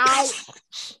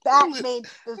 that made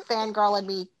the fangirl in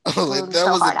me. That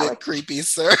was a bit creepy,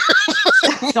 sir.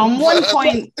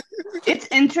 It's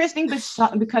interesting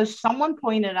because someone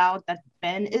pointed out that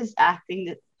Ben is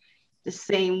acting the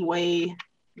same way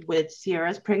with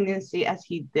Sierra's pregnancy as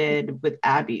he did with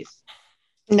Abby's.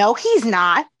 No, he's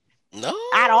not. No,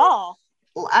 at all.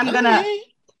 Well, I'm gonna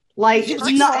like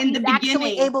not in the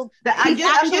beginning. He's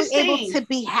actually able to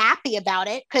be happy about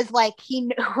it because, like,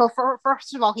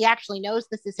 first of all, he actually knows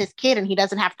this is his kid and he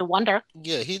doesn't have to wonder.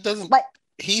 Yeah, he doesn't. But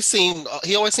he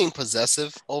always seemed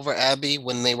possessive over Abby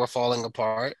when they were falling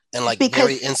apart and like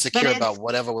very insecure about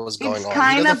whatever was going on.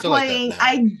 Kind of playing. Like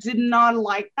I did not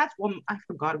like. That's one I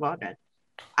forgot about it.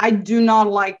 I do not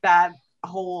like that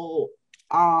whole.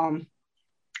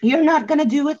 You're not gonna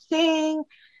do a thing.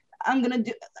 I'm gonna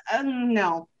do.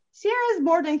 No, Sierra is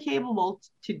more than capable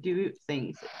to do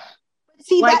things.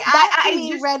 See, like, that to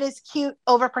me read as cute,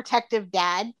 overprotective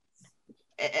dad.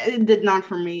 It did not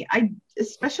for me.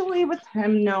 Especially with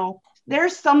him. No,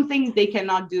 there's some things they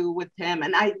cannot do with him,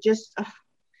 and I just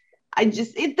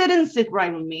it didn't sit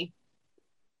right with me.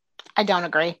 I don't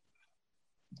agree.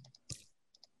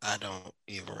 I don't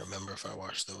even remember if I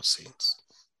watched those scenes.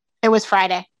 It was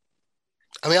Friday.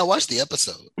 I mean, I watched the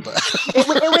episode, but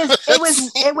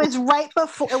it was right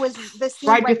before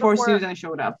right before Susan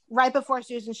showed up. Right before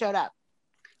Susan showed up.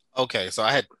 Okay, so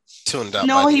I had tuned out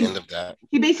by the end of that.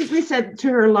 He basically said to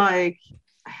her like,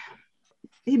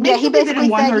 he basically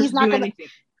said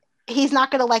he's not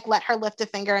gonna like let her lift a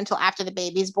finger until after the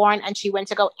baby's born, and she went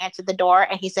to go answer the door,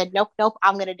 and he said, "Nope,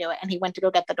 I'm gonna do it," and he went to go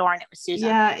get the door, and it was Susan.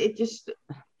 Yeah, it just,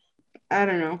 I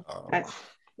don't know.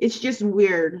 It's just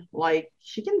weird. Like,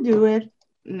 she can do it.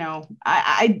 No,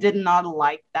 I did not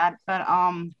like that, but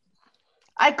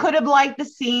I could have liked the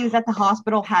scenes at the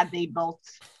hospital had they built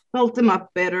them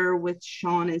up better with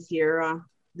Sean and Sierra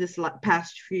these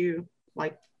past few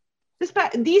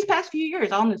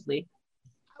years, honestly.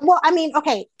 Well, I mean,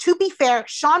 okay, to be fair,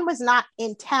 Sean was not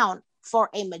in town for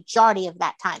a majority of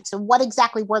that time. So what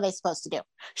exactly were they supposed to do?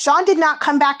 Sean did not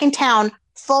come back in town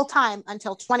full time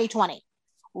until 2020,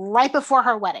 right before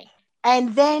her wedding.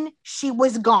 And then she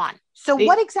was gone. So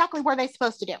what exactly were they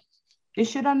supposed to do? They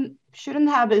shouldn't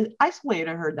have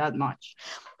isolated her that much.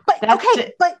 But you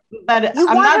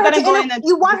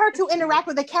want her to interact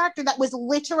with a character that was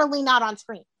literally not on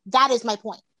screen. That is my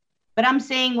point. But I'm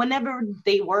saying whenever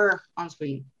they were on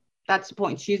screen, that's the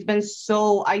point. She's been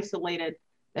so isolated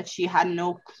that she had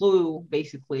no clue,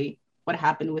 basically, what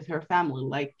happened with her family.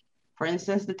 Like, for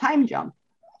instance, the time jump.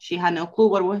 She had no clue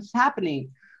what was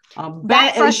happening.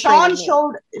 Sean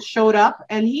showed up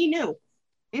and he knew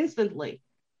instantly.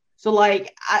 So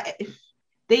like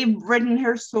they've written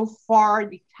her so far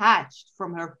detached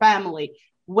from her family.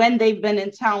 When they've been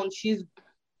in town, she's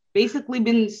basically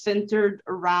been centered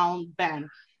around Ben,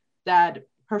 that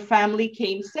her family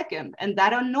came second, and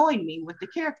that annoyed me with the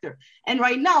character. And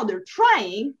right now they're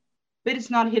trying, but it's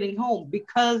not hitting home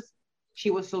because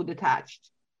she was so detached.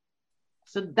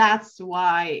 So that's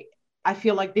why I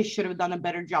feel like they should have done a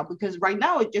better job, because right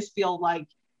now it just feels like,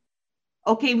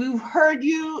 okay, we've heard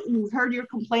your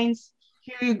complaints,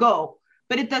 here you go.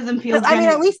 But it doesn't feel genuine. I mean,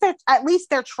 at least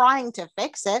they're trying to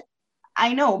fix it.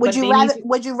 I know. Would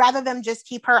you rather them just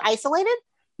keep her isolated?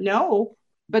 No,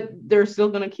 but they're still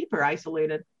gonna keep her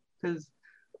isolated because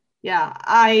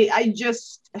I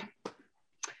just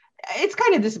it's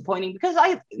kind of disappointing because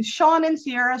Sean and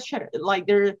Sierra, like,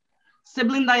 their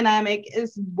sibling dynamic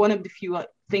is one of the few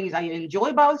things I enjoy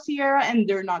about Sierra, and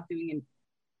they're not doing it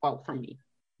well for me.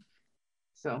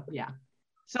 So yeah,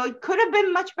 so it could have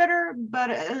been much better,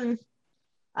 but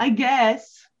I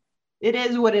guess it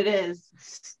is what it is.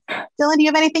 Dylan, do you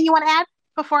have anything you want to add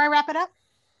before I wrap it up?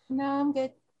 No, I'm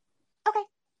good. Okay.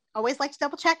 Always like to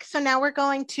double check. So now we're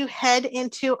going to head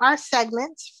into our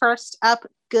segments. First up,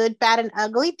 good, bad, and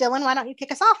ugly. Dylan, why don't you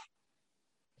kick us off?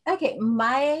 Okay,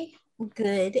 my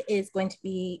good is going to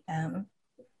be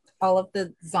all of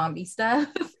the zombie stuff.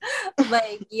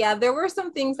 Like, yeah, there were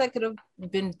some things that could have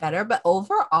been better, but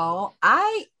overall,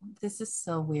 this is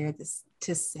so weird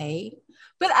to say,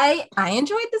 but I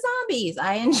enjoyed the zombies.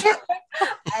 I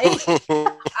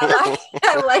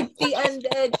like the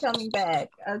undead coming back.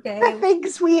 Okay,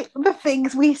 the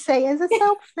things we say as a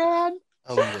soap fan.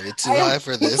 I'm way too high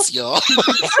for this, y'all.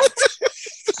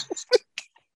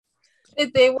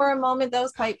 They were a moment that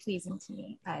was quite pleasing to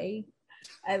me. I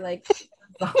like.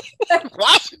 Why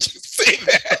would you say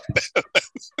that?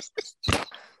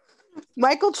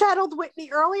 Michael chattled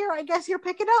Whitney earlier. I guess you're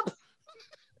picking up.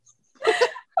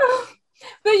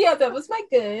 But yeah, that was my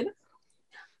good.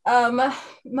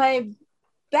 My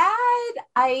bad,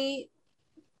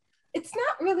 it's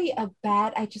not really a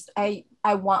bad.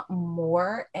 I want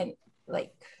more, and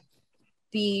like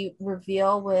the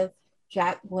reveal with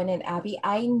Jack, Gwen, and Abby.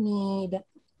 I need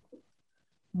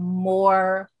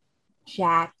more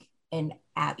Jack and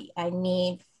Abby. I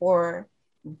need for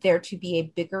there to be a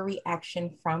bigger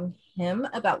reaction from him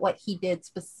about what he did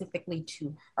specifically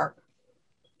to her,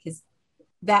 because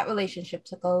that relationship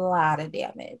took a lot of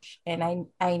damage, and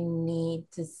I need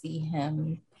to see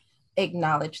him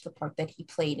acknowledge the part that he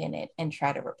played in it and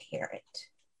try to repair it.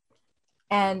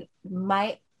 And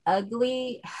my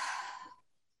ugly,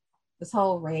 this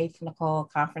whole Rafe Nicole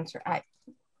conference,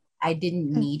 I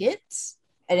didn't need it.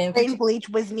 I didn't. Brain bleach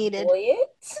was needed.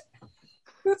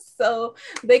 So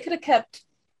they could have kept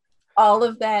all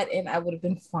of that, and I would have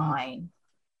been fine.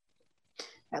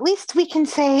 At least we can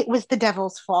say it was the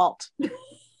devil's fault.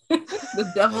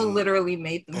 The devil literally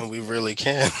made them. And we really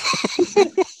can.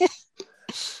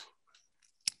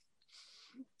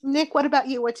 Nick, what about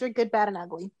you? What's your good, bad, and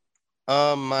ugly?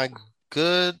 My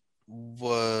good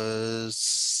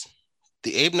was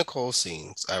the Abe Nicole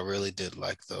scenes. I really did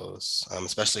like those,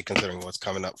 especially considering what's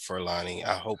coming up for Lonnie.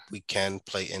 I hope we can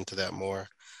play into that more.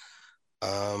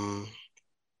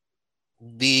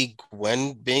 The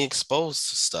Gwen being exposed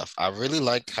stuff. I really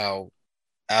liked how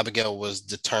Abigail was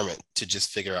determined to just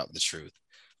figure out the truth.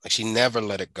 Like, she never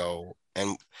let it go.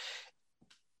 And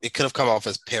it could have come off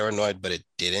as paranoid, but it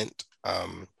didn't.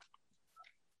 And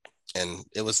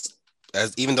it was,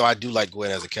 even though I do like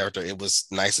Gwen as a character, it was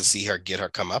nice to see her get her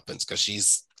comeuppance,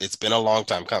 because it's been a long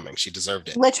time coming. She deserved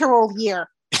it. Literal year.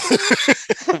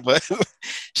 But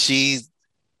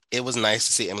it was nice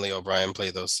to see Emily O'Brien play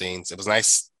those scenes. It was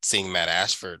nice seeing Matt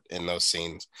Ashford in those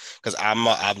scenes, because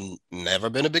I've never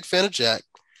been a big fan of Jack,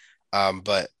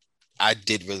 but I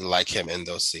did really like him in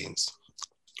those scenes.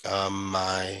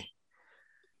 My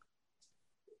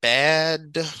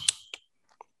bad,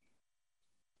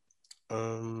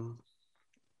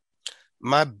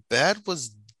 my bad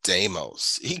was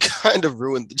Deimos. He kind of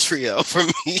ruined the trio for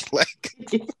me. Like,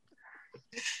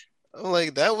 I'm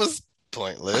like, that was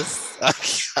pointless.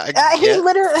 He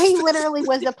literally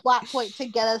was a plot point to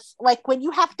get us. Like, when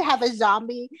you have to have a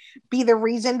zombie be the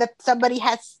reason that somebody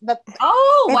has the.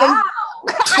 Oh wow!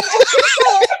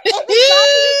 If the zombie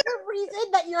is the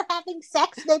reason that you're having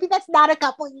sex, maybe that's not a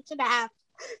couple you should have.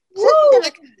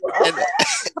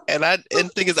 And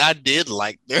the thing is, I did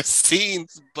like their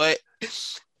scenes, but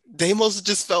Deimos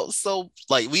just felt so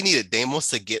like we needed Deimos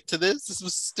to get to this. This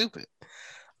was stupid.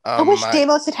 I wish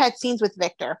Deimos had scenes with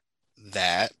Victor.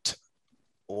 That,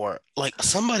 or like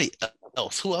somebody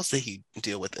else. Who else did he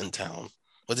deal with in town?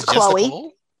 Was it Chloe? Jessica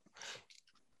Cole?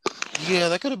 Yeah,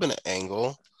 that could have been an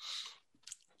angle.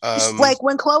 Like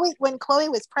when Chloe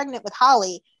was pregnant with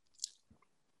Holly,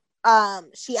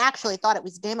 she actually thought it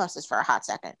was Deimos's for a hot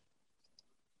second.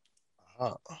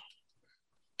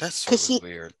 That's really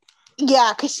weird.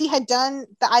 Yeah, because she had done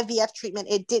the IVF treatment.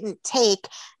 It didn't take.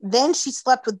 Then she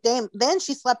slept with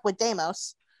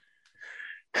Deimos.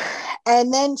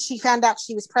 And then she found out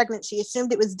she was pregnant. She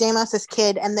assumed it was Deimos's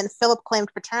kid, and then Philip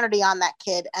claimed paternity on that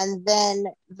kid. And then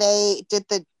they did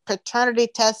the paternity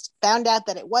test, found out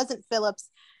that it wasn't Philip's.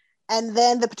 And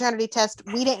then the paternity test,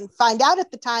 we didn't find out at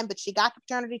the time, but she got the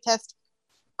paternity test.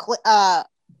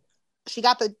 She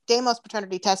got the Deimos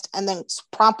paternity test and then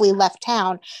promptly left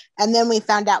town. And then we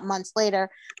found out months later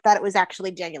that it was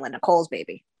actually genuine Nicole's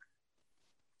baby.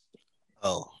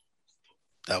 Oh,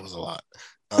 that was a lot.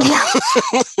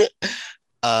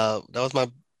 That was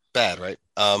my bad, right?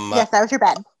 Yes, that was your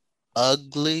bad.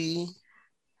 Ugly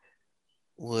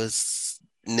was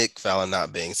Nick Fallon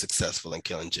not being successful in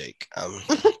killing Jake. I'm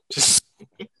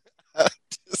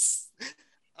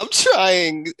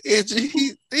trying.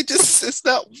 It's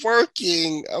not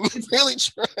working. I'm really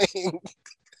trying.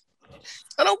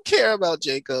 I don't care about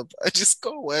Jacob. I just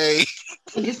go away.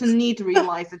 You just need to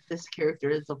realize that this character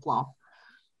is a flaw.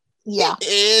 Yeah. It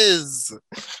is.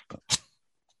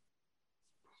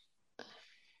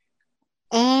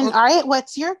 And all right,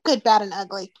 what's your good, bad, and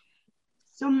ugly?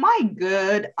 So my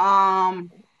good, I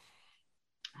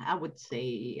would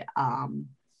say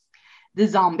the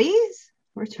zombies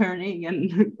returning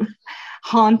and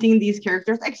haunting these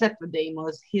characters, except for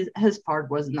Deimos. His part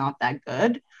was not that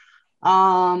good.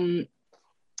 I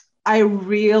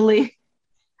really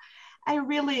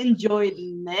enjoyed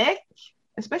Nick,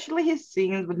 especially his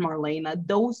scenes with Marlena.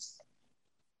 Those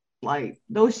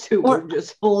two were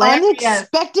just hilarious.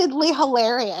 Unexpectedly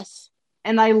hilarious.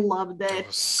 And I loved it. That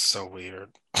was so weird.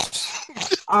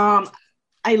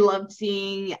 I loved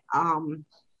seeing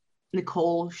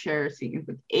Nicole share scenes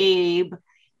with Abe.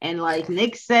 And like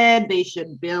Nick said, they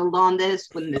should build on this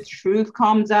when the truth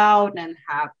comes out and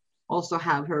have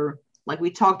her, like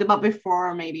we talked about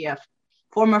before, maybe a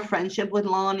former friendship with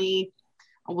Lonnie.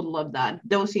 I would love that.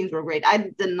 Those scenes were great.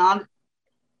 I did not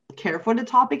care for the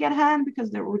topic at hand because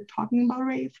they were talking about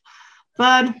rape.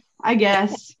 But I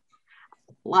guess,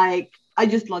 like, I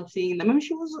just loved seeing them. I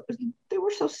mean, they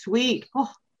were so sweet.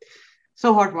 Oh,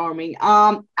 so heartwarming.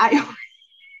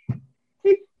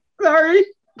 Sorry.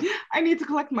 I need to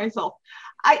collect myself.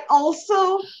 I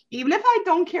also, even if I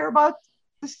don't care about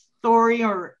the story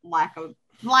or lack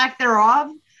thereof,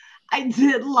 I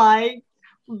did like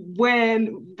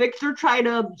when Victor tried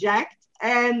to object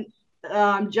and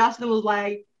Justin was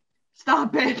like,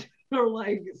 stop it, or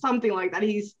like something like that.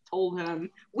 He's told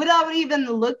him without even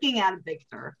looking at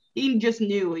Victor. He just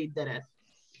knew he did it.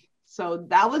 So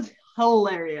that was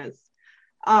hilarious.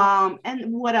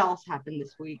 And what else happened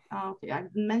this week? Okay, I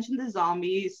mentioned the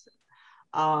zombies.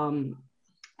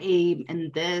 Abe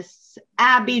and this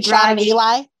Abby, Sean and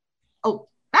Eli. Oh,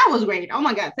 that was great. Oh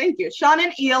my god, thank you. Sean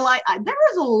and Eli. There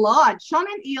was a lot. Sean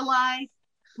and Eli,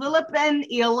 Philip and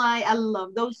Eli. I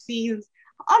love those scenes.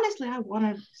 Honestly, I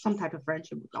wanted some type of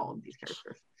friendship with all of these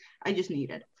characters. I just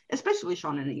needed, especially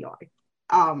Sean and Eli.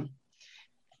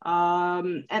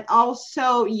 And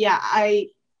also, yeah,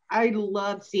 I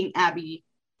loved seeing Abby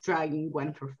dragging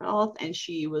Gwen for filth, and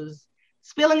she was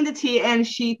spilling the tea, and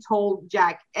she told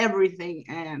Jack everything,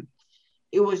 and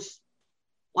it was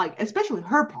like, especially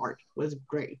her part was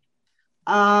great.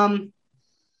 The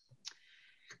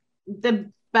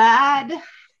bad,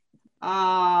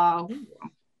 I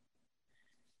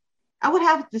would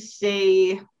have to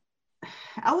say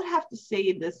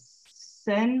the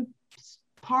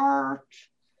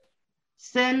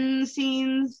Sin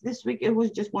scenes this week. It was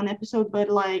just one episode, but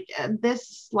like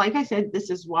I said, this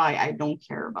is why I don't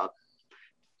care about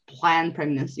planned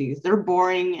pregnancies. They're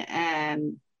boring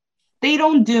and they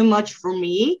don't do much for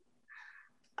me.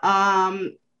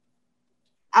 I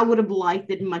would have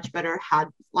liked it much better had,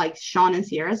 like, Sean and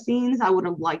Sierra scenes. I would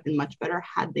have liked it much better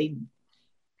had they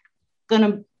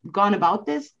gone about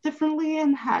this differently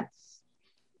and had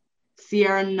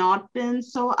Sierra not been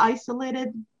so isolated.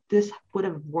 This would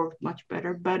have worked much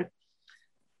better, but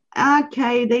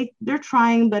okay, they're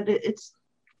trying, but it's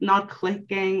not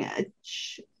clicking.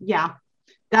 Yeah,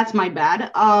 that's my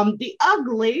bad. The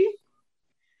ugly,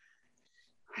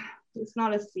 it's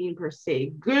not a scene per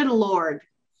se. Good Lord,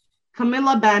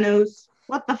 Camilla Banus,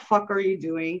 what the fuck are you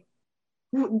doing?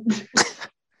 You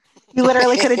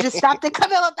literally could have just stopped at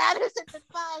Camilla Banus and been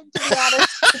fine, to be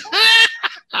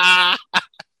honest.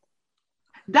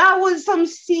 That was some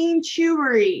scene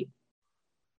chewery.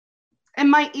 And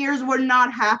my ears were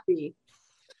not happy.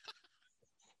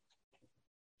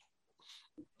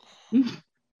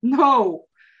 No.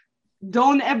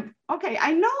 Don't ever. Okay,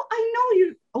 I know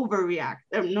you overreact.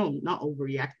 No, not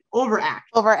overreact.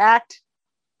 Overact.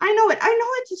 I know it. I know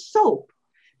it's a soap.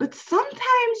 But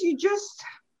sometimes you just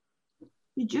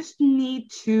need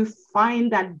to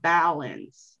find that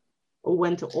balance of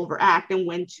when to overact and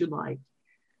when to, like,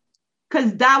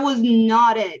 because that was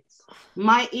not it.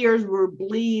 My ears were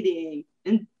bleeding,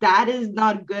 and that is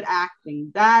not good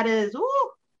acting. That is,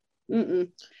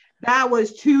 that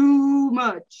was too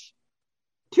much.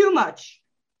 Too much.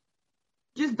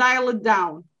 Just dial it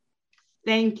down.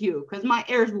 Thank you, because my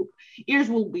ears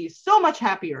will be so much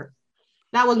happier.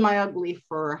 That was my ugly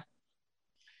for.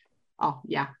 Oh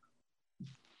yeah,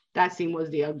 that scene was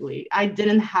the ugly. I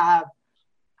didn't have.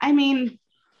 I mean,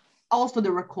 also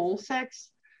the recall sex.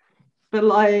 But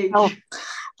like,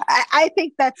 I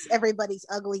think that's everybody's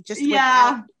ugly. Just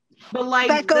yeah, but like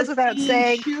that goes without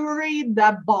saying. Fury,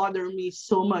 that bothered me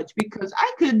so much because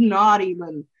I could not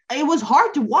even. It was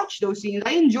hard to watch those scenes.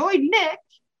 I enjoyed Nick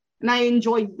and I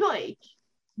enjoyed Blake,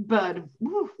 but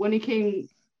when it came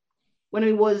when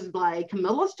it was like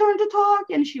Camilla's turn to talk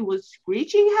and she was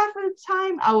screeching half of the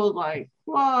time, I was like,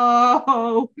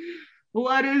 whoa,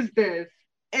 what is this?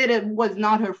 It was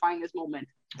not her finest moment.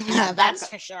 Yeah, that's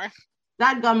for sure.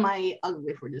 That got my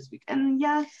ugly for this week. And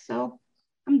yeah, so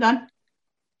I'm done.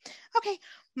 Okay,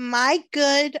 my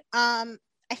good,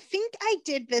 I think I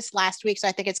did this last week, so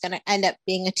I think it's going to end up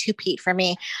being a two-peat for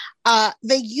me.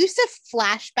 The use of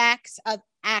flashbacks of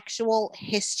actual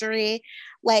history,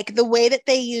 like the way that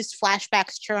they use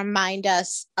flashbacks to remind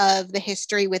us of the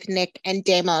history with Nick and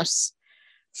Deimos,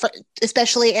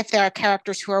 especially if there are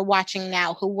characters who are watching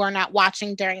now who were not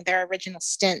watching during their original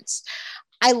stints.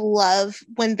 I love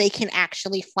when they can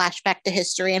actually flash back to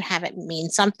history and have it mean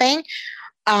something.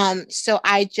 So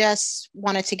I just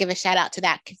wanted to give a shout out to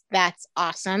that because that's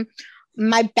awesome.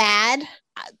 My bad,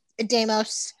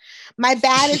 Deimos. My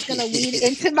bad is going to lead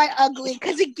into my ugly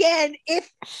because again,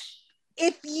 if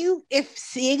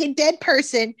seeing a dead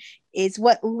person is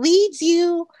what leads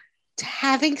you to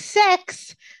having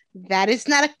sex, that is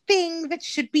not a thing that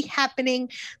should be happening.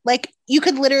 Like you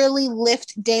could literally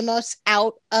lift Deimos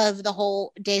out of the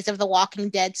whole Days of the Walking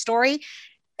Dead story,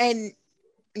 and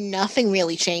nothing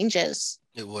really changes.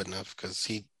 It wouldn't have because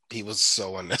he was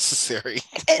so unnecessary.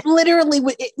 It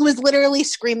was literally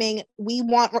screaming, "We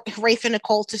want Rafe and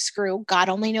Nicole to screw." God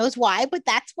only knows why, but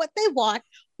that's what they want.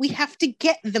 We have to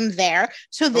get them there.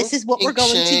 So this is what we're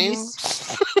going to use.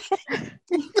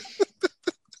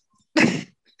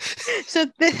 So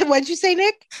what'd you say,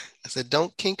 Nick? I said,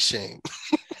 don't kink shame.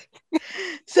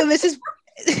 So this is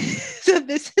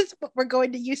what we're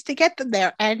going to use to get them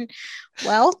there. And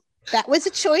well, that was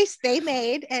a choice they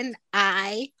made, and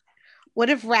I would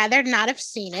have rather not have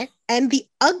seen it. And the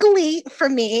ugly for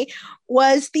me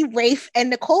was the Rafe and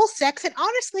Nicole sex, and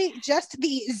honestly, just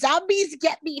the zombies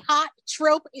get me hot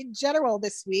trope in general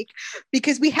this week,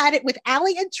 because we had it with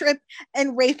Allie and Trip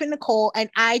and Rafe and Nicole, and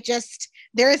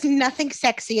there is nothing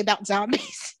sexy about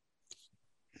zombies.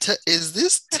 Is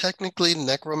this technically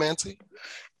necromancy?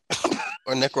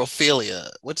 Or necrophilia?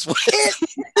 Which one? It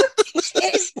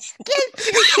gets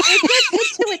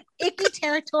into an icky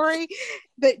territory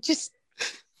that just,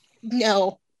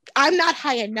 no, I'm not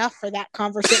high enough for that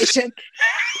conversation.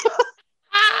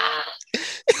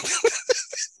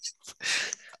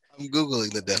 I'm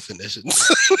Googling the definitions.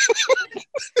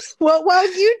 Well, while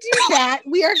you do that,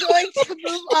 we are going to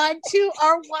move on to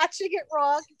our Watching It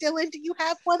Wrong. Dylan, do you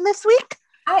have one this week?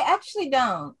 I actually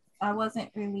don't. I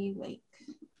wasn't really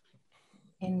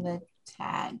in the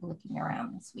tag looking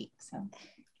around this week. So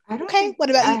okay, what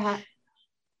about you?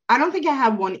 I don't think I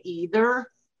have one either.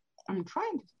 I'm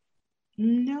trying to.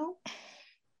 No.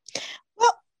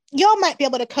 Well, y'all might be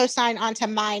able to co-sign onto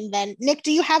mine then. Nick,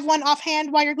 do you have one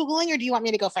offhand while you're Googling, or do you want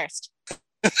me to go first?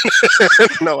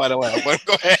 No, I don't have one.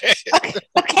 Go ahead.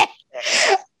 Okay.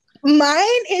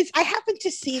 Mine is, I happened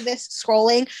to see this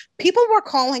scrolling. People were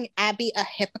calling Abby a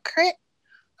hypocrite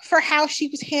for how she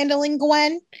was handling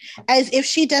Gwen, as if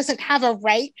she doesn't have a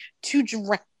right to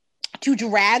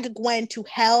drag Gwen to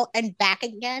hell and back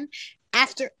again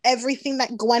after everything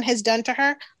that Gwen has done to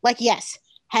her. Like, yes,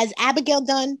 has Abigail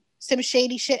done some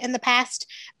shady shit in the past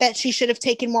that she should have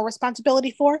taken more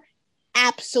responsibility for?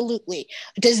 Absolutely.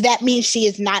 Does that mean she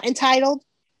is not entitled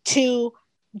to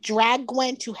drag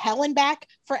Gwen to hell and back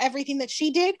for everything that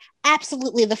she did?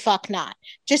 Absolutely the fuck not.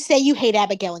 Just say you hate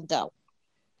Abigail and go.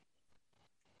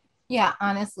 Yeah,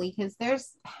 honestly, because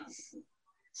there's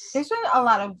been a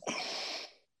lot of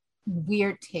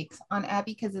weird takes on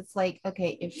Abby, because it's like,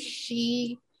 okay, if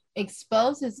she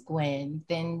exposes Gwen,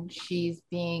 then she's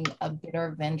being a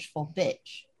bitter, vengeful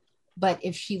bitch. But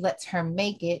if she lets her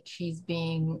make it, she's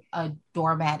being a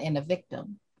doormat and a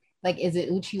victim. Like, is it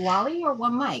Uchiwali or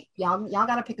one Mike? Y'all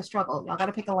gotta pick a struggle. Y'all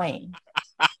gotta pick a lane.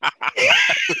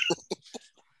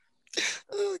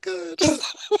 Oh god.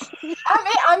 I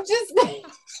mean, I'm just like,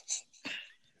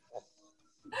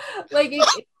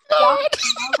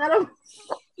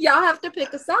 y'all have to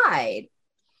pick a side.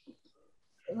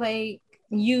 Like,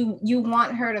 you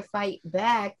want her to fight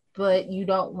back, but you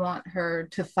don't want her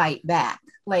to fight back.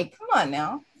 Like, come on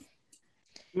now.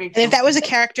 And if that was a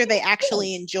character they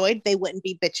actually enjoyed, they wouldn't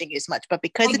be bitching as much. But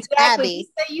because it's Abby,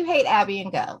 just say you hate Abby and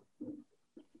go.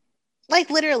 Like,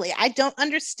 literally, I don't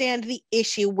understand the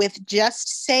issue with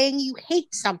just saying you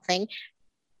hate something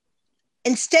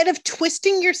instead of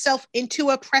twisting yourself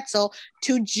into a pretzel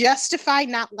to justify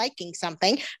not liking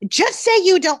something. Just say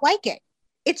you don't like it.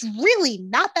 It's really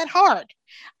not that hard.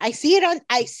 I see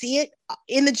it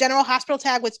in the General Hospital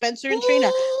tag with Spencer and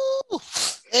Trina.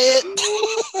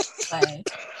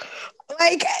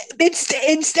 Like,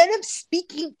 instead of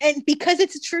speaking, and because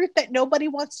it's a truth that nobody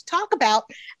wants to talk about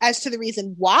as to the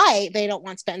reason why they don't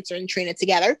want Spencer and Trina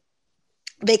together,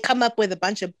 they come up with a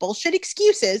bunch of bullshit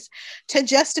excuses to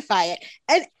justify it,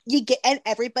 and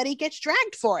everybody gets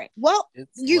dragged for it. Well,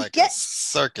 it's a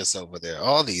circus over there.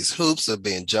 All these hoops are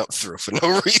being jumped through for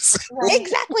no reason.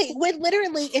 Exactly. When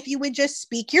literally, if you would just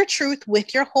speak your truth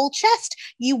with your whole chest,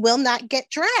 you will not get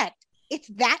dragged. It's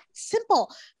that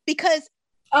simple. Because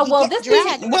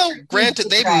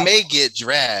granted, they may get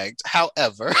dragged.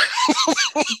 However,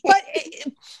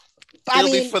 but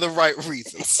it'll be for the right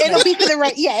reasons. It'll be for the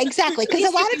right, yeah, exactly. Because a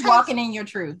lot of times, walking in your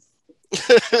truth.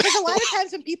 Because a lot of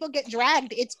times when people get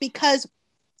dragged, it's because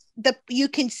you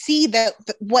can see that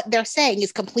what they're saying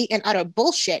is complete and utter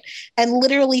bullshit, and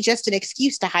literally just an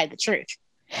excuse to hide the truth.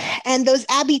 And those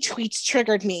Abby tweets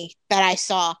triggered me that I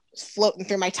saw floating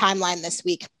through my timeline this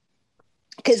week,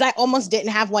 because I almost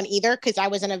didn't have one either, because I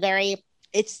was in a very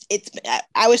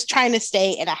I was trying to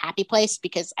stay in a happy place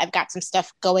because I've got some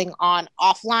stuff going on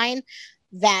offline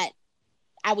that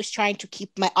I was trying to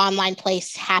keep my online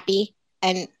place happy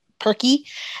and perky.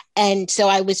 And so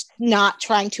I was not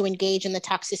trying to engage in the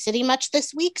toxicity much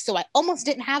this week. So I almost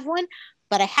didn't have one,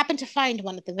 but I happened to find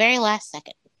one at the very last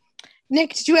second.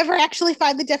 Nick, did you ever actually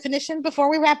find the definition before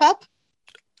we wrap up?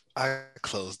 I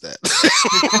closed that.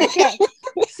 Okay.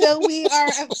 So we are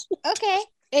okay.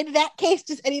 In that case,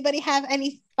 does anybody have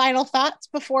any final thoughts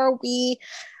before we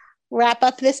wrap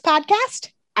up this podcast?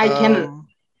 I can.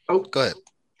 Go ahead.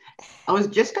 I was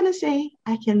just going to say,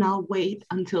 I cannot wait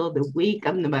until the week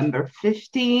of November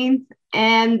 15th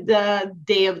and the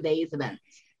Day of Days event.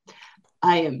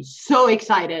 I am so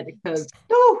excited because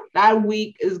that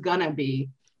week is going to be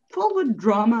full with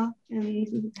drama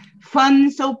and fun,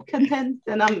 soap content,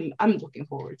 and I'm looking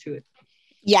forward to it.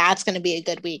 Yeah, it's going to be a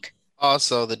good week.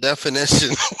 Also, the definition.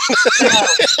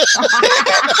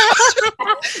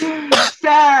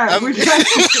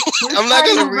 I'm not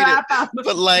going to read it,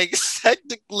 but like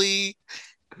technically,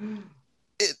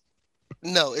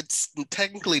 it's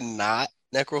technically not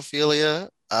necrophilia,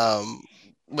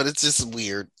 but it's just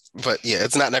weird. But yeah,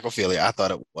 it's not necrophilia. I thought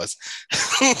it was.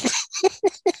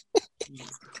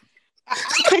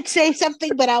 I could say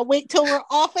something, but I'll wait till we're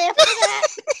off air for that.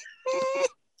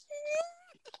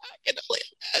 I can only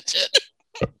imagine.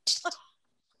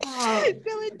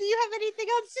 Dylan, do you have anything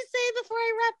else to say before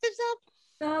I wrap this up?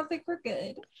 No, I think we're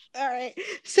good. All right.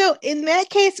 So in that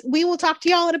case, we will talk to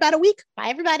y'all in about a week. Bye,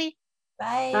 everybody.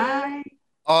 Bye. Bye.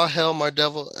 All hell, my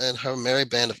devil and her merry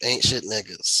band of ain't shit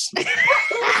niggas.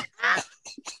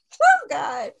 Oh,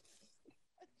 God.